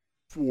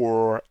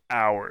 4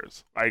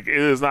 hours. It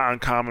is not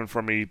uncommon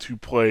for me to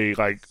play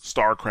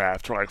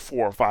StarCraft for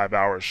 4 or 5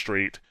 hours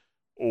straight,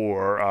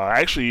 or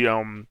actually,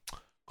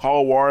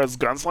 Call of Juarez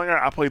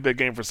Gunslinger. I played that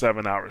game for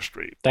 7 hours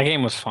straight. That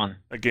game was fun.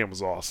 That game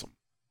was awesome.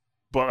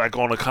 But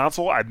on a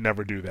console, I'd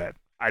never do that.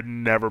 I'd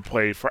never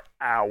play for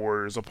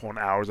hours upon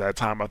hours at a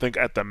time. I think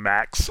at the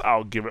max,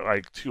 I'll give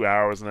it 2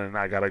 hours, and then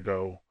I gotta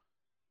go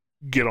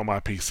get on my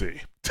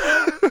PC.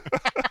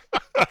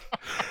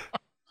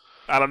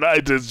 I don't know.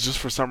 It's just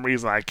for some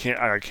reason I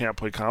can't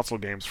play console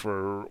games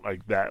for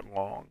that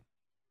long.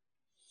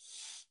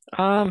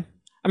 I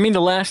mean,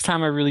 the last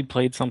time I really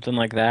played something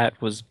like that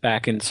was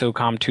back in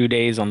SOCOM 2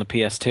 days on the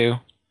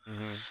PS2.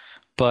 Mm-hmm.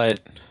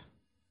 But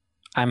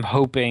I'm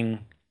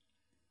hoping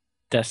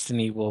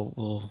Destiny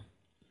will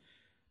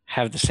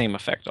have the same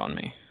effect on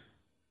me.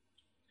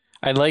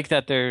 I like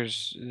that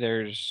there's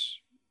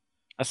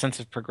a sense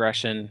of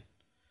progression.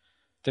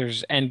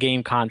 There's end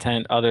game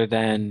content other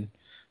than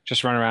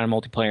just run around in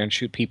multiplayer and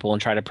shoot people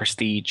and try to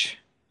prestige.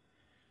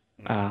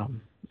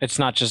 It's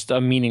not just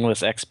a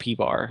meaningless XP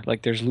bar.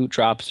 There's loot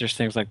drops, there's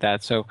things like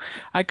that. So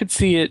I could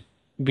see it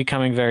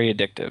becoming very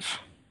addictive.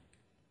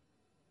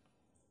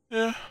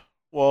 Yeah.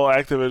 Well,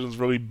 Activision's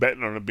really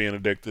betting on it being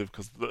addictive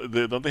because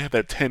don't they have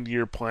that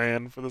 10-year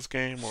plan for this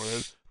game, or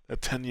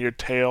that 10-year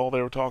tail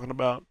they were talking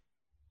about?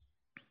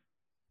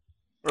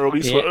 Or at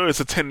least it's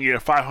a 10-year,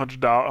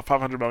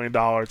 $500 million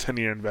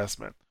 10-year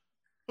investment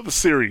for the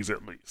series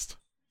at least.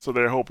 So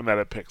they're hoping that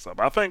it picks up.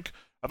 I think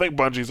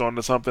Bungie's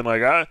onto something.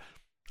 I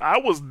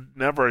was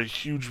never a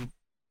huge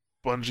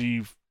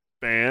Bungie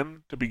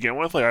fan to begin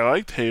with. I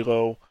liked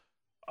Halo.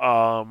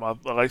 I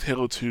liked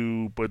Halo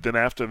 2, but then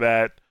after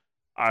that,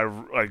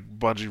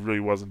 Bungie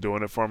really wasn't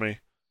doing it for me.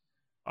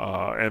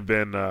 And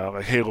then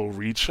Halo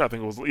Reach, I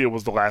think it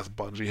was the last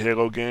Bungie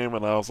Halo game,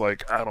 and I was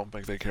like, I don't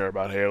think they care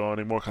about Halo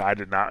anymore because I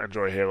did not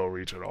enjoy Halo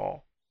Reach at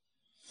all.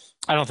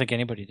 I don't think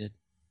anybody did.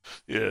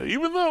 Yeah,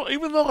 even though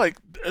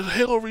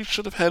Halo Reach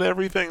should have had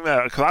everything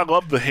because I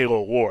love the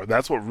Halo lore.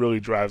 That's what really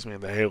drives me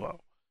into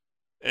Halo,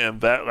 and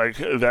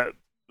that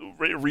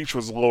Reach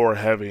was lore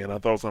heavy, and I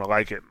thought I was gonna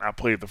like it. And I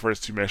played the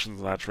first 2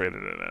 missions and I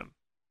traded it in.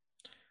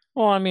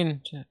 Well, I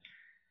mean,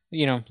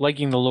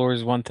 liking the lore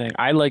is one thing.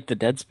 I like the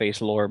Dead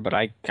Space lore, but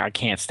I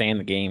can't stand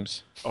the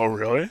games. Oh,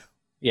 really?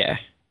 Yeah.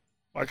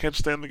 Why can't you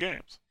stand the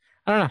games?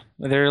 I don't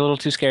know. They're a little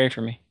too scary for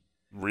me.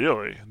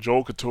 Really?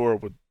 Joel Couture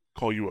would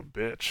call you a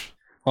bitch.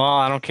 Well,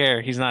 I don't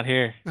care. He's not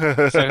here.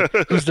 So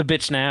who's the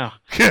bitch now?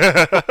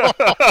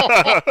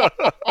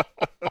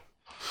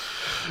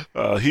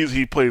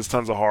 He plays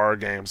tons of horror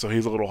games, so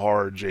he's a little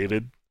horror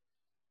jaded.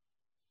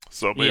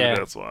 So maybe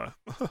that's why.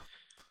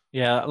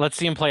 Yeah, let's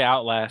see him play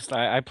Outlast.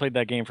 I played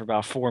that game for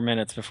about 4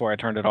 minutes before I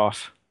turned it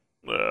off.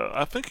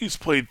 I think he's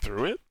played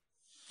through it.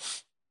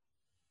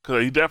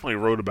 Because he definitely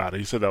wrote about it.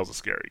 He said that was a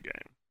scary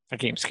game.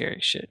 That game's scary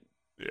as shit.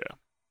 Yeah.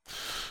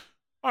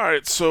 All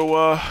right,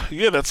 so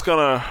that's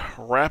gonna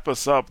wrap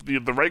us up. The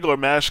regular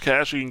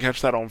Mashcast, you can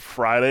catch that on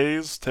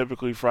Fridays,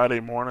 typically Friday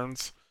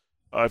mornings.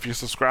 If you're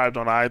subscribed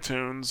on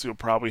iTunes, you'll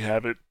probably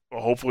have it.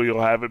 Well, hopefully,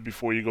 you'll have it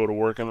before you go to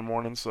work in the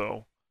morning.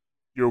 So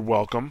you're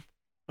welcome.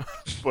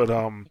 But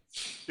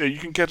you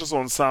can catch us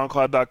on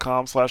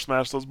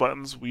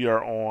SoundCloud.com/SmashThoseButtons. We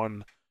are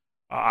on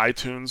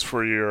iTunes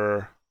for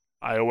your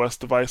iOS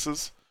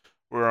devices.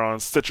 We're on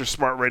Stitcher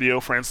Smart Radio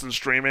for instant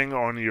streaming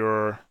on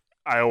your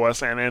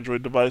iOS and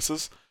Android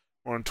devices.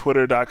 We're on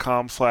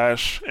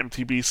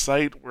Twitter.com/MTB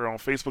site. We're on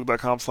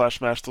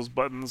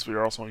Facebook.com/SmashThoseButtons. We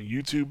are also on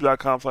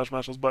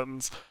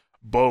YouTube.com/SmashThoseButtons.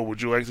 Bo,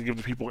 would you like to give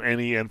the people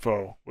any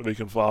info where they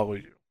can follow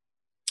you?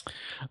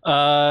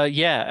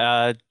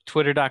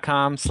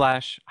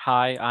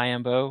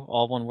 Twitter.com/HiIambo,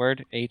 all one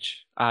word,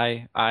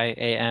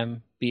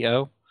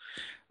 HIIAMBO.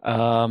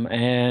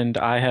 And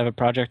I have a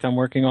project I'm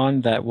working on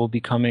that will be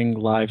coming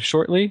live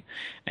shortly,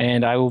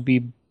 and I will be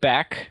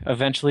back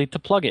eventually to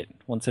plug it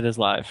once it is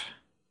live.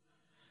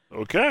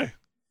 Okay.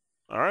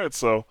 All right,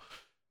 so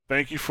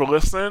thank you for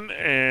listening,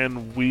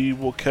 and we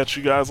will catch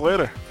you guys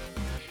later.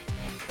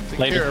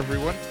 Take care,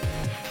 everyone.